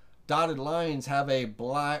these dotted lines have a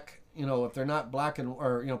black, you know, if they're not black and,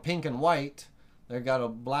 or, you know, pink and white, they've got a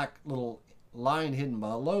black little line hidden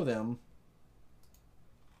below them.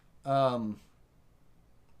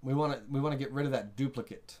 We want to get rid of that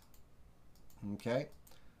duplicate. Okay,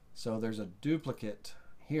 so there's a duplicate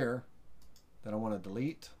here that I want to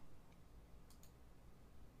delete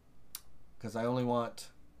because I only want,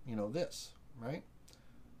 you know, this, right?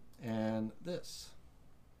 And this.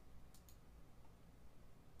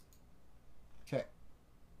 Okay.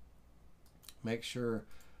 Make sure,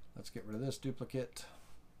 let's get rid of this duplicate.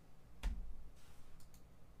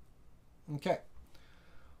 Okay.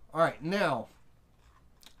 All right, now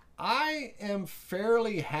I am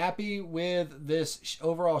fairly happy with this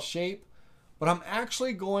overall shape, but I'm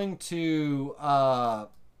actually going to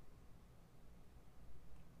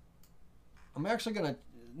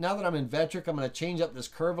now that I'm in Vectric, I'm going to change up this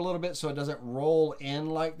curve a little bit so it doesn't roll in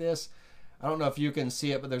like this. I don't know if you can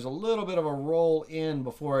see it, but there's a little bit of a roll in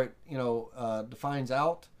before it, you know, defines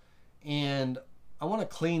out. And I want to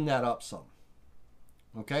clean that up some.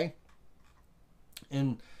 Okay?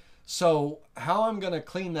 And so how I'm going to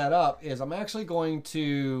clean that up is I'm actually going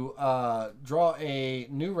to draw a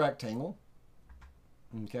new rectangle.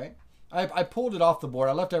 Okay? I pulled it off the board.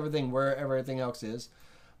 I left everything where everything else is.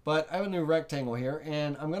 But I have a new rectangle here,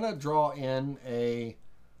 and I'm going to draw in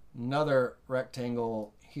another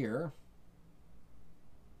rectangle here.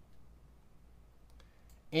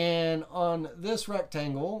 And on this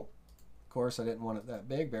rectangle, of course, I didn't want it that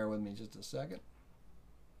big. Bear with me just a second.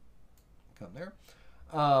 Come there.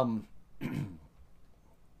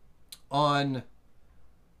 On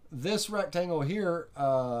this rectangle here,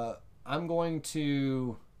 I'm going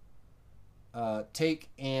to take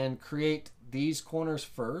and create these corners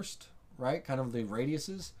first, right? Kind of the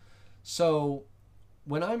radiuses. So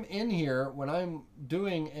when I'm in here, when I'm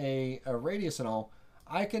doing a radius and all,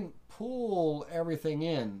 I can pull everything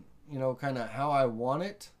in, you know, kind of how I want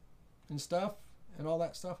it and stuff and all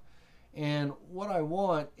that stuff. And what I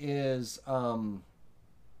want is, I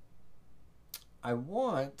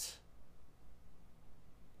want,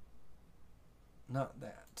 not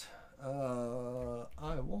that,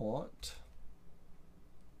 I want,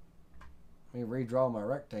 let me redraw my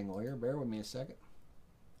rectangle here. Bear with me a second.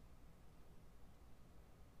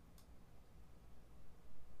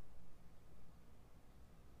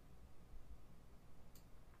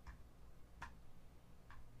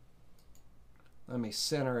 Let me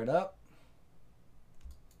center it up.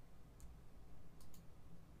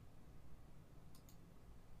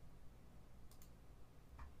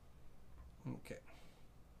 Okay.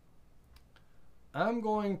 I'm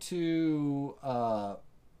going to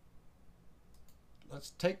let's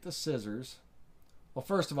take the scissors. Well,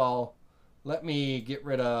 first of all, let me get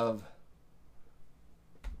rid of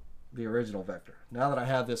the original vector. Now that I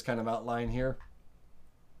have this kind of outline here,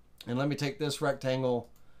 and let me take this rectangle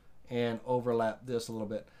and overlap this a little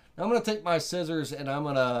bit. Now I'm going to take my scissors and I'm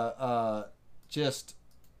going to just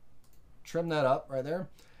trim that up right there.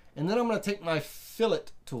 And then I'm going to take my fillet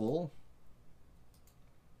tool.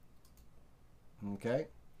 Okay.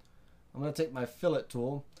 I'm going to take my fillet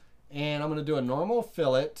tool and I'm going to do a normal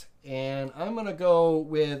fillet, and I'm going to go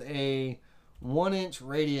with a 1-inch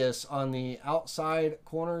radius on the outside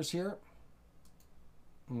corners here.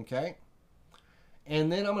 Okay. And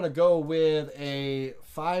then I'm going to go with a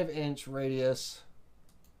 5-inch radius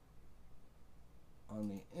on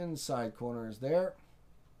the inside corners there.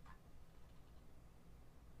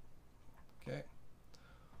 Okay.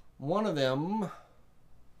 One of them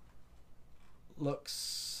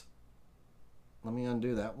looks, let me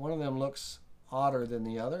undo that. One of them looks odder than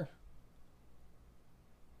the other.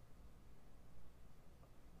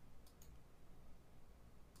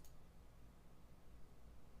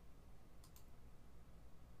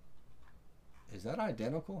 Is that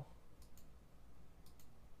identical?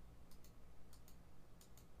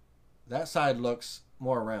 That side looks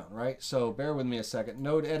more round, right? So bear with me a second.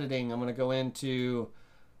 Node editing, I'm going to go into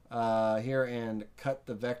here and cut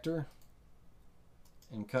the vector.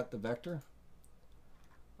 And cut the vector.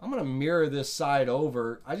 I'm going to mirror this side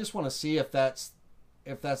over. I just want to see if that's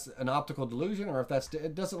an optical delusion or if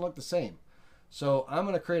it doesn't look the same. So I'm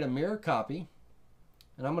going to create a mirror copy.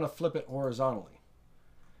 and I'm going to flip it horizontally.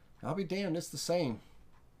 I'll be damned, it's the same.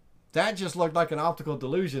 That just looked like an optical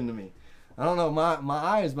delusion to me. I don't know, my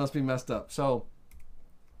eyes must be messed up. So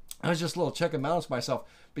I was just a little check and balance myself,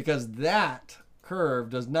 because that curve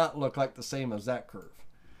does not look like the same as that curve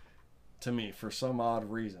to me for some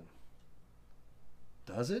odd reason.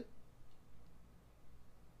 Does it?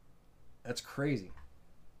 That's crazy.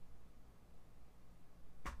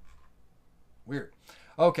 Weird.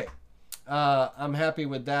 Okay. I'm happy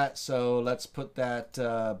with that, so let's put that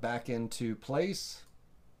back into place.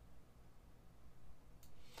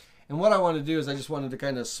 And what I want to do is I just wanted to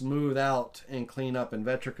kind of smooth out and clean up, and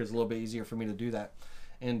Vectric is a little bit easier for me to do that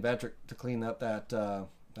in Vectric to clean up that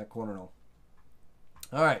corner knoll.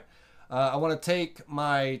 All right. I want to take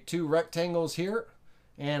my two rectangles here,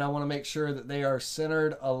 and I want to make sure that they are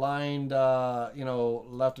centered, aligned, you know,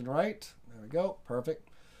 left and right. There we go. Perfect.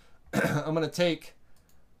 I'm going to take,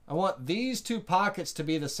 I want these two pockets to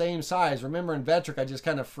be the same size. Remember in Vectric, I just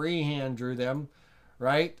kind of freehand drew them,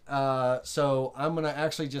 right? So I'm going to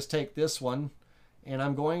actually just take this one, and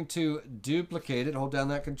I'm going to duplicate it. Hold down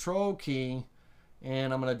that control key,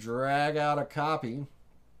 and I'm going to drag out a copy.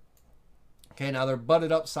 Okay, now they're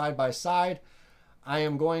butted up side by side. I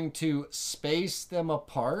am going to space them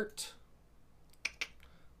apart,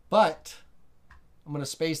 but I'm going to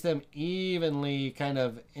space them evenly kind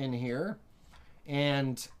of in here.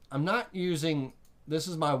 And I'm not using, this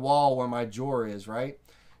is my wall where my jaw is, right?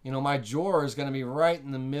 You know, my jaw is going to be right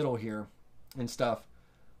in the middle here and stuff.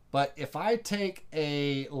 But if I take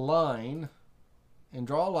a line and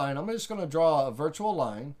draw a line, I'm just going to draw a virtual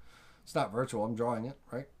line. It's not virtual, I'm drawing it,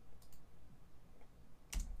 right?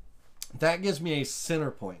 That gives me a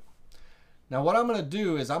center point. Now what I'm going to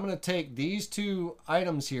do is I'm going to take these two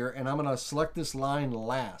items here, and I'm going to select this line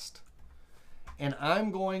last. And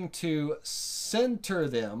I'm going to center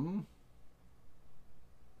them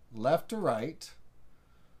left to right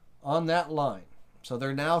on that line. So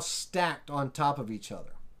they're now stacked on top of each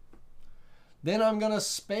other. Then I'm going to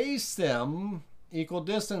space them equal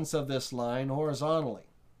distance of this line horizontally.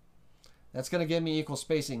 That's going to give me equal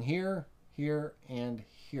spacing here, here, and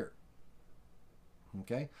here.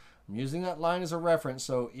 Okay, I'm using that line as a reference,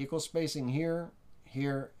 so equal spacing here,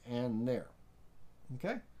 here, and there.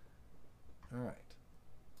 Okay, all right,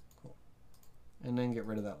 cool. And then get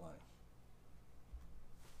rid of that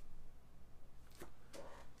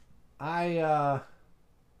line.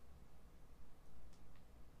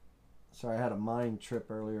 Sorry, I had a mind trip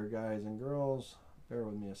earlier, guys and girls. Bear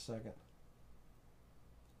with me a second.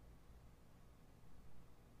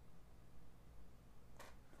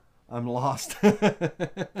 I'm lost. All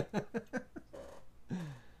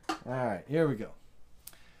right, here we go.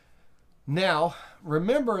 Now,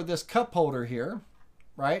 remember this cup holder here,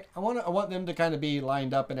 right? I want them to kind of be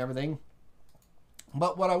lined up and everything.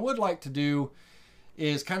 But what I would like to do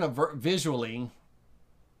is kind of visually,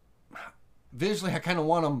 I kind of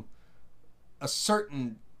want them a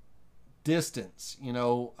certain distance, you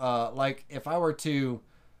know, like if I were to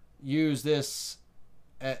use this,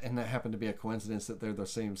 and that happened to be a coincidence that they're the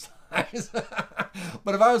same size.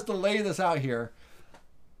 But if I was to lay this out here,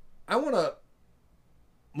 I want to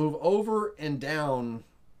move over and down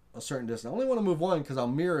a certain distance. I only want to move one because I'll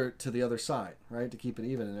mirror it to the other side, right, to keep it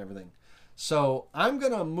even and everything. So I'm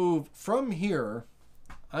going to move from here.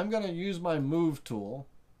 I'm going to use my move tool,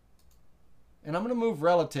 and I'm going to move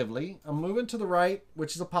relatively. I'm moving to the right,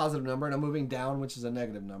 which is a positive number, and I'm moving down, which is a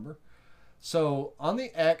negative number. So on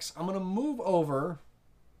the X, I'm going to move over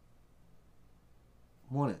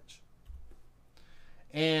 1 inch.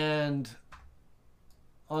 And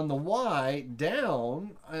on the Y,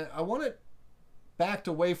 down, I want it backed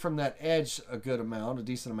away from that edge a good amount, a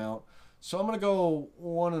decent amount. So I'm going to go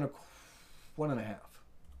 1.5.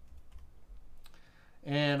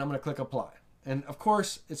 And I'm going to click apply. And of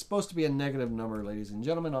course, it's supposed to be a negative number, ladies and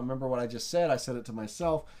gentlemen. I remember what I just said. I said it to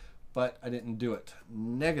myself, but I didn't do it.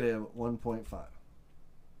 Negative 1.5.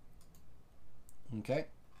 Okay.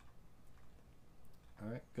 All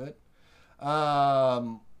right, good.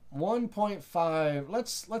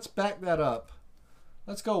 1.5. Let's back that up.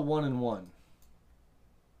 Let's go 1 and 1.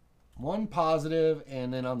 1 positive,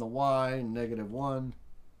 and then on the Y, negative 1.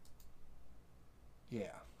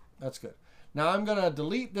 Yeah, that's good. Now I'm going to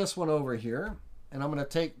delete this one over here, and I'm going to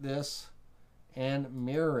take this and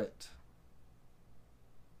mirror it.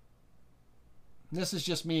 This is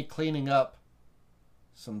just me cleaning up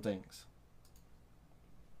some things.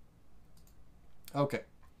 Okay.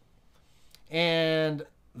 And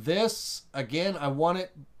this, again, I want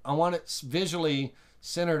it visually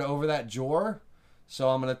centered over that jaw. So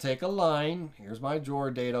I'm going to take a line. Here's my jaw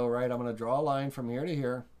dado, right? I'm going to draw a line from here to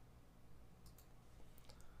here.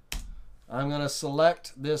 I'm going to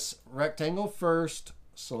select this rectangle first,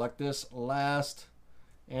 select this last,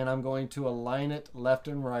 and I'm going to align it left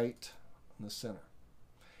and right in the center.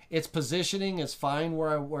 Its positioning is fine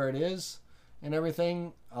where it is and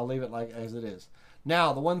everything. I'll leave it like as it is.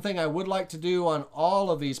 Now, the one thing I would like to do on all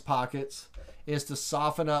of these pockets is to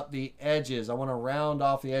soften up the edges. I want to round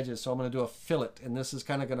off the edges, so I'm going to do a fillet, and this is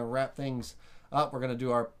kind of going to wrap things up. We're going to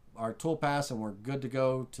do our tool pass, and we're good to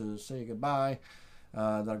go to say goodbye.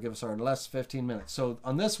 That'll give us our last 15 minutes. So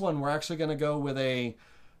on this one, we're actually going to go with a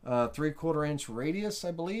 3/4 inch radius,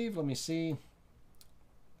 I believe. Let me see.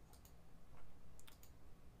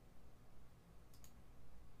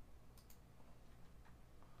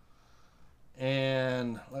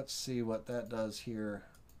 And let's see what that does here.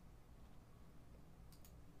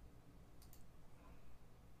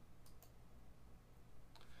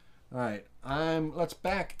 All right, let's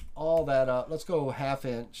back all that up. Let's go 1/2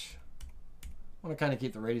 inch. I want to kind of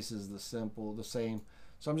keep the radiuses the same.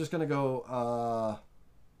 So I'm just going to go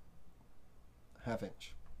 1/2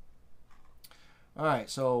 inch. All right,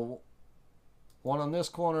 so one on this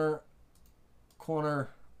corner,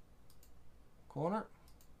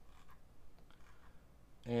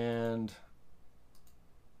 and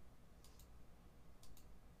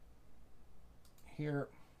here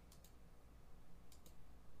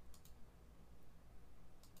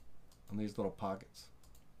on these little pockets.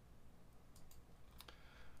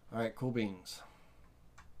 All right, cool beans.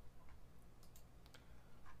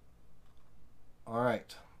 All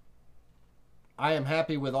right. I am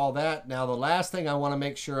happy with all that. Now, the last thing I want to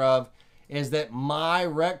make sure of is that my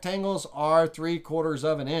rectangles are 3/4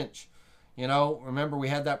 of an inch. You know, remember we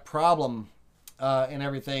had that problem and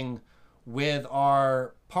everything with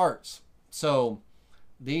our parts. So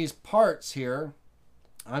these parts here,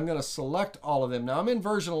 I'm going to select all of them. Now, I'm in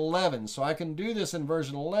version 11, so I can do this in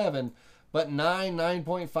version 11, but 9,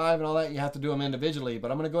 9.5, and all that, you have to do them individually.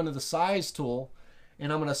 But I'm going to go into the size tool,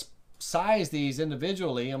 and I'm going to size these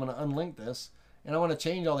individually. I'm going to unlink this, and I want to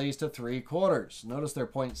change all these to 3/4. Notice they're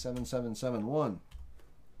 0.7771.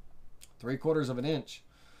 3/4 of an inch.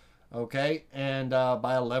 Okay, and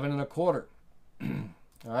by 11 1/4.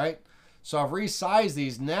 All right, so I've resized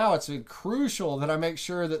these. Now it's crucial that I make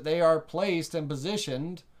sure that they are placed and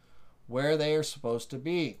positioned where they are supposed to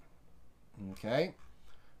be. Okay,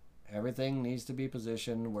 everything needs to be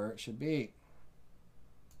positioned where it should be.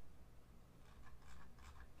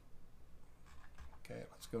 Okay,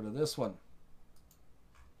 let's go to this one.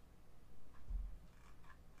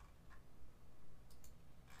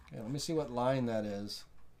 Okay, let me see what line that is.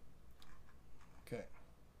 Okay.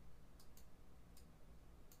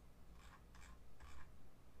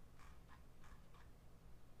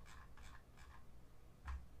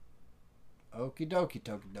 Okie dokie,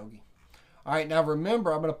 tokie dokie. All right, now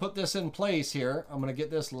remember, I'm going to put this in place here. I'm going to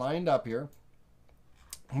get this lined up here.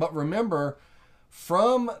 But remember,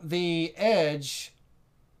 from the edge,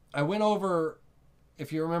 I went over,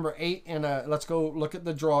 if you remember, 8 and let's go look at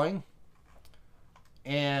the drawing.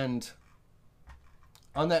 And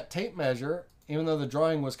on that tape measure, even though the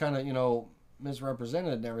drawing was kind of, you know,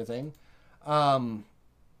 misrepresented and everything,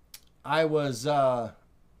 I was,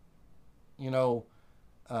 you know,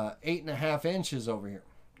 8.5 inches over here,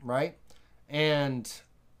 right? And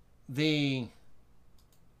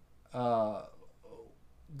I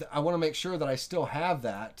want to make sure that I still have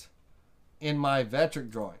that in my Vectric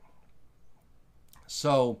drawing.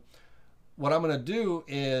 So what I'm going to do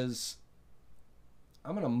is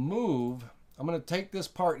I'm going to take this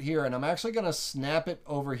part here, and I'm actually going to snap it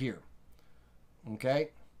over here. Okay?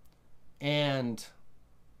 And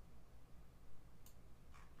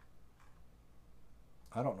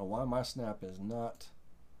I don't know why my snap is not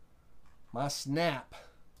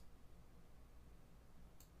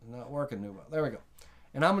working too well. There we go.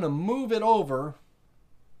 And I'm going to move it over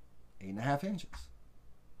 8.5 inches.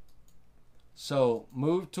 So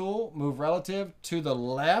move tool, move relative to the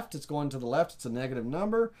left. It's going to the left. It's a negative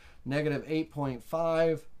number. Negative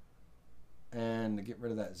 8.5. And to get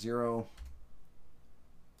rid of that 0.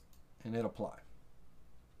 And hit apply.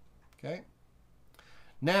 Okay.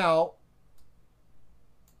 Now,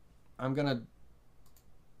 I'm going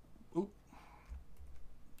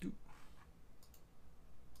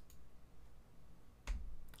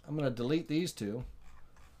to delete these two.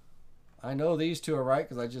 I know these two are right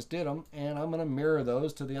because I just did them, and I'm going to mirror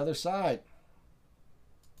those to the other side.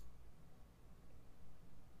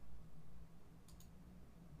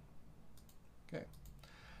 Okay.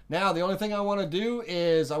 Now, the only thing I want to do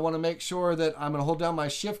is I want to make sure that I'm going to hold down my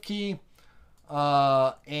shift key,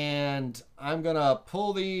 and I'm going to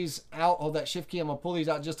pull these out. Hold that shift key. I'm going to pull these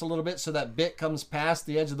out just a little bit so that bit comes past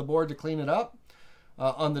the edge of the board to clean it up.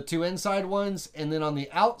 on the two inside ones, and then on the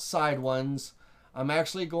outside ones, I'm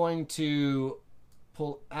actually going to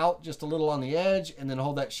pull out just a little on the edge and then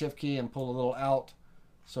hold that shift key and pull a little out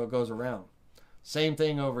so it goes around. Same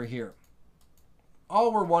thing over here.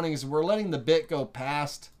 All we're wanting is we're letting the bit go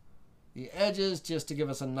past the edges just to give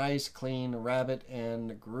us a nice clean rabbet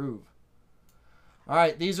and groove. All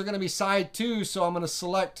right, these are going to be side 2, so I'm going to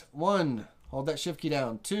select 1, hold that shift key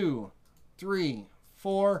down, 2, 3,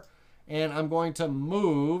 4, and I'm going to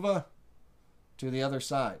move to the other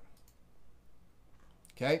side.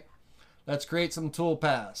 Okay, let's create some tool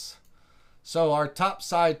paths. So our top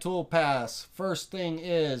side tool paths, first thing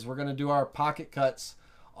is we're going to do our pocket cuts.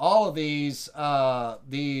 All of these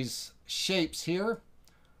shapes here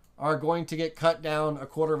are going to get cut down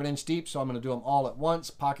 1/4 of an inch deep, so I'm going to do them all at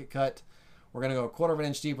once. Pocket cut. We're going to go 1/4 of an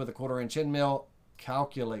inch deep with a 1/4 inch end mill.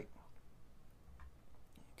 Calculate.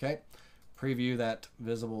 Okay. Preview that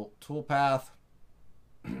visible tool path.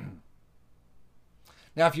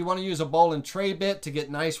 Now, if you want to use a bowl and tray bit to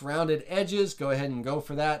get nice rounded edges, go ahead and go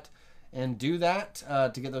for that and do that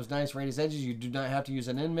to get those nice raised edges. You do not have to use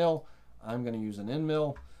an end mill. I'm going to use an end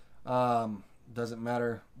mill. Doesn't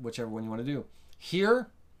matter whichever one you want to do. Here,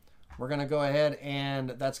 we're going to go ahead and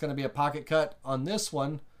that's going to be a pocket cut on this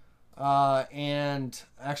one. And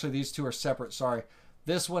actually these two are separate, sorry.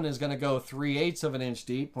 This one is going to go 3/8 of an inch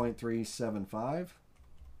deep, 0.375.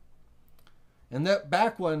 And that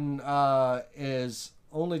back one is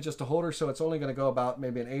only just a holder, so it's only going to go about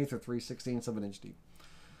maybe 1/8 or 3/16 of an inch deep.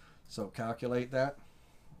 So calculate that.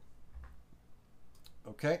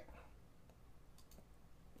 Okay.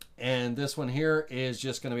 And this one here is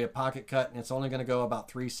just going to be a pocket cut, and it's only going to go about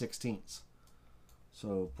 3/16.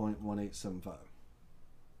 So 0.1875.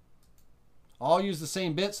 All use the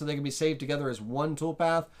same bit, so they can be saved together as one tool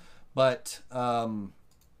path, but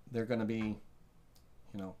they're going to be,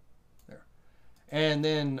 you know, there. And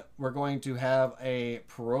then we're going to have a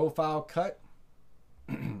profile cut,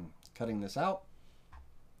 cutting this out.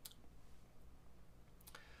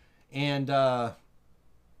 And I'll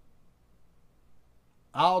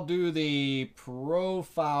do the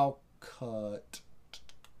profile cut.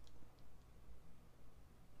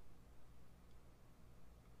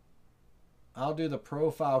 I'll do the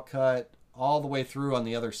profile cut all the way through on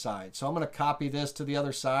the other side. So I'm going to copy this to the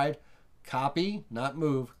other side. Copy, not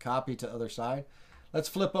move, copy to other side. Let's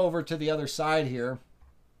flip over to the other side here.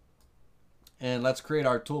 And let's create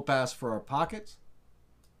our tool paths for our pockets.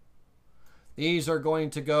 These are going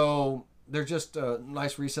to go, they're just a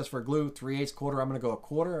nice recess for glue, 3/8 quarter. I'm going to go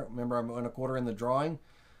 1/4. Remember, I'm going 1/4 in the drawing.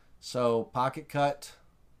 So pocket cut,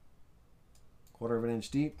 1/4 of an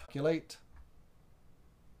inch deep. Calculate.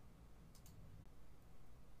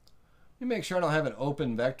 Let me make sure I don't have an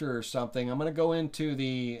open vector or something. I'm going to go into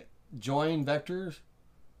the join vectors,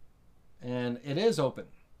 and it is open.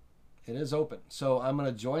 It is open. So I'm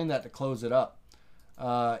going to join that to close it up.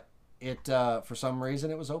 For some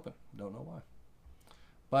reason, it was open. Don't know why.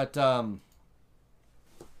 But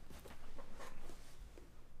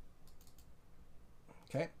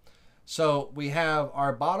okay. So we have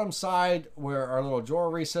our bottom side where our little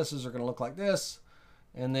drawer recesses are going to look like this,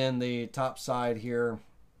 and then the top side here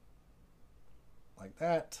like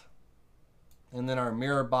that, and then our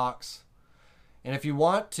mirror box. And if you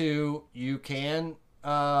want to, you can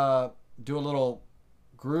do a little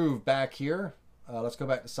groove back here. Let's go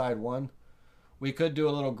back to side 1. We could do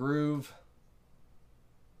a little groove.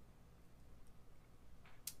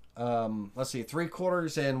 Let's see,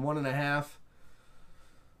 3/4 and 1.5.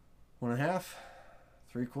 1.5.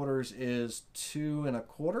 3/4 is 2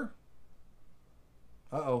 1/4.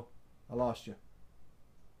 Uh-oh, I lost you.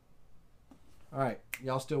 All right,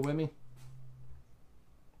 y'all still with me?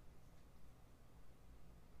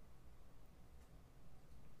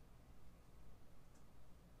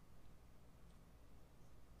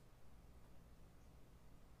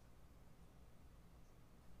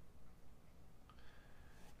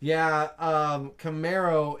 Yeah,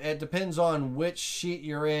 Camaro, it depends on which sheet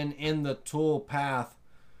you're in the tool path.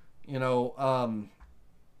 You know,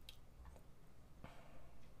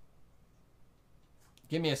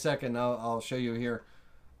 give me a second, I'll show you here,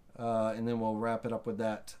 and then we'll wrap it up with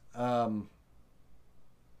that. I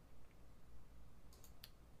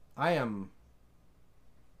am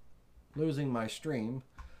losing my stream,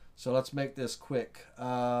 so let's make this quick. 2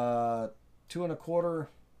 1/4.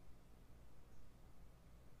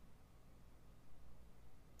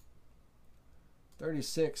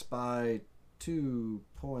 36 by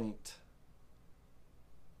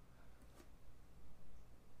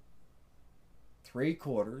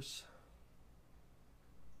 2.3/4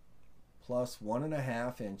 plus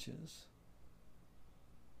 1.5 inches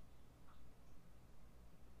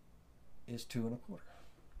is 2 1/4.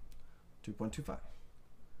 2.25.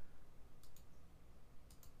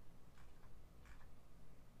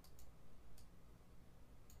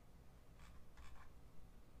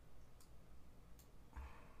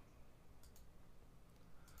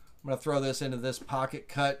 I'm going to throw this into this pocket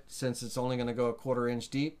cut since it's only going to go 1/4 inch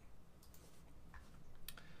deep.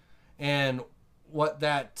 And what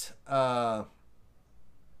that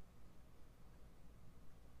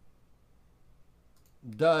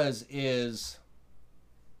does is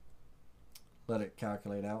let it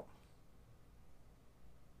calculate out.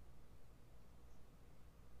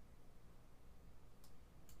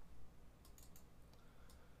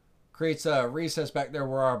 Creates a recess back there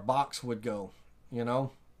where our box would go, you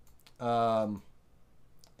know.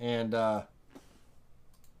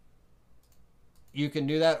 You can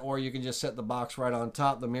do that, or you can just set the box right on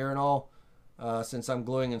top, the mirror and all. Since I'm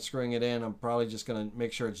gluing and screwing it in, I'm probably just going to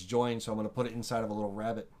make sure it's joined, so I'm going to put it inside of a little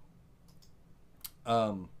rabbet.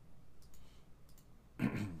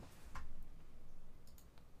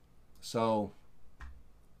 So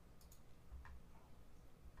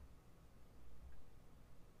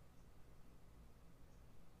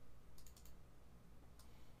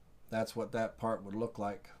that's what that part would look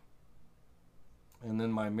like. And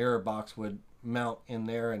then my mirror box would mount in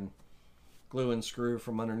there and glue and screw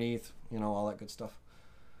from underneath, you know, all that good stuff.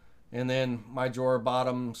 And then my drawer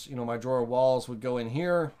bottoms, you know, my drawer walls would go in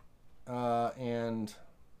here, and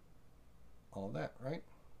all of that, right?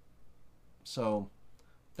 So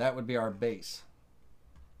that would be our base.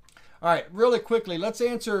 All right, really quickly, let's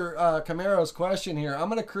answer Camaro's question here. I'm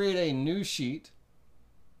going to create a new sheet.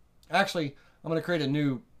 Actually, I'm going to create a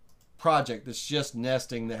new project that's just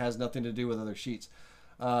nesting that has nothing to do with other sheets.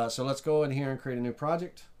 So let's go in here and create a new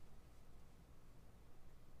project.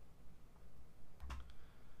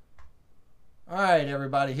 All right,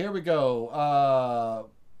 everybody, here we go.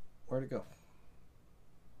 Where'd it go?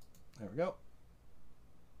 There we go.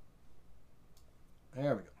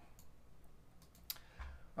 There we go.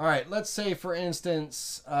 All right, let's say, for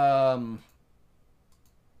instance, I'm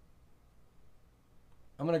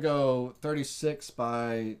going to go 36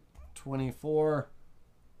 by 24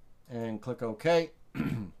 and click OK.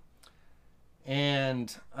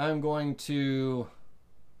 And I'm going to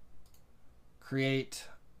create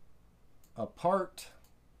a part,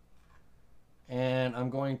 and I'm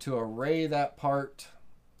going to array that part.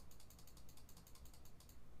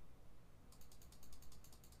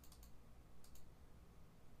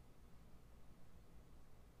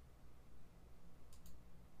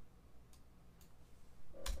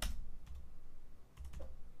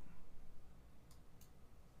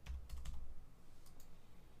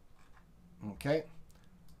 Okay.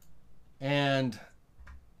 And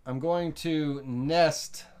I'm going to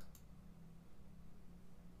nest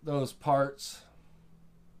those parts.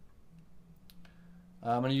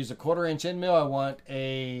 I'm going to use a 1/4 inch end mill. I want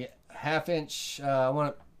a 1/2 inch, I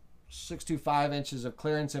want 625 inches of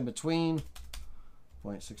clearance in between,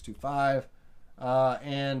 0.625.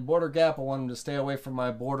 And border gap, I want them to stay away from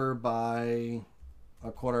my border by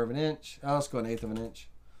 1/4 of an inch. Let's go 1/8 of an inch.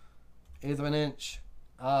 1/8 of an inch.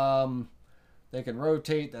 They can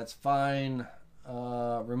rotate, that's fine.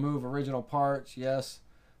 Remove original parts, yes.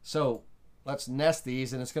 So let's nest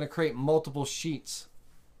these, and it's going to create multiple sheets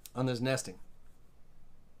on this nesting.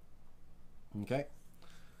 Okay,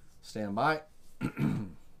 stand by.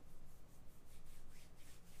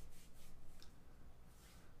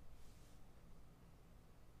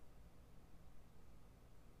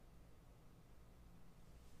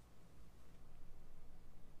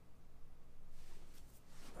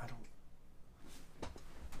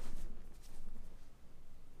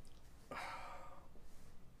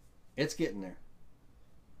 It's getting there.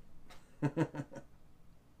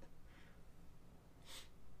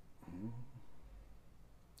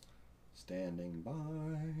 Standing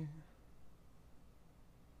by.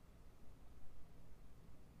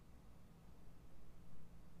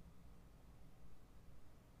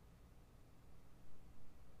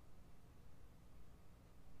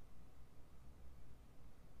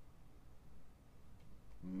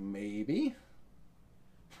 Maybe.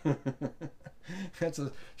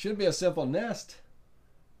 Should be a simple nest.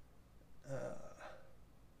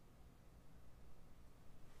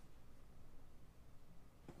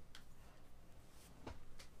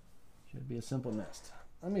 Should be a simple nest.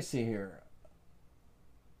 Let me see here.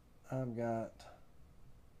 I've got.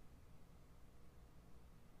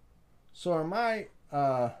 So are my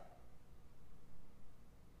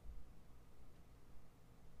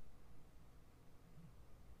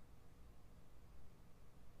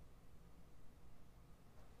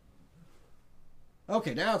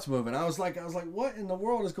Okay, now it's moving. I was like, what in the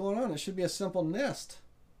world is going on? It should be a simple nest.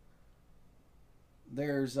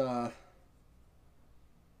 There's there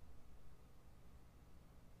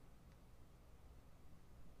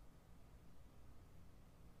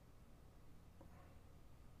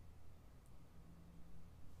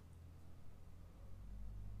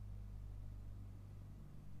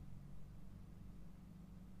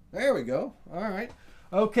we go. All right.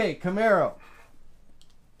 Okay, Camaro.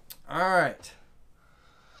 All right.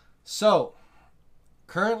 So,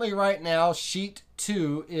 currently right now, sheet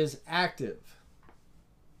 2 is active.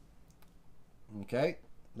 Okay,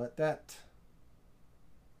 let that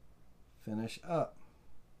finish up.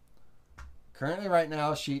 Currently right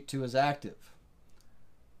now, sheet 2 is active.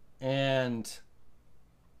 And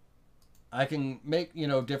I can make,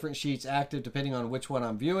 different sheets active depending on which one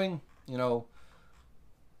I'm viewing.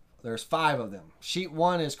 There's 5 of them. Sheet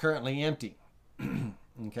 1 is currently empty.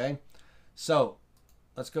 Okay, so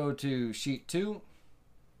let's go to sheet 2.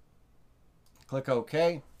 Click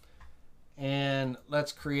OK. And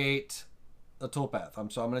let's create a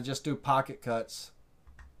toolpath. So I'm going to just do pocket cuts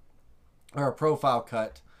or a profile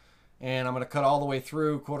cut. And I'm going to cut all the way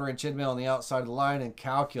through, 1/4 inch end mill on the outside of the line and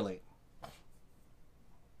calculate.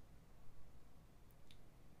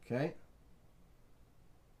 Okay.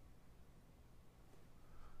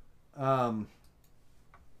 All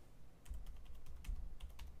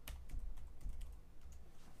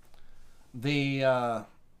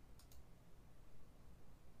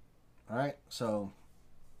right, so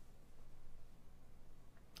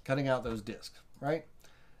cutting out those discs, right?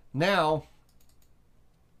 Now,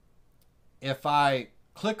 if I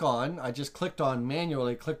I just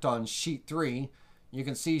manually clicked on sheet 3, you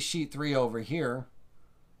can see sheet 3 over here.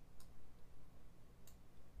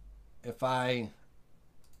 If I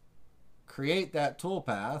create that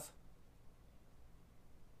toolpath,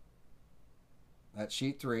 that's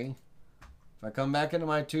sheet 3. If I come back into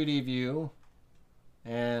my 2D view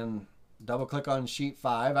and double click on sheet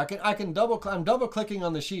 5, I'm double clicking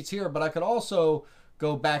on the sheets here, but I could also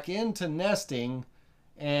go back into nesting,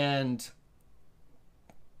 and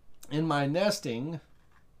in my nesting,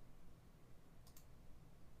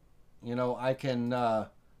 I can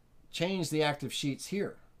change the active sheets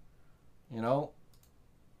here.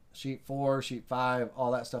 Sheet 4, sheet 5,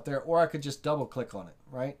 all that stuff there. Or I could just double click on it,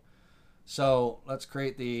 right? So let's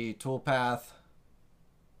create the toolpath.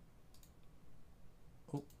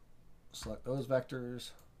 Select those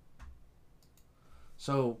vectors.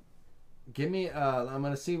 So give me, I'm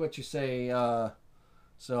going to see what you say.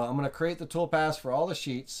 So I'm going to create the toolpaths for all the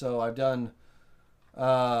sheets. So I've done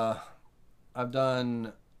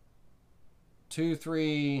 2,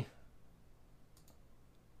 3.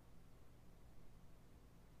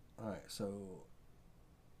 All right, so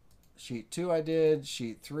sheet 2 I did,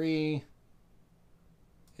 sheet 3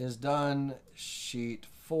 is done, sheet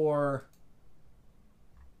 4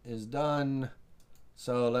 is done.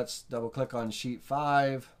 So let's double click on sheet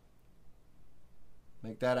 5,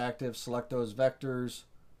 make that active, select those vectors,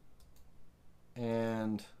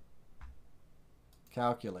 and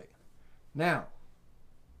calculate. Now,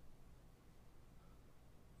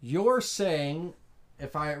 you're saying,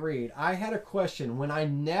 if I read, I had a question. When I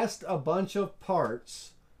nest a bunch of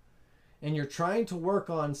parts and you're trying to work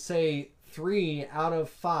on, say, 3 out of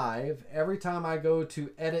 5, every time I go to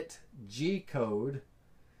edit G code,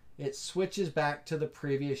 it switches back to the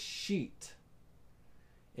previous sheet.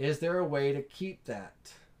 Is there a way to keep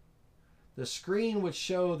that? The screen would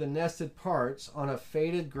show the nested parts on a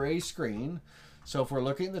faded gray screen. So if we're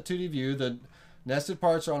looking at the 2D view, the nested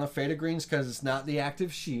parts are on a faded green because it's not the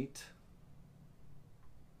active sheet.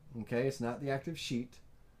 Okay, it's not the active sheet.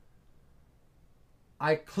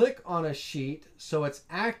 I click on a sheet so it's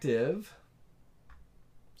active.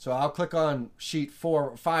 So I'll click on sheet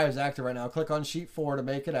 4. 5 is active right now. I'll click on sheet 4 to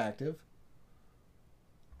make it active.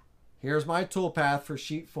 Here's my toolpath for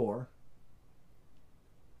sheet 4.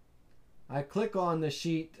 I click on the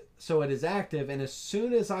sheet so it is active, and as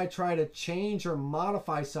soon as I try to change or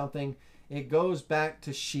modify something, it goes back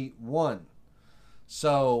to sheet 1.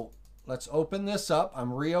 So let's open this up.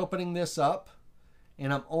 I'm reopening this up,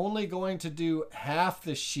 and I'm only going to do half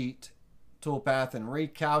the sheet toolpath and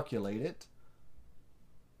recalculate it.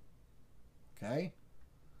 Okay,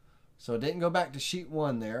 so it didn't go back to sheet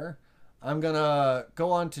 1 there. I'm going to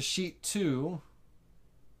go on to sheet 2,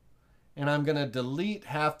 and I'm going to delete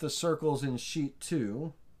half the circles in sheet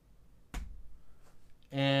 2.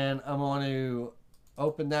 And I'm going to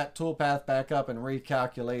open that toolpath back up and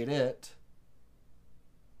recalculate it.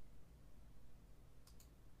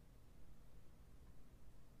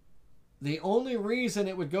 The only reason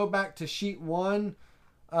it would go back to sheet 1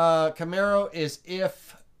 Camaro, is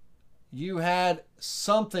if you had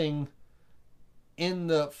something in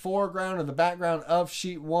the foreground or the background of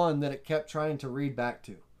sheet 1 that it kept trying to read back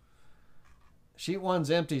to. Sheet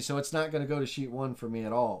 1's empty, so it's not going to go to sheet 1 for me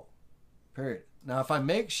at all. Period. Now, if I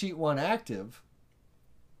make sheet 1 active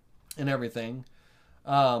and everything,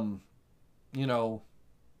 you know,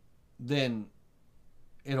 then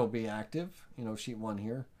it'll be active, you know, sheet 1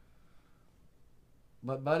 here.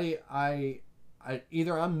 But buddy, I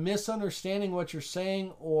either I'm misunderstanding what you're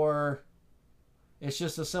saying, or it's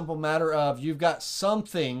just a simple matter of you've got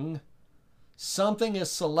something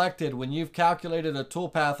is selected when you've calculated a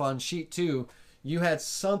toolpath on sheet 2. You had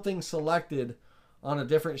something selected on a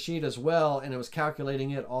different sheet as well, and it was calculating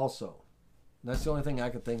it also. That's the only thing I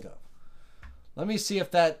could think of. Let me see if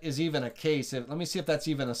that is even a case. Let me see if that's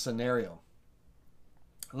even a scenario.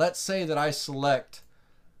 Let's say that I select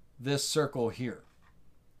this circle here,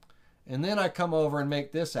 and then I come over and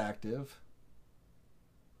make this active.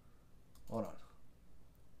 Hold on.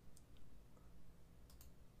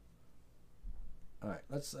 All right,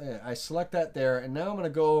 let's say I select that there, and now I'm going to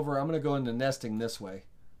go over, I'm going to go into nesting this way,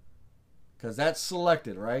 because that's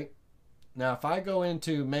selected, right? Now, if I go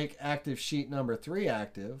into make active sheet number 3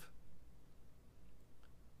 active,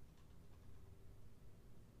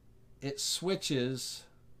 it switches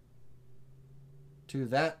to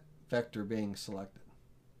that vector being selected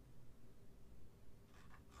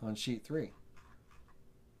on sheet 3,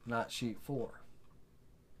 not sheet 4.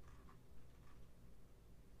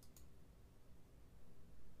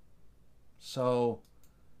 So,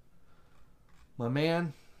 my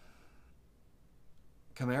man,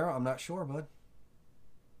 Camaro, I'm not sure, bud.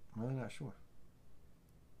 I'm really not sure.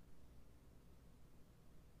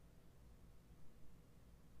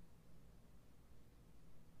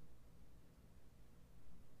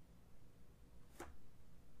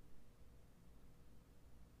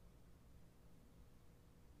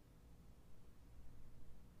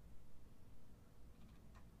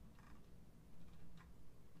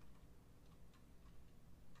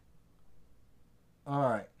 All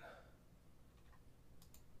right.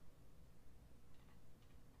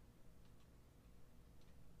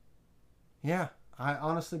 Yeah, I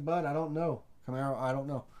honestly, bud, I don't know. Camaro, I don't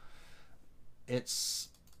know. It's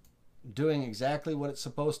doing exactly what it's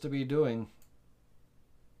supposed to be doing.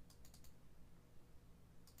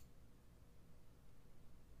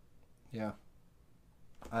 Yeah.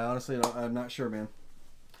 I honestly don't, I'm not sure, man.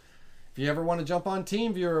 If you ever want to jump on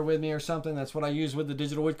TeamViewer with me or something, that's what I use with the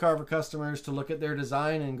digital woodcarver customers to look at their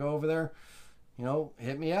design and go over there. You know,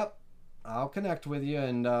 hit me up. I'll connect with you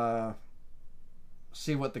and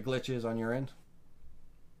see what the glitch is on your end.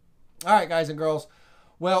 All right, guys and girls.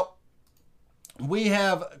 Well, we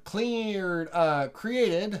have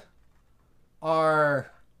created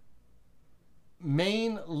our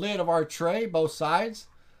main lid of our tray, both sides.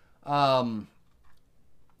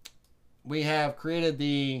 We have created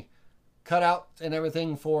the cutout and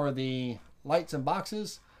everything for the lights and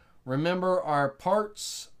boxes. Remember our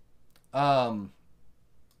parts, the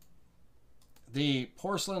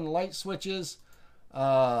porcelain light switches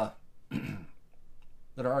that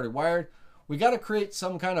are already wired. We got to create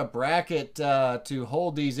some kind of bracket to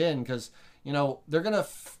hold these in, because, you know, they're going to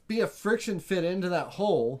be a friction fit into that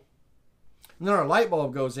hole. And then our light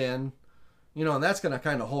bulb goes in, you know, and that's going to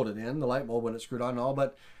kind of hold it in, the light bulb when it's screwed on and all,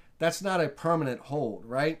 but that's not a permanent hold,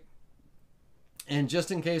 right? And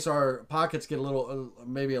just in case our pockets get a little,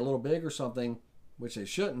 maybe a little big or something, which they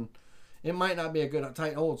shouldn't, it might not be a good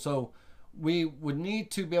tight hold. So we would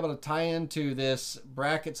need to be able to tie into this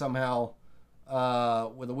bracket somehow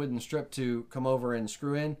with a wooden strip to come over and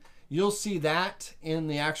screw in. You'll see that in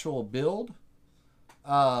the actual build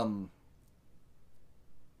part.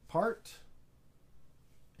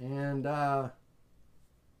 And,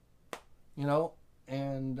 you know,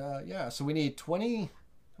 and yeah, so we need 20.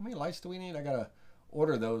 How many lights do we need? I got to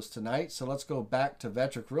order those tonight. So let's go back to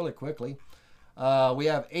Vetric really quickly. We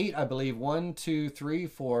have 8, I believe. 1, 2, 3,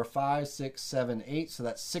 4, 5, 6, 7, 8. So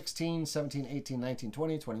that's 16, 17, 18, 19,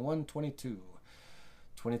 20, 21, 22.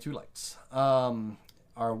 22 lights. Our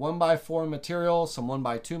 1x4 material, some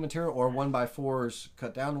 1x2 material, or 1x4s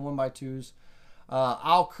cut down to 1x2s.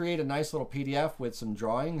 I'll create a nice little PDF with some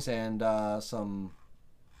drawings and some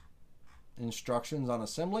instructions on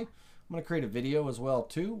assembly. I'm going to create a video as well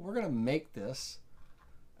too. We're going to make this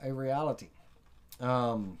a reality.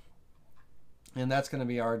 And that's going to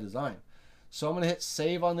be our design. So I'm going to hit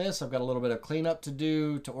save on this. I've got a little bit of cleanup to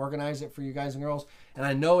do to organize it for you guys and girls. And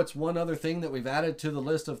I know it's one other thing that we've added to the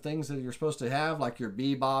list of things that you're supposed to have, like your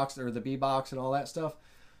B box or the B box and all that stuff.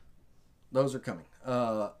 Those are coming.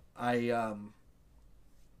 I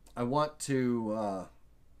want to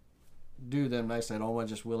do them nicely. I don't want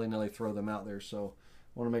to just willy-nilly throw them out there. So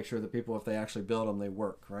I want to make sure that people, if they actually build them, they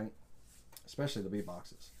work, right? Especially the bee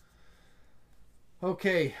boxes.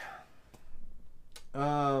 Okay.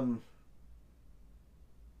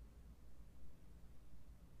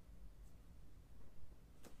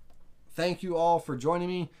 Thank you all for joining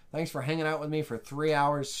me. Thanks for hanging out with me for 3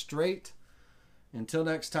 hours straight. Until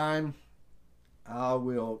next time, I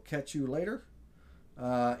will catch you later.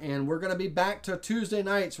 And we're going to be back to Tuesday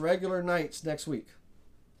nights, regular nights next week.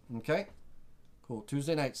 Okay? Cool.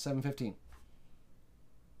 Tuesday nights, 7:15.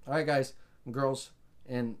 All right, guys and girls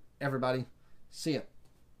and everybody. See ya.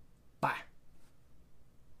 Bye.